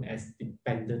was known as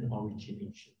dependent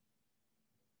origination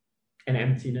and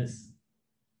emptiness.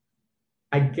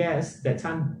 I guess that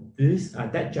time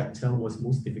that chapter was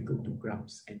most difficult to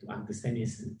grasp and to understand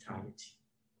its entirety.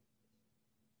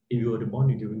 If you were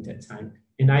born during that time.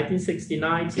 In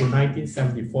 1969 to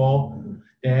 1974,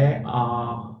 there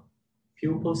are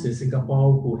pupils in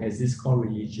Singapore who has this called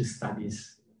religious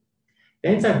studies.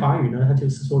 Then 在法语呢，它就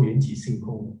是说缘起性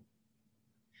空。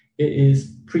It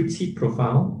is pretty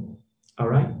profound, all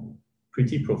right?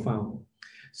 Pretty profound.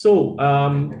 So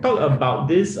talk about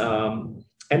this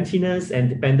emptiness and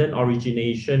dependent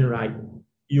origination, right?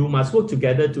 You must work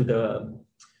together to the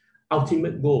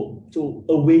ultimate goal, to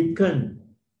awaken,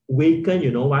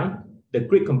 you know why? The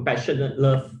great compassionate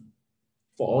love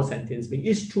for all sentient beings.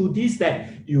 It's through this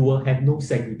that you will have no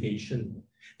segregation,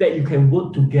 that you can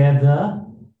work together,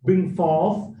 bring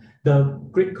forth the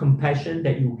great compassion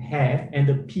that you have and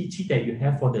the pity that you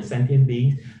have for the sentient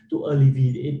beings to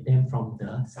alleviate them from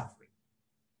the suffering.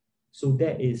 So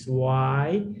that is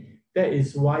why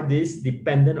this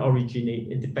dependent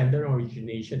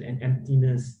origination and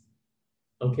emptiness,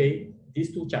 okay,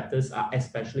 these two chapters are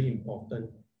especially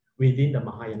important within the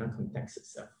Mahayana context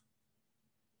itself.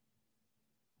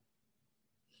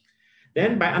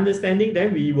 Then by understanding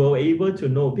that, we were able to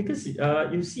know, because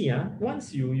you see,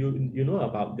 once you know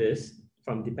about this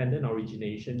from dependent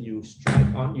origination, you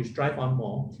strive on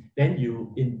more. Then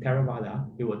you, in Theravada,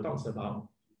 it will talk about,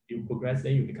 you progress,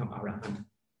 then you become Arahant,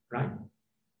 right?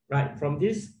 Right, from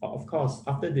this, of course,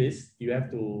 after this, you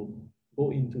have to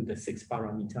go into the 6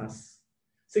 paramitas.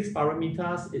 6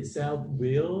 paramitas itself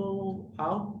will,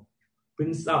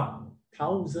 brings up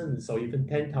thousands or even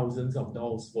 10,000s of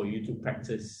those for you to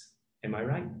practice. Am I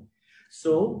right?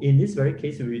 So in this very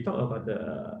case, when we talk about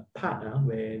the part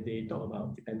where they talk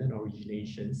about dependent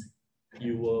originations,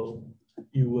 you will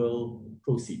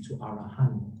proceed to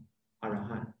Arahant.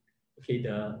 Okay,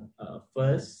 the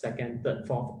first, second, third,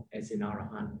 fourth, as in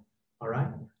Arahant. All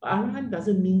right, Arahant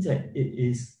doesn't mean that it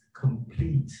is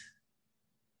complete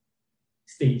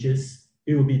stages.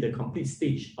 It will be the complete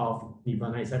stage of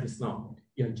Nirvana itself. It's not.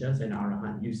 You're just an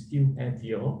Arahant. You still have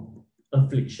your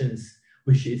afflictions,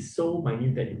 which is so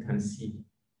minute that you can't see.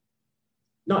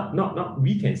 Not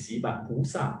we can see, but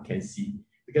Pusa can see.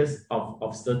 Because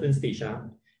of certain stage,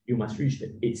 you must reach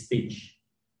the 8th stage.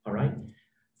 All right.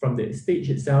 From the stage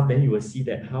itself, then you will see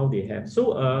that how they have.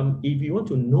 So if you want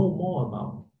to know more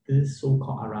about this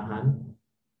so-called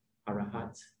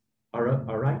Arahat,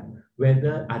 All right.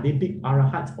 Whether are they big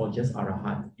arahats or just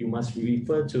arahat, you must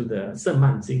refer to the 圣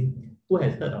曼经. Who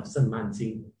has heard of 圣曼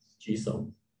经？举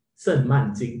手。圣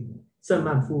曼经，圣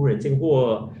曼夫人经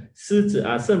或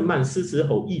圣曼狮子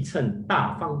吼义称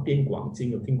大方边广经，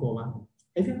有听过吗？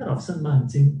 Have you heard of 圣曼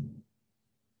经？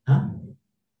啊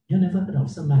 ？You never heard of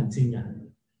圣曼经啊？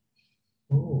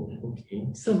 Oh,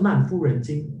 okay. 圣曼夫人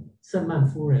经，圣曼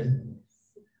夫人。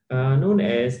Known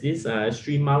as this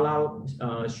Sri Mala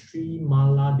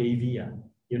Devi.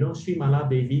 You know Sri Mala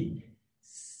Devi,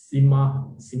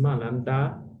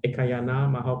 Simananda, Ekayana,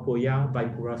 Mahapoya,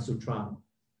 Vaipura Sutra.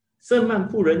 圣曼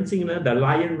夫人经 the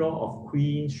Lion Roar of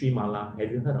Queen Sri Mala.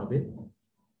 Have you heard of it?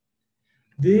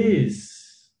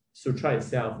 This sutra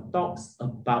itself talks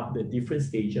about the different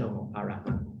stages of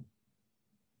Arahant.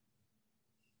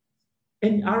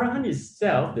 And Arahant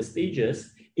itself, the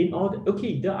stages, in order,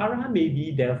 okay, the Arahant may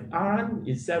be the Arahant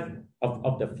itself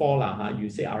of the four, you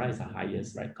say Arahant is the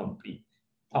highest, right? Complete,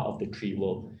 out of the three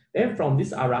worlds. Then from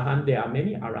this Arahant, there are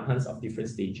many Arahants of different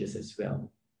stages as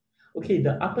well. Okay,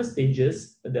 the upper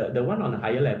stages, the one on the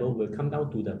higher level will come down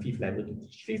to the fifth level to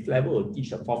teach. Fifth level will teach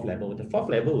the fourth level. The fourth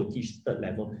level will teach third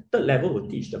level. Third level will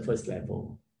teach the first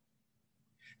level.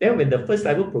 Then when the first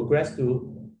level progresses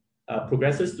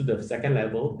to the second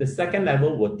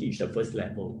level will teach the first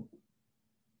level.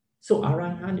 So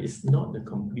Arahant is not the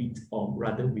complete, or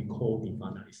rather we call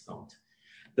Nirvana is not.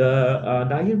 The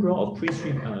diagram of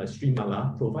Sri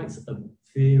Mala provides a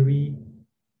very,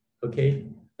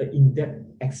 in-depth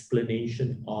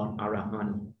explanation on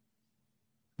Arahant,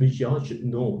 which you all should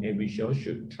know and which you all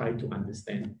should try to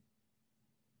understand.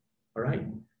 All right?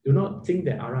 Do not think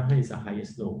that Arahant is the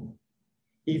highest. No.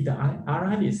 If the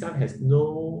Arahant itself has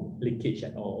no leakage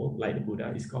at all, like the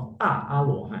Buddha, it's called Da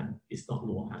Alohan. It's not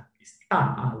Lohan. It's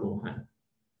Da Alohan.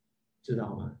 知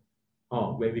道吗?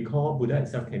 Oh, when we call Buddha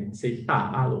itself can say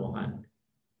Da Alohan.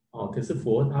 Oh, 可是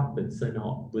佛它本身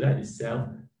Buddha itself,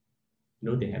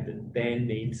 they have the 10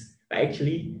 names. But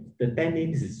actually, the 10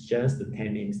 names is just the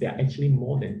 10 names. There are actually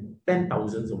more than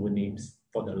 10,000 over names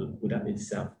for the Buddha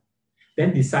itself.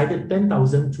 Then decided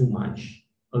 10,000 too much.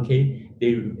 Okay,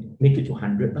 they make it to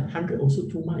 100, but 100 also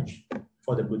too much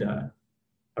for the Buddha.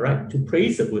 All right, to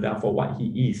praise the Buddha for what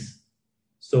he is.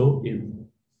 So it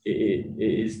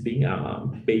is being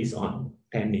based on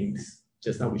 10 names,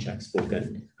 just now which I've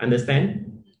spoken. Understand?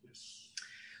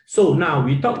 So now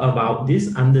we talk about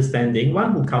this understanding.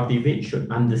 One who cultivates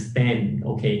should understand,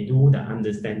 do the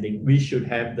understanding. We should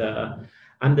have the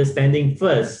understanding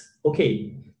first.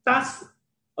 Okay, thus,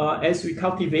 as we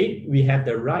cultivate, we have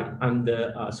the right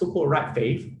under so-called right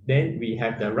faith. Then we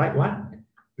have the right one.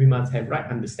 We must have right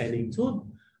understanding too.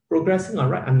 Progressing on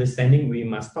right understanding, we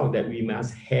must talk that we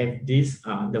must have this.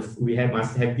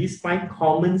 Must have these 5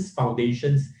 common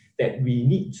foundations that we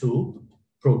need to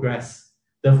progress.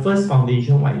 The first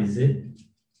foundation, what is it?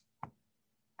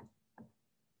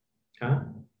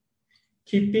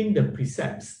 Keeping the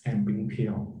precepts and being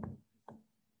pure.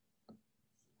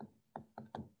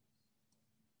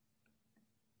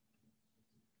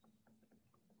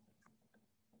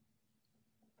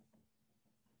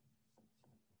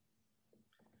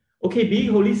 Okay,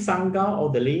 being holy Sangha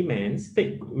or the laymen,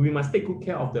 we must take good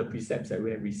care of the precepts that we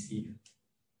have received.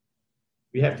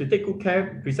 We have to take good care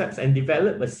of precepts and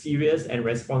develop a serious and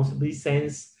responsible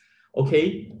sense,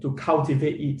 to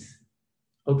cultivate it.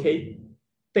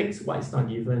 Take what is not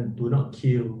given, do not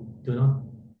kill, do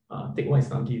not take what is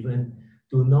not given,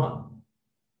 do not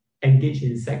engage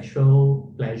in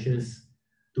sexual pleasures,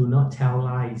 do not tell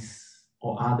lies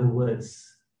or other words,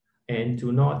 and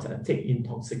do not take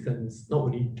intoxicants,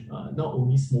 not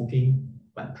only smoking,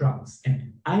 but drugs,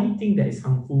 and anything that is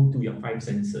harmful to your 5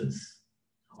 senses.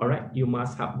 All right, you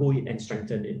must uphold it and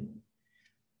strengthen it.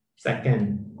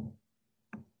 Second,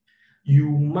 you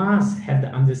must have the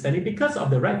understanding. Because of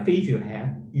the right faith you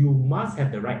have, you must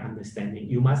have the right understanding.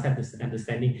 You must have this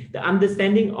understanding. The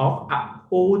understanding of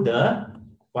uphold the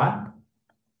what?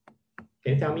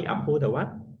 Can you tell me uphold the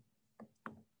what?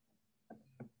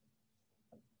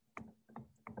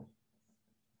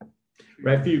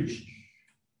 Refuge.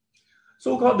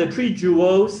 So-called the 3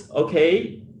 jewels,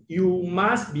 you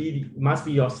must be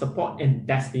your support and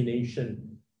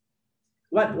destination.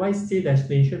 Why say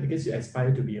destination? Because you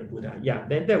aspire to be a Buddha. Yeah,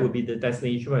 then that would be the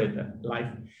destination of the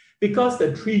life. Because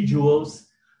the 3 jewels,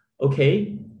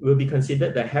 will be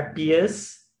considered the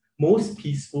happiest, most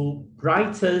peaceful,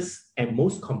 brightest, and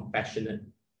most compassionate,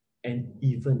 and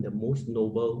even the most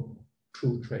noble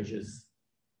true treasures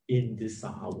in this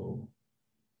Saha world.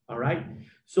 All right,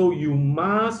 so you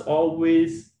must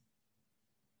always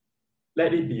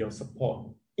let it be your support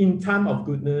in time of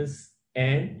goodness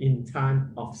and in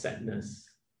time of sadness.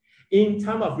 in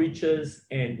time of riches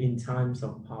and in times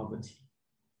of poverty.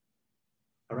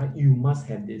 All right, you must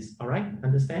have this. All right,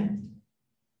 understand?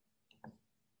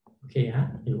 Okay,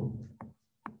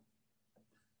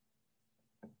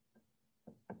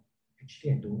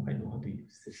 Actually, I don't quite know how to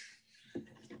use this.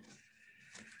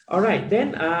 All right,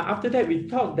 then after that, we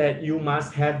talked that you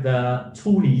must have the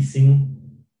出离心.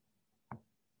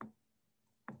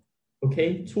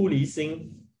 Okay, 出离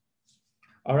心.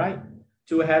 All right,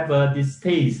 to have a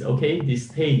distaste, okay,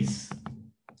 distaste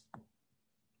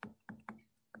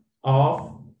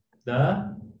of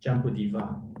the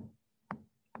Jambudvipa.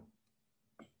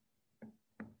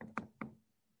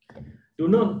 Do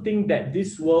not think that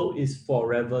this world is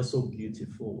forever so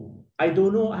beautiful. I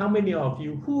don't know how many of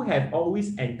you who have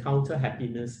always encountered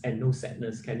happiness and no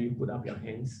sadness. Can you put up your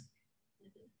hands?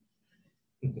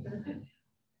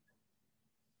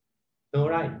 All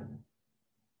right.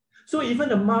 So even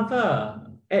the mother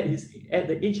at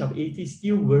the age of 80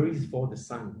 still worries for the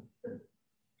son,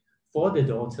 for the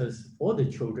daughters, for the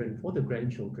children, for the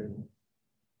grandchildren.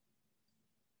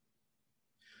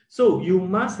 So you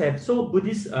must have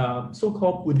Buddhist,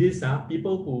 so-called Buddhists,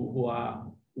 people who are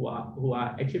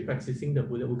actually practicing the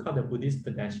Buddha, we call the Buddhist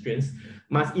pedestrians,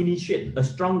 must initiate a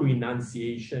strong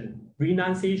renunciation.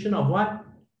 Renunciation of what?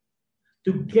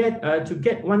 To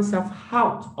get oneself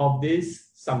out of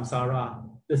this samsara,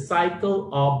 the cycle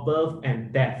of birth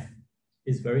and death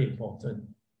is very important.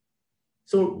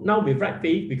 So now with right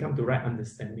faith, we come to right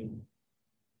understanding.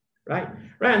 Right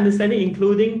understanding,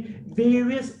 including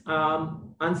various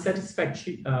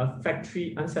unsatisfactory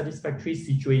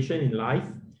situation in life,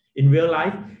 in real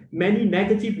life, many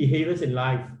negative behaviors in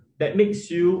life that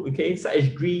makes you, okay, such as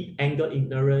greed, anger,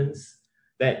 ignorance,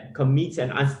 that commits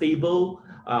an unstable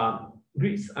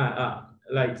greed,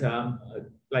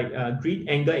 greed,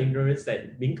 anger, ignorance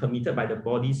that being committed by the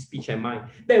body, speech, and mind,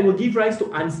 that will give rise to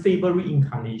unstable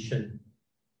reincarnation.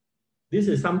 This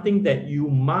is something that you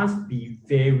must be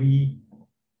very,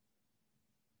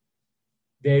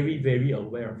 very, very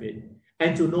aware of it.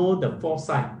 And to know the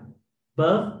foresight,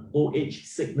 birth, old age,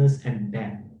 sickness, and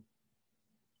death.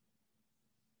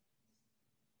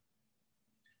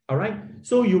 All right?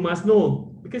 So you must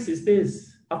know, because it's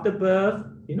this, after birth,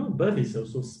 birth is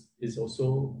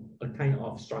also a kind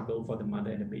of struggle for the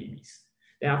mother and the babies.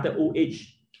 Then after old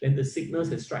age, then the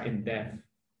sickness and strike and death,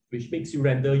 which makes you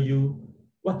render you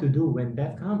what to do when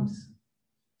death comes.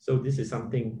 So this is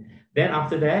something. Then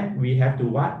after that, we have to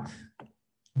what?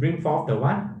 Bring forth the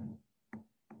what?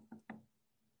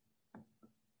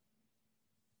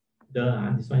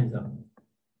 This one is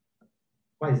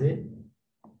what is it?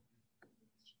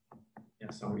 Yeah,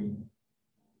 sorry.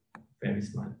 Very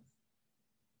smart.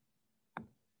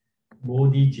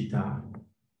 Bodhicitta.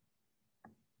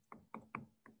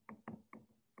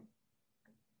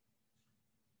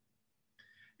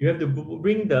 You have to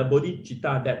bring the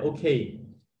bodhicitta that, okay,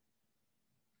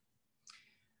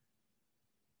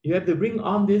 you have to bring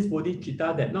on this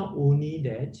bodhicitta that not only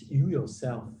that you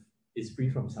yourself is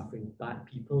free from suffering, but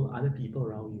other people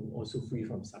around you also free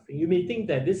from suffering. You may think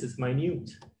that this is minute.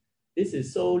 This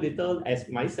is so little as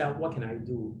myself, what can I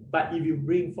do? But if you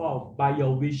bring forth by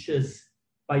your wishes,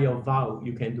 by your vow,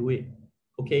 you can do it.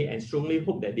 Okay, and strongly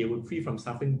hope that they will free from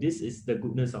suffering. This is the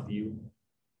goodness of you.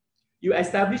 You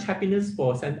establish happiness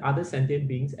for other sentient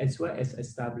beings as well as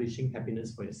establishing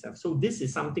happiness for yourself. So this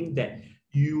is something that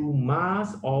you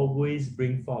must always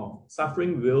bring forth.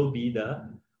 Suffering will be the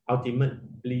ultimate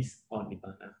bliss or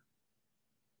nibbana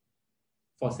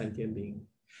for sentient beings.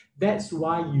 That's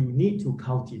why you need to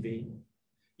cultivate.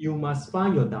 You must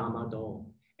find your Dharma door.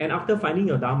 And after finding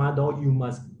your Dharma door, you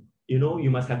must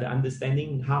have the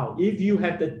understanding how. If you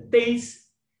have the taste,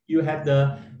 you have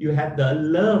the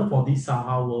love for this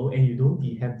Saha world, and you don't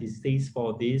have this taste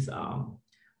for this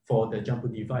for the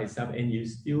Jambudvipa itself, and you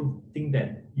still think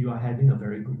that you are having a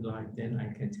very good life, then I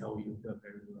can tell you you're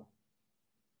very wrong.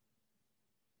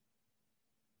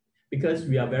 Because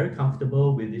we are very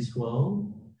comfortable with this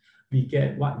world, we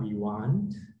get what we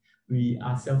want, we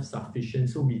are self-sufficient,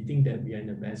 so we think that we are in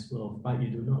the best world, but you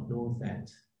do not know that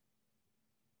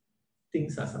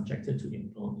things are subjected to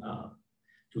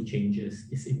changes.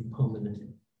 It's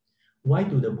impermanent. Why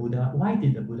did the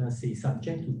Buddha say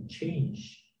subject to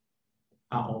change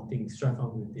are all things? Strive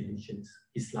on with diligence.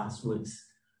 His last words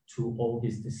to all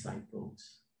his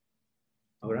disciples.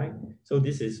 All right. So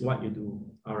this is what you do.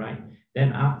 All right.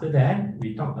 Then after that,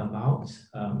 we talk about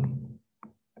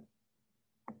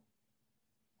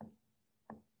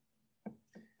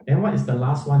then what is the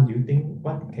last one? Do you think?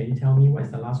 What can you tell me? What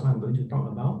is the last one I'm going to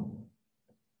talk about?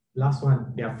 Last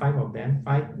one. There are 5 of them.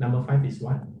 Number 5 is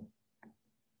what?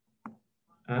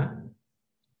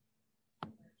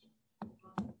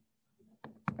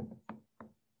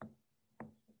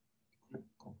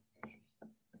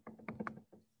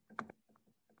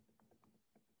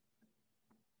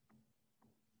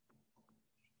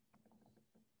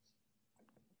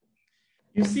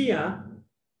 You see,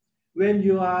 when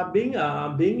you are being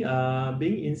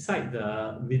inside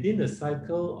within the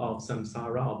cycle of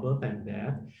samsara or birth and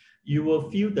death, you will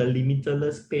feel the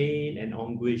limitless pain and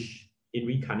anguish in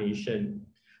reincarnation.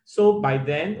 So by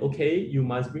then, okay, you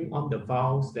must bring on the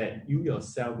vows that you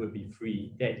yourself will be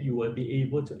free, that you will be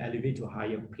able to elevate to a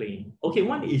higher plane. Okay,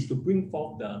 one is to bring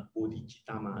forth the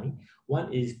bodhicitta mind.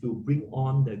 One is to bring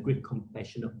on the great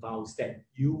compassionate vows that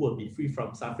you will be free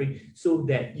from suffering so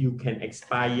that you can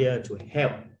aspire to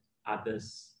help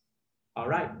others. All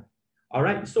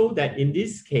right. So that in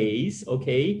this case,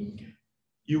 okay,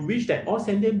 you wish that all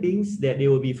sentient beings that they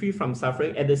will be free from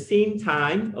suffering. At the same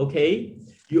time, okay,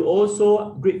 you're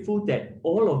also grateful that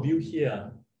all of you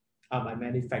here are my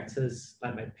benefactors,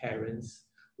 like my parents,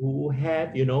 who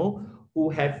have, who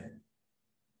have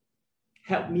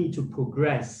helped me to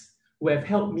progress, who have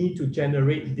helped me to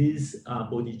generate this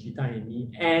bodhicitta in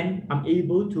me, and I'm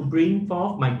able to bring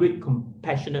forth my great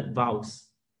compassionate vows.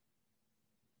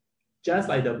 Just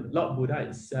like the Lord Buddha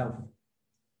itself,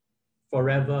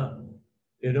 forever,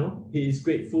 he is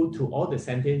grateful to all the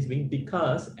sentient beings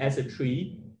because as a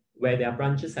tree, where there are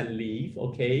branches and leaves,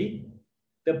 okay,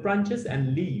 the branches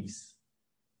and leaves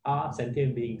are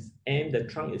sentient beings, and the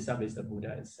trunk itself is the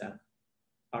Buddha itself.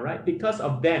 All right, because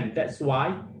of them, that's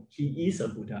why he is a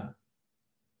Buddha.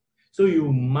 So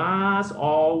you must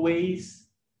always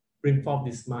bring forth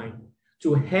this mind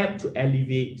to help to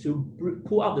elevate, to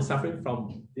pull out the suffering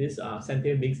from these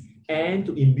sentient beings and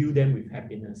to imbue them with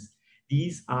happiness.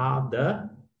 These are the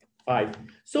 5.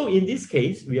 So in this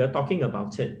case, we are talking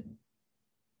about it.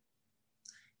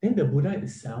 Then the Buddha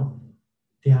itself,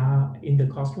 they are in the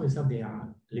cosmos itself, they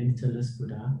are limitless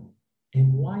Buddha.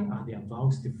 And why are their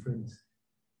vows different?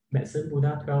 Medicine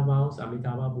Buddha, 12 vows,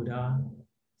 Amitabha Buddha,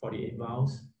 48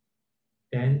 vows.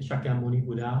 Then Shakyamuni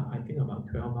Buddha, I think about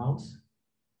 12 vows.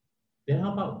 Then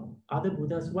how about other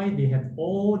Buddhas? Why they have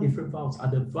all different vows? Are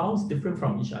the vows different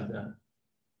from each other?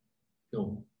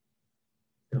 No.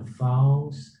 The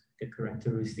vows, the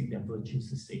characteristic, their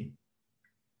virtues the same.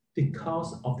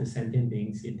 Because of the sentient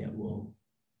beings in their world,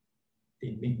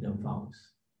 they make the vows.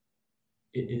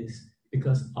 It is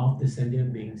because of the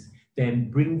sentient beings, then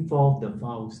bring forth the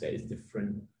vows that is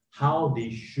different. How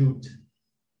they should,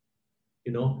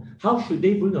 how should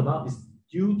they bring about is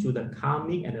due to the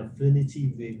karmic and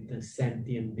affinity with the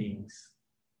sentient beings.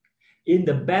 In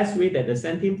the best way that the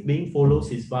sentient being follows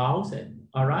his vows,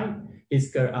 all right,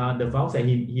 the vows that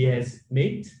he has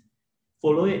made,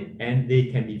 follow it, and they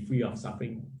can be free of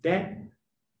suffering. That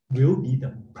will be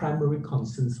the primary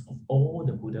concerns of all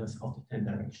the Buddhas of the 10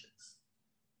 directions.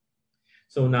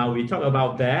 So now we talk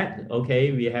about that.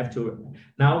 Okay, after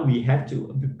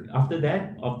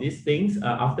that, of these things,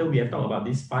 after we have talked about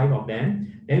these 5 of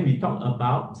them, then we talk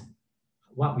about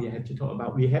what we have to talk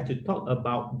about. We have to talk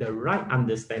about the right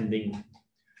understanding.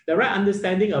 The right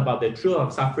understanding about the truth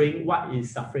of suffering, what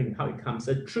is suffering, how it comes,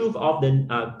 the truth of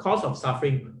the cause of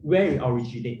suffering, where it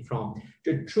originates from.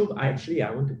 The truth, I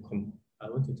want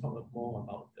to talk more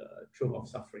about the truth of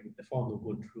suffering, the Four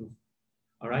Noble Truths.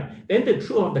 All right. Then the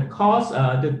truth of the cause,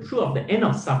 the truth of the end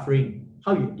of suffering,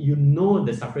 how you know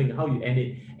the suffering, how you end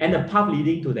it, and the path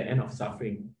leading to the end of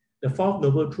suffering. The fourth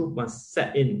noble truth must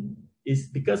set in. Is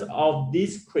because of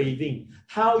this craving,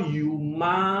 how you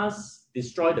must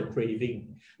destroy the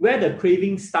craving. Where the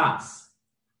craving starts.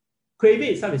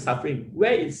 Craving itself is suffering.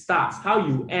 Where it starts, how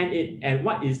you end it, and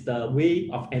what is the way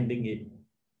of ending it.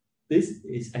 This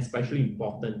is especially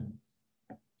important.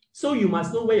 So you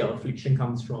must know where your affliction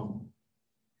comes from.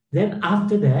 Then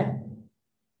after that,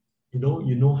 you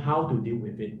know how to deal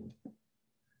with it.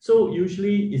 So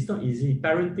usually it's not easy.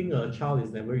 Parenting a child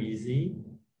is never easy.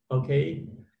 Okay,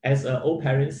 as an old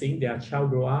parent seeing their child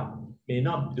grow up, may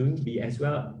not be as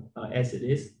well as it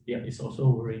is. Yeah, it's also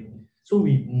worrying. So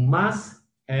we must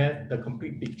have the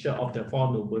complete picture of the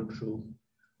Four Noble Truths.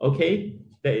 Okay,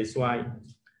 that is why.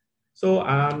 So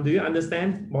do you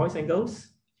understand, boys and girls,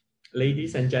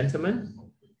 ladies and gentlemen?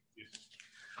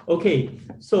 Okay,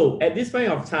 so at this point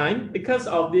of time, because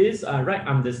of this right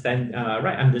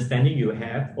understanding you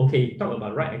have, okay, talk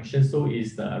about right actions. So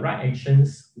is the right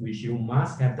actions which you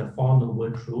must have the Four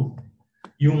Noble Truths.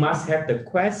 You must have the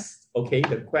quest, okay,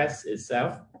 the quest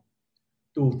itself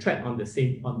to tread on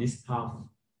this path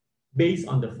based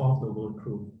on the Fourth Noble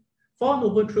Truth. Four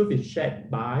Noble Truths is shared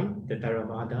by the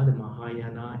Theravada, the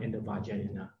Mahayana, and the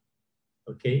Vajrayana.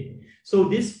 Okay, so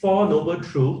these Four Noble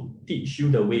Truths teach you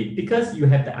the way because you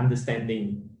have the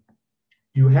understanding.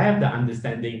 You have the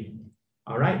understanding.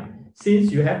 All right.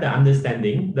 Since you have the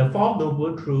understanding, the Four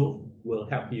Noble Truths will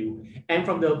help you. And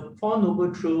from the Four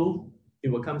Noble Truths, it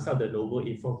will come out the Noble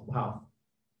Eightfold Path.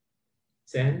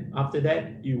 Then after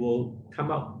that, you will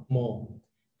come out more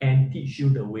and teach you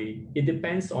the way. It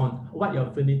depends on what your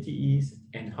affinity is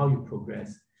and how you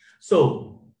progress.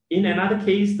 So in another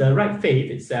case, the right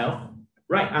faith itself,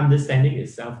 right understanding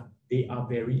itself, they are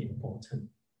very important.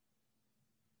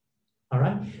 All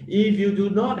right. If you do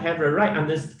not have the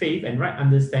right faith and right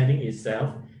understanding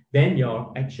itself, then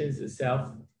your actions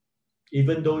itself,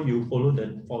 even though you follow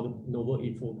the Noble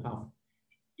Eightfold Path,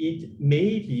 it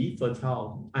may be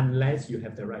fertile unless you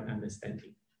have the right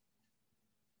understanding.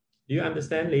 Do you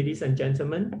understand, ladies and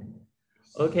gentlemen?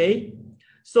 Okay.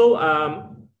 So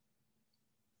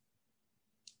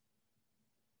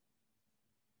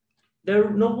the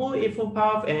Noble Eightfold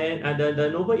Path and the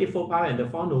Noble Eightfold Path and the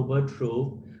Four Noble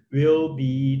Truths will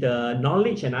be the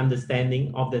knowledge and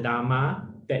understanding of the Dharma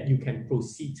that you can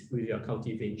proceed with your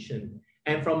cultivation.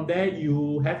 And from there,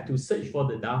 you have to search for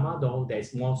the Dharma though that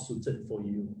is more suited for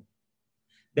you.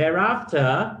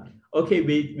 Thereafter, okay,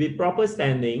 with proper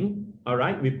standing, all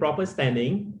right, with proper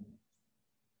standing,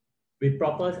 with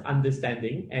proper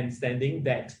understanding and standing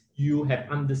that you have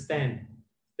understand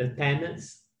the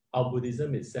tenets of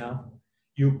Buddhism itself,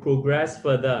 you progress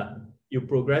further. You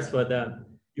progress further.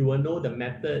 You will know the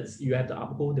methods. You have to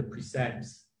uphold the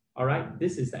precepts. All right,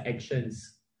 this is the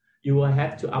actions. You will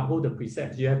have to uphold the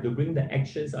precepts. You have to bring the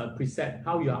actions of precept.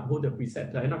 How you uphold the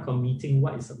precepts? You're not committing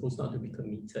what is supposed not to be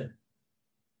committed.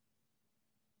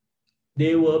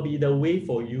 They will be the way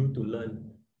for you to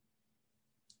learn.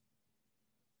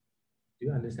 Do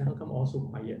you understand? How come all so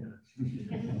quiet?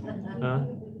 Huh?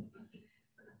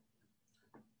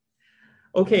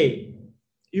 Okay,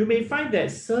 you may find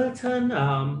that certain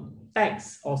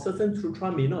texts or certain sutra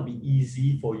may not be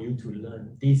easy for you to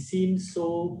learn. They seem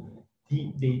so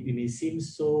deep, they may seem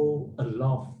so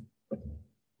aloft.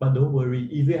 But don't worry,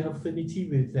 if you have affinity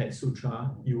with that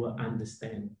sutra, you will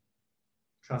understand.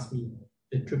 Trust me,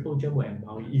 the Triple Gem will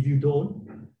empower you. If you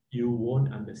don't, you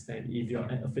won't understand. If your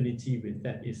affinity with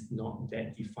that is not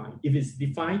that defined. If it's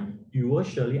defined, you will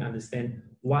surely understand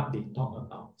what they talk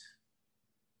about.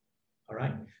 All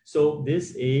right. So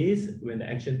this is when the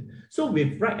action. So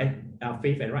with right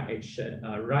faith and right action,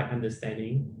 right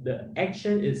understanding, the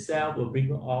action itself will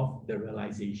bring off the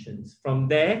realizations. From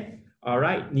there, all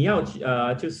right, 你要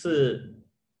就是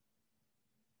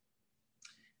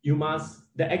you must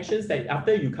the actions that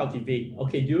after you cultivate.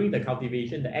 Okay, during the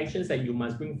cultivation, the actions that you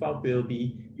must bring forth will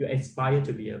be you aspire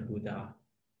to be a Buddha.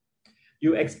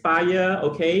 You aspire,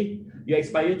 okay, you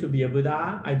aspire to be a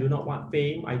Buddha. I do not want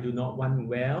fame. I do not want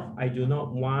wealth. I do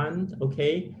not want,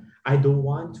 okay, I don't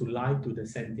want to lie to the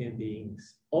sentient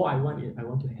beings. All I want is I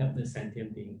want to help the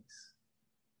sentient beings.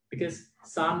 Because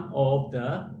some of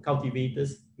the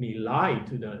cultivators may lie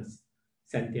to the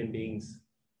sentient beings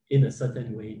in a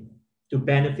certain way to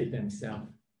benefit themselves.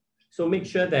 So make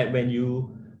sure that when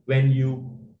you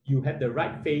have the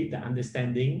right faith, the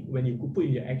understanding, when you put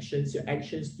in your actions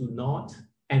do not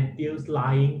entail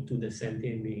lying to the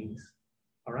sentient beings.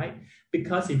 All right?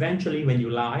 Because eventually when you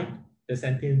lie, the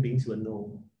sentient beings will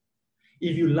know.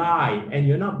 If you lie and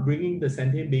you're not bringing the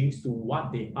sentient beings to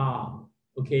what they are,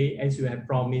 okay, as you have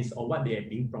promised or what they have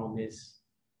been promised,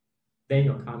 then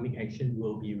your karmic action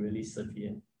will be really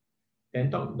severe. Then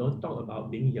don't talk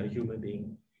about being a human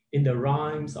being. In the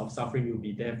realms of suffering, you'll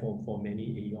be there for many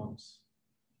aeons.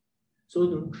 So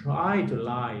don't try to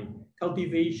lie.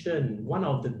 Cultivation, one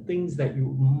of the things that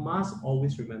you must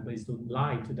always remember is to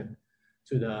lie to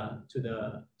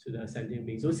the sentient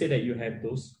beings. Don't say that you have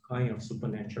those kind of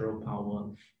supernatural power.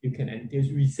 You can entail.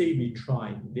 We say we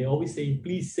try. They always say,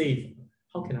 please save.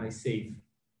 How can I save?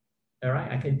 All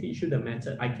right, I can teach you the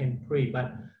method. I can pray,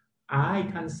 but I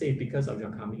can't save because of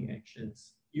your karmic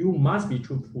actions. You must be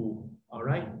truthful. All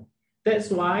right. That's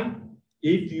why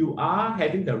if you are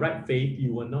having the right faith,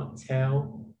 you will not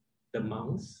tell the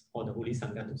monks or the Holy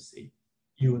Sangha to say.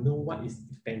 You will know what is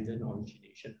dependent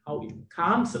origination, how it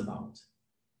comes about.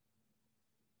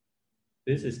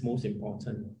 This is most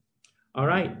important. All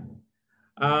right.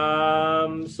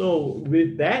 So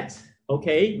with that,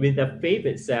 okay, with the faith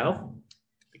itself,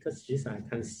 because this I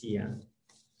can't see.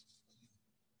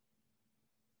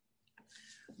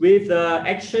 With the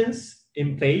actions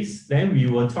in place, then we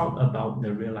will talk about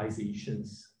the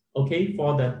realizations. Okay,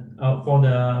 for the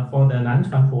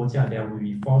Nanchuan Fojia, there will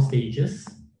be 4 stages.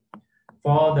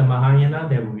 For the Mahayana,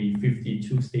 there will be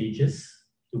 52 stages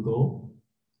to go.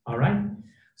 All right.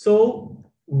 So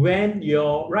when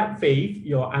your right faith,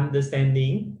 your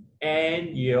understanding,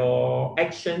 and your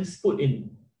actions put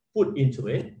into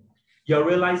it, your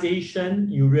realization,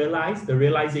 you realize the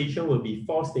realization will be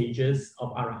 4 stages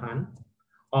of Arahant,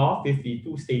 or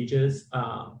 52 stages.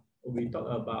 We talk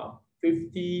about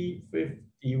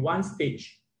 51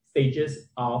 stage stages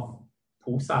of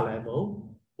Pusa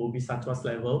level, Bodhisattvas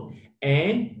level,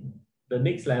 and the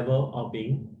next level of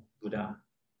being Buddha.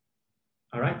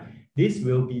 All right, this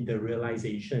will be the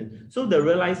realization. So the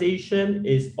realization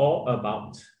is all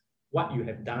about what you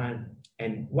have done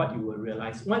and what you will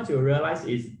realize. Once you realize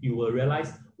is you will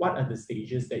realize what are the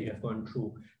stages that you have gone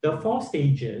through. The 4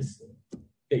 stages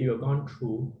that you have gone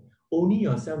through, only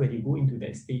yourself when you go into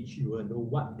that stage, you will know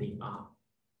what they are.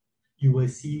 You will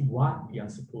see what you are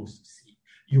supposed to see.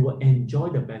 You will enjoy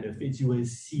the benefits. You will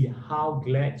see how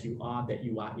glad you are that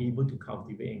you are able to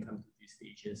cultivate and come to these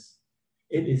stages.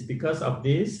 It is because of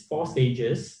these 4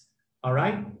 stages, all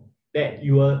right, that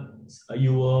you will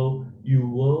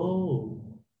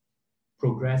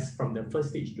progress from the first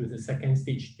stage to the second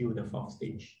stage to the 4th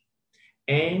stage.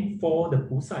 And for the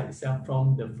Pusa itself,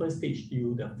 from the first stage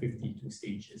to the 52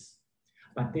 stages.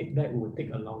 But that will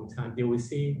take a long time. They will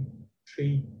say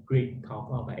 3 great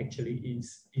kalpa, but actually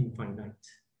it's infinite.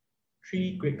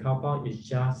 3 great kalpa is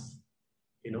just,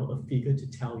 a figure to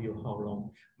tell you how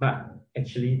long. But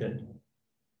actually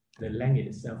the length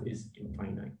itself is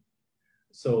infinite.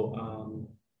 So,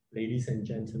 ladies and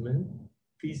gentlemen,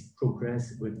 please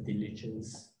progress with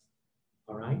diligence,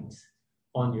 all right,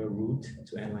 on your route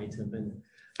to enlightenment.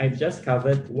 I've just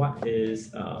covered what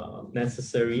is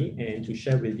necessary and to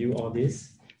share with you all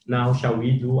this. Now, shall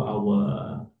we do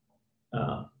our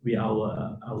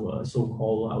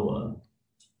so-called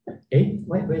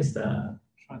where's the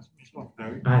transmission of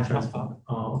merit? Transfer.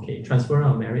 Oh, okay. Transfer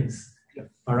of merits. Yeah.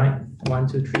 All right. 1,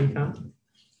 2, 3, come.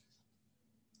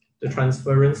 The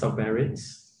transference of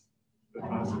merits. The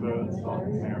transference of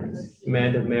merits.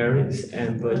 May the merits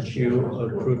and virtue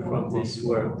accrued from this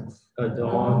work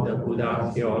adorn the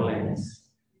Buddha Pure Lands,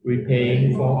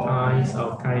 repaying 4 kinds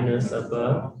of kindness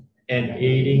above and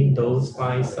aiding those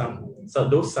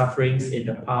those sufferings in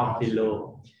the path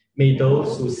below. May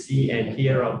those who see and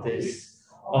hear of this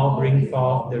all bring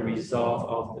forth the resolve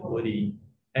of the Buddha,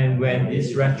 and when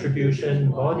this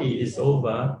retribution body is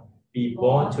over, be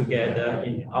born together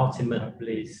in ultimate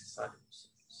bliss.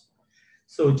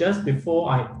 So just before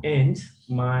I end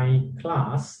my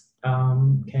class,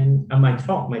 my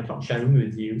talk sharing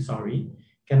with you, sorry,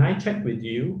 can I check with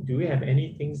you? Do you have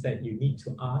any things that you need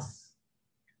to ask?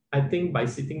 I think by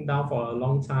sitting down for a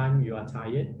long time, you are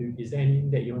tired. Is there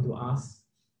anything that you want to ask?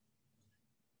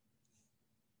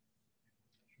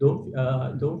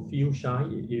 Don't feel shy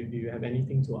if you have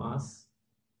anything to ask.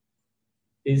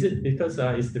 Is it because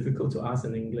it's difficult to ask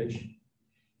in English?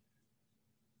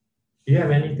 Do you have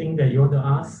anything that you want to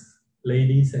ask,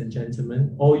 ladies and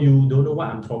gentlemen? Or you don't know what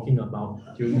I'm talking about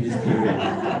during this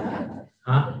period?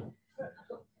 Huh?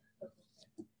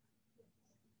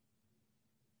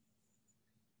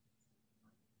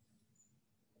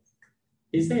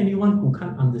 Is there anyone who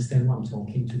can't understand what I'm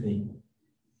talking today?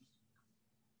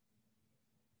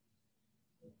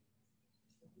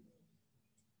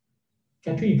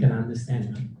 Catherine, you can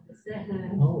understand.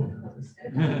 Oh.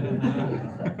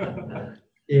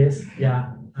 Yes,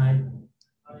 yeah, hi.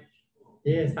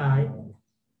 Yes, hi.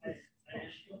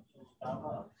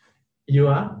 You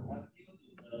are?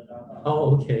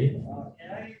 Oh, okay.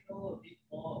 Can I know a bit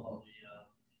more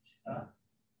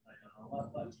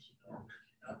about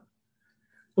the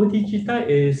Bodhicitta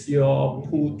is your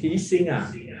Puti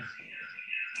Singa.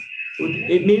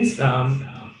 It means,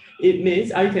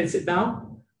 you can sit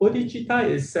down. Bodhicitta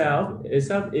itself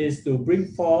is to bring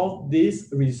forth this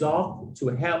resolve to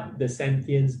help the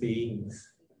sentient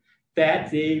beings, that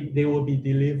they will be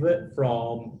delivered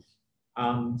from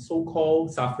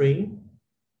so-called suffering,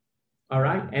 all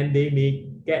right, and they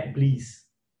may get bliss.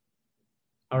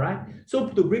 All right, so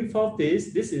to bring forth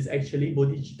this is actually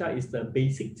Bodhicitta is the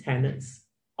basic tenets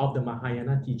of the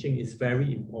Mahayana teaching, is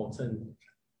very important.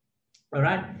 All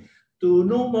right. To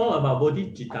know more about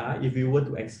Bodhicitta, if you were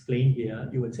to explain here,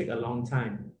 it would take a long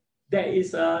time. There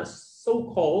is a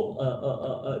so-called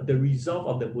the resolve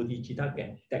of the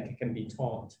Bodhicitta that can be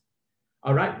taught.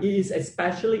 All right, it is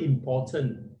especially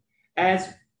important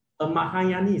as a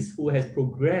Mahayanist who has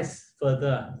progressed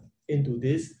further into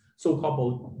this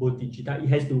so-called Bodhicitta. It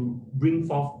has to bring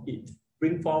forth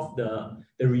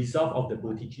the resolve of the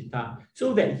Bodhicitta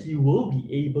so that he will be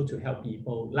able to help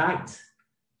people. Like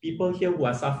people here who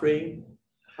are suffering,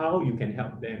 how you can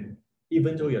help them,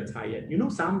 even though you're tired. You know,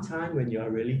 sometimes when you are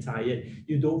really tired,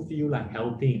 you don't feel like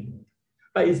helping.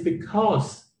 But it's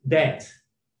because that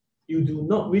you do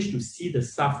not wish to see the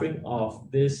suffering of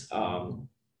this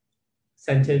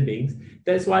sentient beings.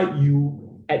 That's why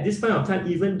you, at this point of time,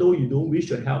 even though you don't wish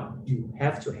to help, you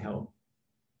have to help.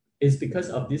 It's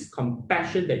because of this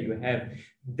compassion that you have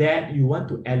that you want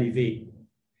to elevate.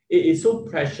 It is so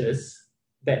precious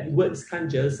that words can't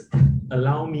just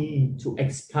allow me to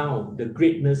expound the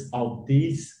greatness of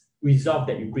this resolve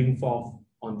that you bring forth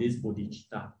on this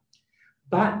bodhicitta.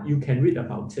 But you can read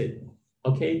about it.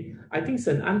 Okay, I think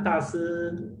Shen An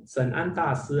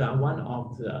Dashi, one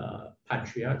of the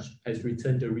patriarchs, has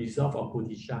written the resolve of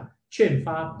bodhicitta, 劝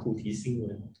发菩提心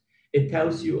文. It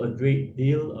tells you a great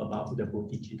deal about the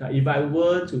bodhicitta. If I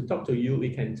were to talk to you, we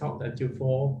can talk until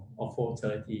 4 or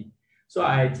 4:30. So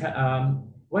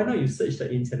why not you search the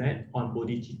internet on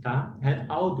bodhicitta and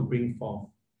how to bring forth.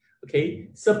 Okay,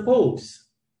 suppose,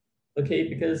 okay,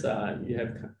 because you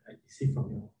have, I see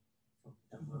from your,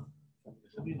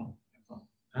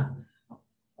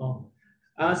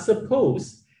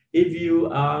 suppose if you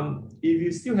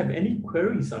still have any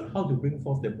queries on how to bring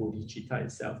forth the bodhicitta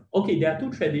itself, okay, there are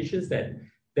two traditions that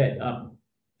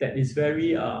is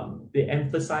very they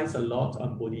emphasize a lot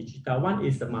on bodhicitta. One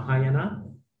is the Mahayana,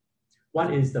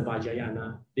 one is the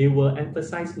Vajrayana. They will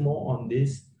emphasize more on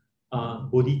this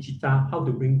bodhicitta, how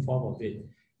to bring forth of it.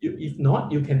 If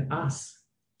not, you can ask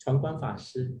Chuan Guan Fa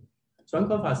Shi. Chuan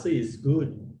Guan Fa Shi is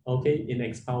good, okay, in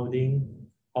expounding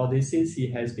all this, since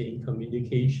he has been in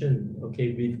communication,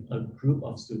 okay, with a group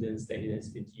of students that he has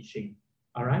been teaching.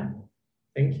 All right,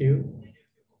 thank you.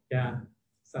 Yeah,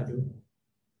 Sadhu.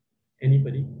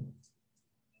 Anybody?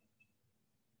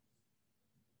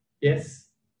 Yes.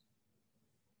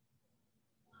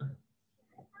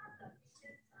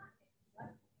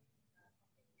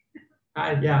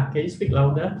 Yeah, can you speak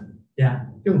louder? Yeah,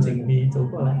 用警笛走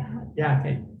过来. Yeah,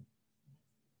 okay.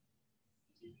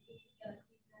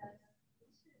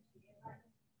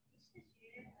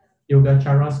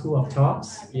 Yogacara School of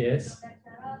Thoughts, yes.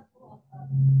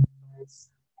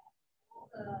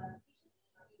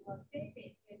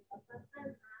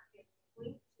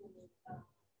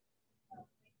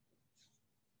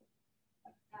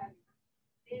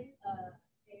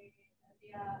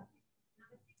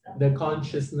 The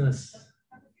consciousness.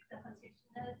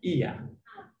 Yeah.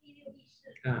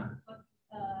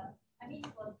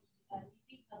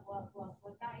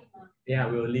 Yeah,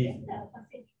 we'll leave.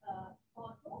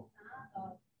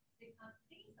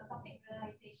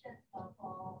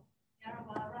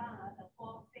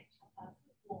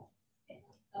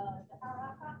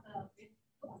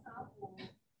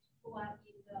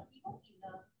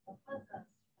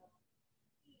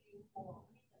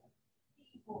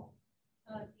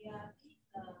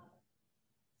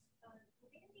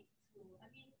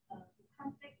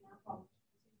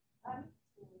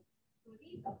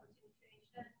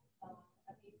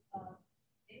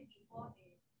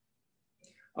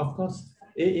 Of course,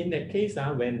 in that case,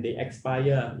 when they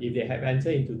expire, if they have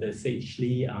entered into the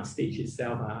sagely stage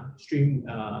itself, stream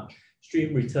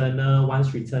returner, once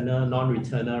returner,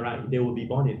 non-returner, right? They will be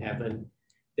born in heaven.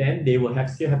 Then they will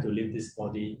still have to leave this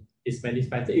body. It's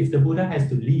manifested. If the Buddha has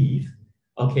to leave,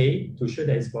 okay, to show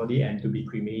that his body and to be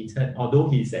cremated, although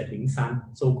he's at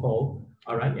Lingshan, so-called,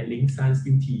 all right, at Lingshan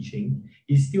still teaching,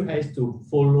 he still has to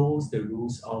follow the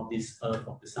rules of this earth,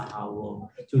 of the Saha world,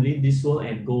 to leave this world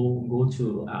and go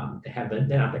to the heaven,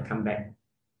 then after come back.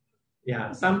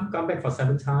 Yeah, some come back for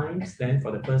 7 times, then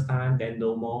for the first time, then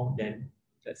no more, then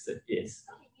that's it, yes.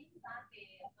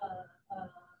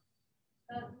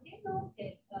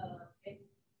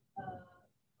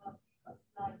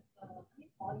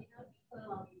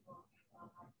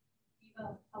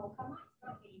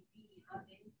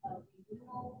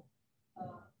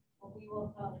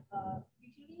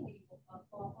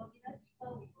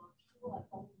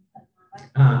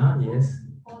 Yes.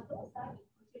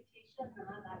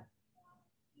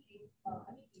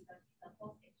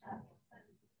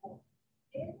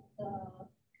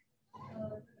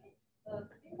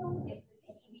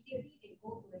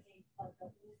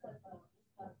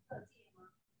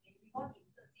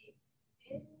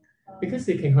 Because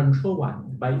they can control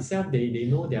what by itself, they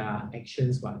know their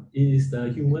actions. What it is the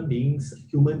human beings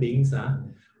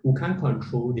who can't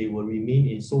control. They will remain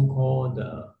in so-called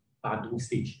the Badu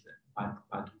stage,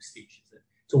 Badu stage,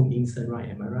 中阴身, right?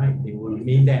 Am I right? They will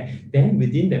remain there. Then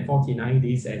within the 49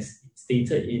 days, as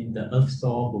stated in the Earth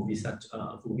Store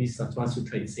Bodhisattva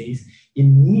Sutra, it says it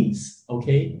needs,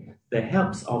 okay, the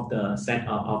helps of the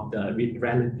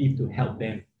relative to help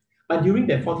them. But during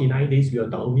that 49 days, we are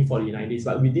not only 49 days,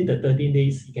 but within the 13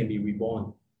 days, he can be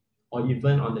reborn, or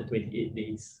even on the 28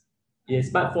 days. Yes,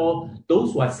 but for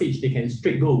those who are sage, they can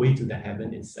straight go away to the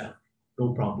heaven itself,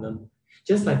 no problem.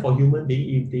 Just like for human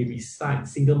being, if they recite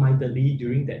single-mindedly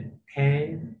during that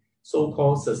 10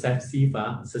 so-called successive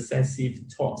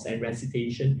thoughts and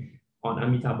recitation on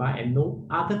Amitabha, and no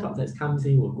other thought that comes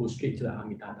in will go straight to the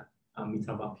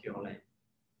Amitabha Pure Land.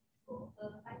 I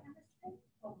understand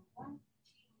from one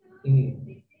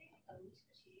they say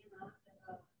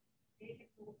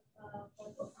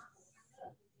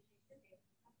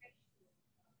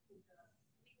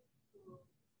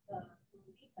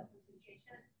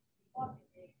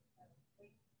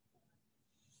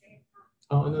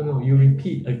Oh no, you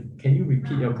repeat. Can you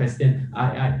repeat your question?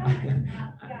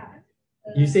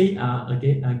 You say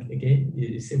again.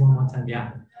 You say one more time.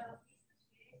 Yeah.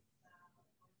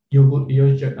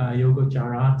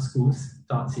 Yogacara schools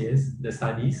thoughts, yes, the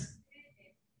studies.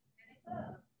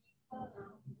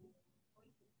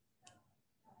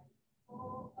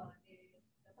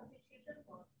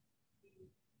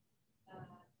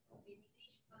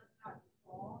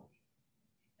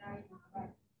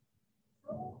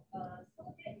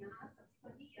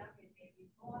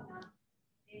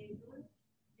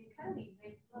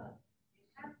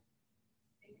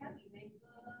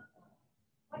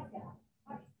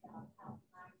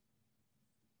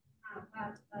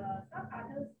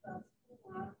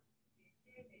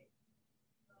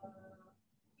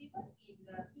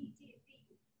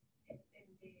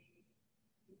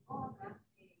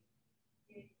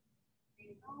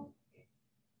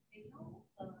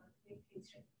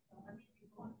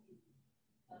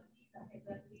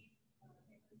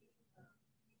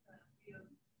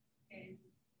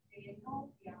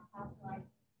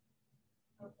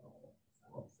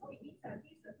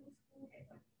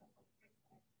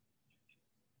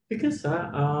 Because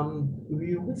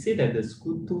we would say that the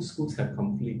two schools have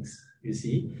conflicts, you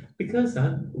see, because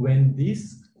when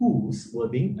these schools were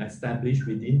being established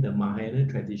within the Mahayana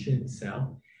tradition itself,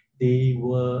 they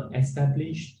were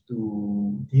established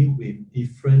to deal with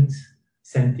different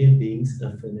sentient beings'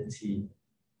 affinity.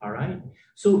 All right.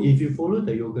 So if you follow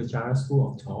the Yogacara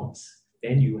school of thoughts,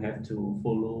 then you have to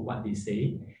follow what they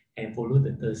say and follow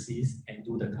the thesis and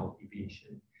do the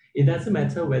cultivation. It doesn't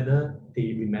matter whether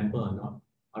they remember or not.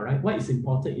 All right. What is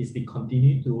important is they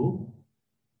continue to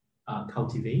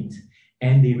cultivate,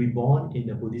 and they reborn in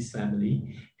the Buddhist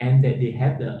family, and that they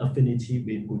have the affinity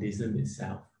with Buddhism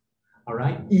itself. All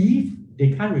right. If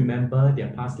they can't remember their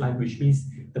past life, which means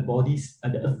the body's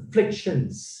the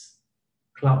afflictions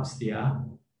clouds their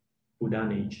Buddha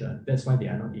nature. That's why they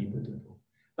are not able to do.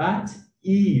 But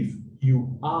if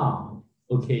you are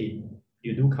okay,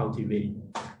 you do cultivate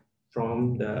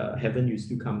from the heaven, you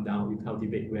still come down, you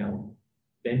cultivate well,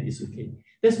 then it's okay.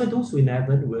 That's why those who in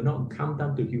heaven will not come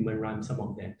down to human realm, some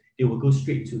of them. They will go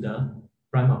straight to the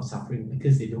realm of suffering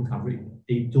because they don't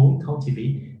they don't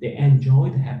cultivate, they enjoy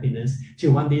the happiness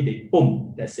till one day they,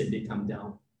 boom, that's it, they come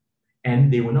down.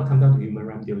 And they will not come down to human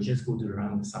realm, they will just go to the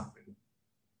realm of suffering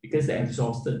because they're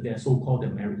exhausted, they're so-called the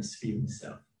merit sphere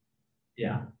itself.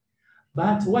 Yeah.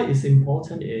 But what is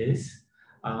important is,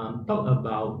 talk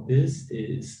about this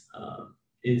is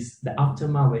the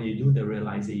aftermath when you do the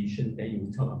realization, then you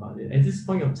will talk about it. At this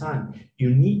point of time,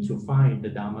 you need to find the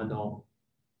Dharma door.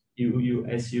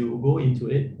 As you go into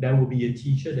it, there will be a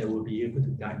teacher that will be able to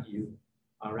guide you.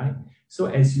 All right. So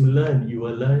as you learn, you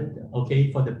will learn,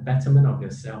 okay, for the betterment of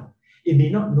yourself. It may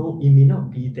not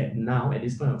be that now at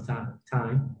this point of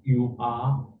time you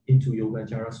are into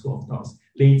Yogacara school of thoughts.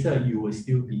 Later you will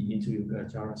still be into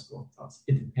Yogacara school of thoughts.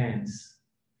 It depends.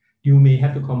 You may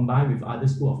have to combine with other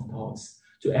school of thoughts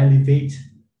to elevate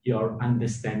your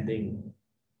understanding.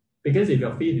 Because if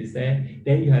your faith is there,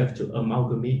 then you have to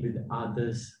amalgamate with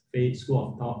others' faith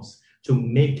school of thoughts to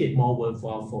make it more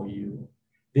worthwhile for you.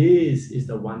 This is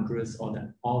the wondrous or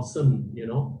the awesome,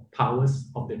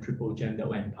 powers of the Triple Gem that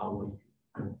will empower you.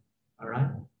 All right?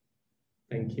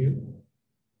 Thank you.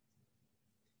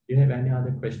 Do you have any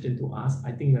other question to ask?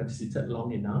 I think you have seated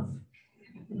long enough.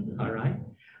 All right.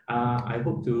 I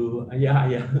hope to,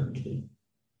 okay.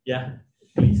 Yeah,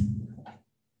 please.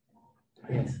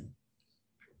 Yes.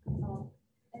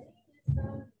 I think this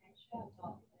mentioned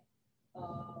about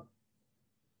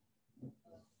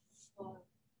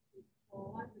for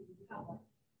what to become.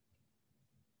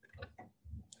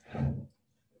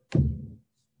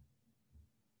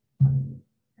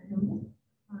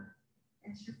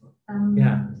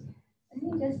 Yeah. I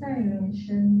think just now you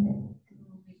mentioned that to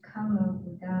become a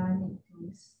Buddha, need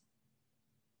to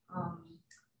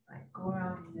go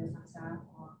around in the samsara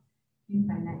for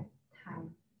infinite time,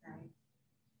 right?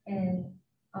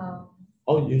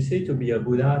 And you say to be a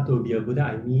Buddha,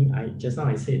 I mean, just now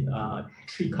I said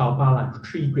three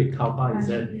great kalpa is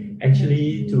that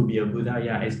actually to be a Buddha,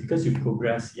 yeah, it's because you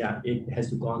progress, yeah, it has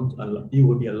to it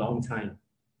will be a long time.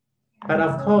 But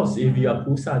of course, if you are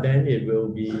Pusa, then it will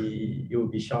be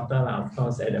shorter, of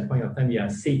course, at that point of time, you are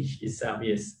sage itself,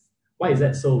 yes. Why is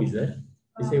that so, is it?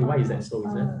 You say, why is that so,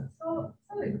 is it? So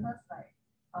because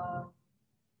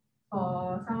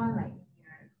for someone like me,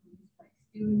 right, who's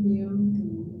still new to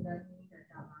learning the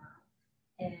Dharma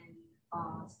and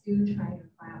still trying to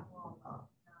find out more about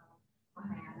the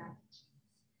Mahayana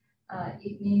teachings,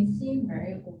 it may seem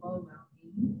very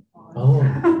overwhelming.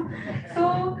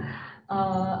 So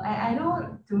I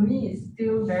know to me it's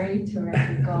still very very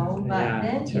theoretical, but Yeah,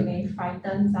 then sure. it may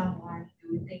frighten someone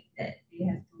to think that they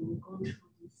have to go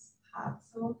through this path.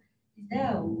 So is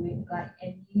there a way, like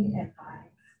any advice?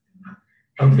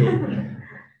 Okay.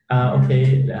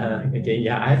 Again,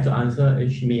 yeah, I have to answer.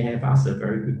 She may have asked a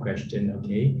very good question.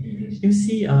 Okay, you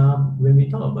see, when we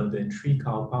talk about the three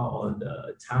kalpa or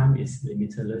the time is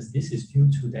limitless, this is due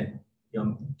to that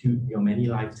your many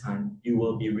lifetime. You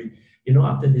will be,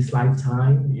 after this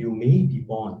lifetime, you may be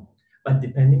born, but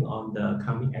depending on the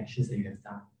karmic actions that you have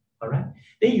done, all right,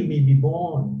 then you may be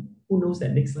born. Who knows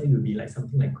that next life you'll be like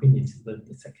something like Queen Elizabeth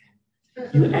II.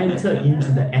 You enter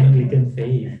into the Anglican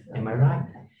faith. Am I right?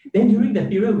 Then during the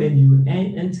period when you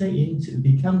enter into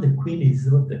become the Queen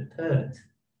Elizabeth III,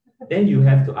 then you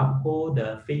have to uphold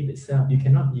the faith itself. You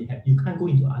can't go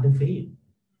into other faith.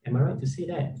 Am I right to say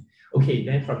that? Okay,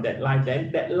 then from that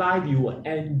life you will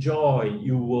enjoy.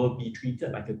 You will be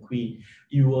treated like a queen.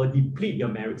 You will deplete your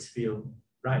merit field,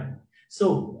 right?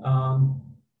 So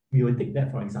we will take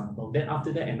that for example. Then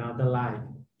after that, another life,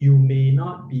 you may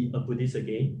not be a Buddhist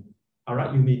again. All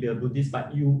right, you may be a Buddhist,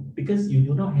 but because you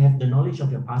do not have the knowledge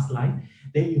of your past life,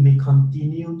 then you may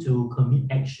continue to commit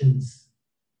actions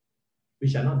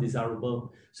which are not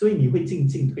desirable. So you may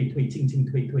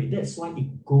That's why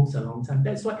it goes a long time.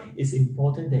 That's why it's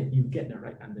important that you get the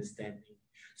right understanding.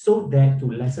 So that to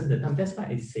lessen the time, that's why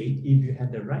I say if you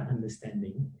have the right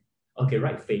understanding, okay,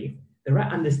 right faith, the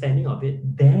right understanding of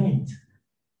it, then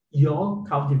your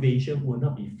cultivation will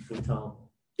not be futile.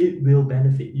 It will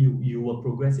benefit you. You will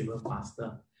progress even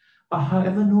faster. But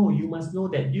however, no, you must know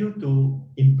that due to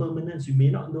impermanence, you may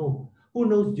not know. Who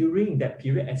knows during that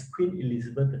period as Queen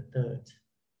Elizabeth III?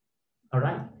 All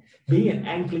right? Being an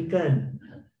Anglican,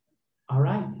 all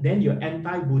right? Then you're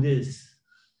anti-Buddhist.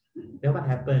 Then what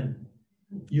happened?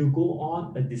 You go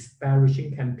on a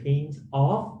disparaging campaign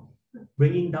of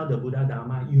bringing down the Buddha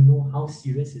Dharma. You know how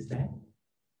serious is that?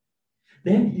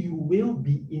 Then you will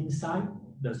be inside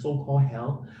the so-called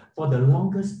hell for the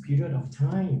longest period of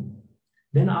time.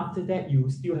 Then after that, you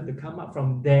still have to come up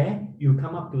from there. You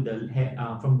come up to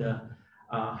from the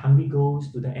hungry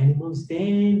ghosts to the animals,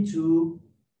 then to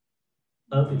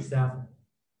earth itself,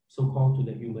 so-called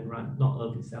to the human run, not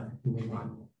earth itself, human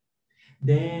run.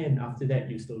 Then after that,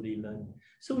 you slowly learn.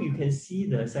 So you can see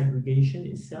the segregation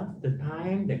itself, the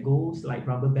time that goes like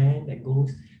rubber band that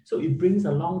goes. So it brings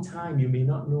a long time, you may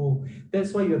not know.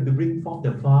 That's why you have to bring forth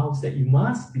the vows that you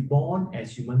must be born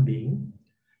as human being.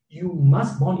 You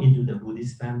must born into the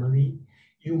Buddhist family.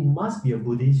 You must be a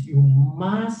Buddhist. You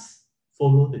must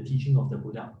follow the teaching of the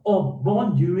Buddha. Or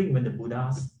born during when the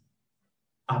Buddhas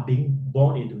are being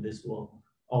born into this world.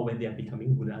 Or when they are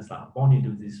becoming Buddhas, are born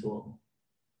into this world.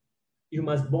 You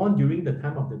must born during the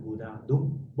time of the Buddha.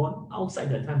 Don't born outside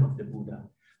the time of the Buddha.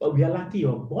 But we are lucky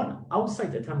you're born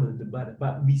outside the time of the Buddha,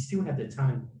 but we still have the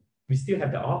time. We still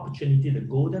have the opportunity, the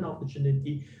golden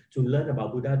opportunity to learn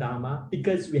about Buddha Dharma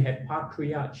because we have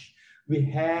patriarchs. We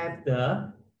have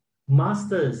the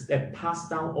masters that pass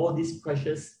down all this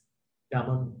precious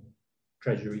Dharma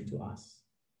treasury to us.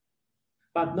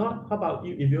 But not, how about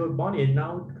you? If you were born in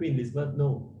now Queen Elizabeth,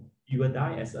 no, you will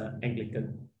die as an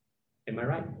Anglican. Am I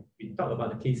right? We talk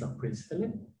about the case of Prince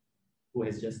Philip, who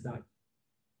has just died.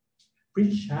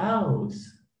 Prince Charles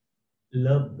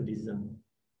loved Buddhism,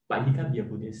 but he can't be a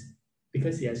Buddhist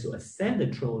because he has to ascend the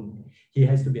throne. He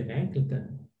has to be an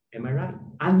Anglican. Am I right?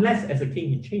 Unless as a king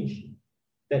he changed.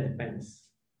 That depends.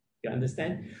 You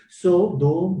understand? So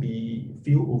don't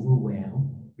feel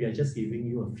overwhelmed. We are just giving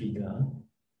you a figure.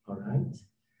 All right?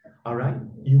 All right?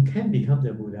 You can become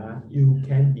the Buddha. You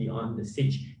can be on the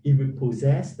stage if you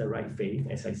possess the right faith,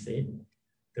 as I said,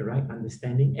 the right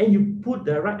understanding, and you put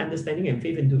the right understanding and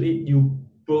faith into it. You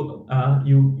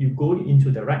go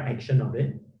into the right action of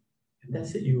it, and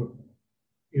that's it. You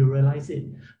realize it.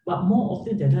 But more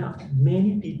often than not,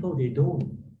 many people they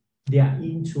don't. They are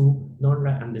into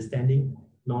non-right understanding,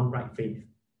 non-right faith.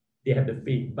 They have the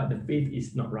faith, but the faith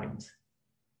is not right.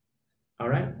 All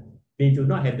right? They do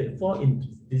not have the full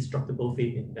indestructible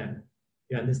faith in them.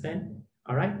 You understand?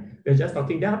 All right? We're just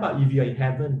talking there about if you're in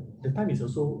heaven. The time is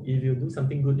also, if you do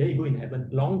something good, then you go in heaven.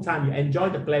 Long time, you enjoy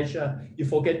the pleasure.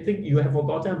 You have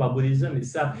forgotten about Buddhism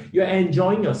itself. You're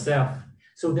enjoying yourself.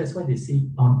 So that's why they say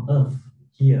on earth,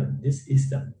 here, this is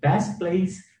the best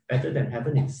place, better than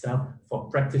heaven itself, for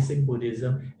practicing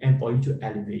Buddhism and for you to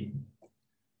elevate.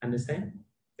 Understand?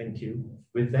 Thank you.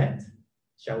 With that,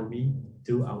 shall we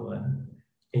do our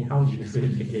how do you do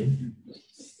it again?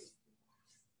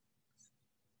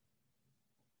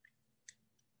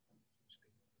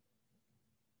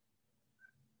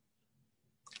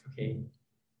 Okay.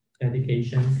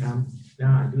 Dedication comes.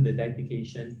 Now I do the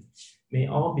dedication. May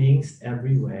all beings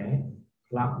everywhere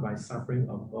plucked by suffering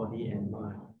of body and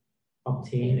mind,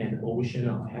 obtain an ocean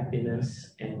of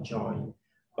happiness and joy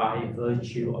by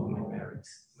virtue of my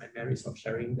merits. My merits of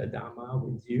sharing the Dharma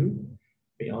with you.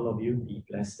 May all of you be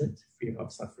blessed, free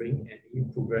of suffering, and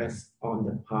you progress on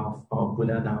the path of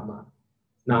Buddha Dharma,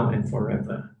 now and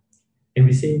forever. And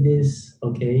we say this,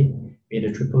 okay, may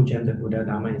the triple gem, the Buddha,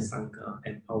 Dharma, and Sangha,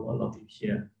 empower all of you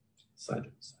here.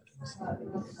 Sadhu, sadhu,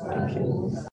 sadhu. Thank you.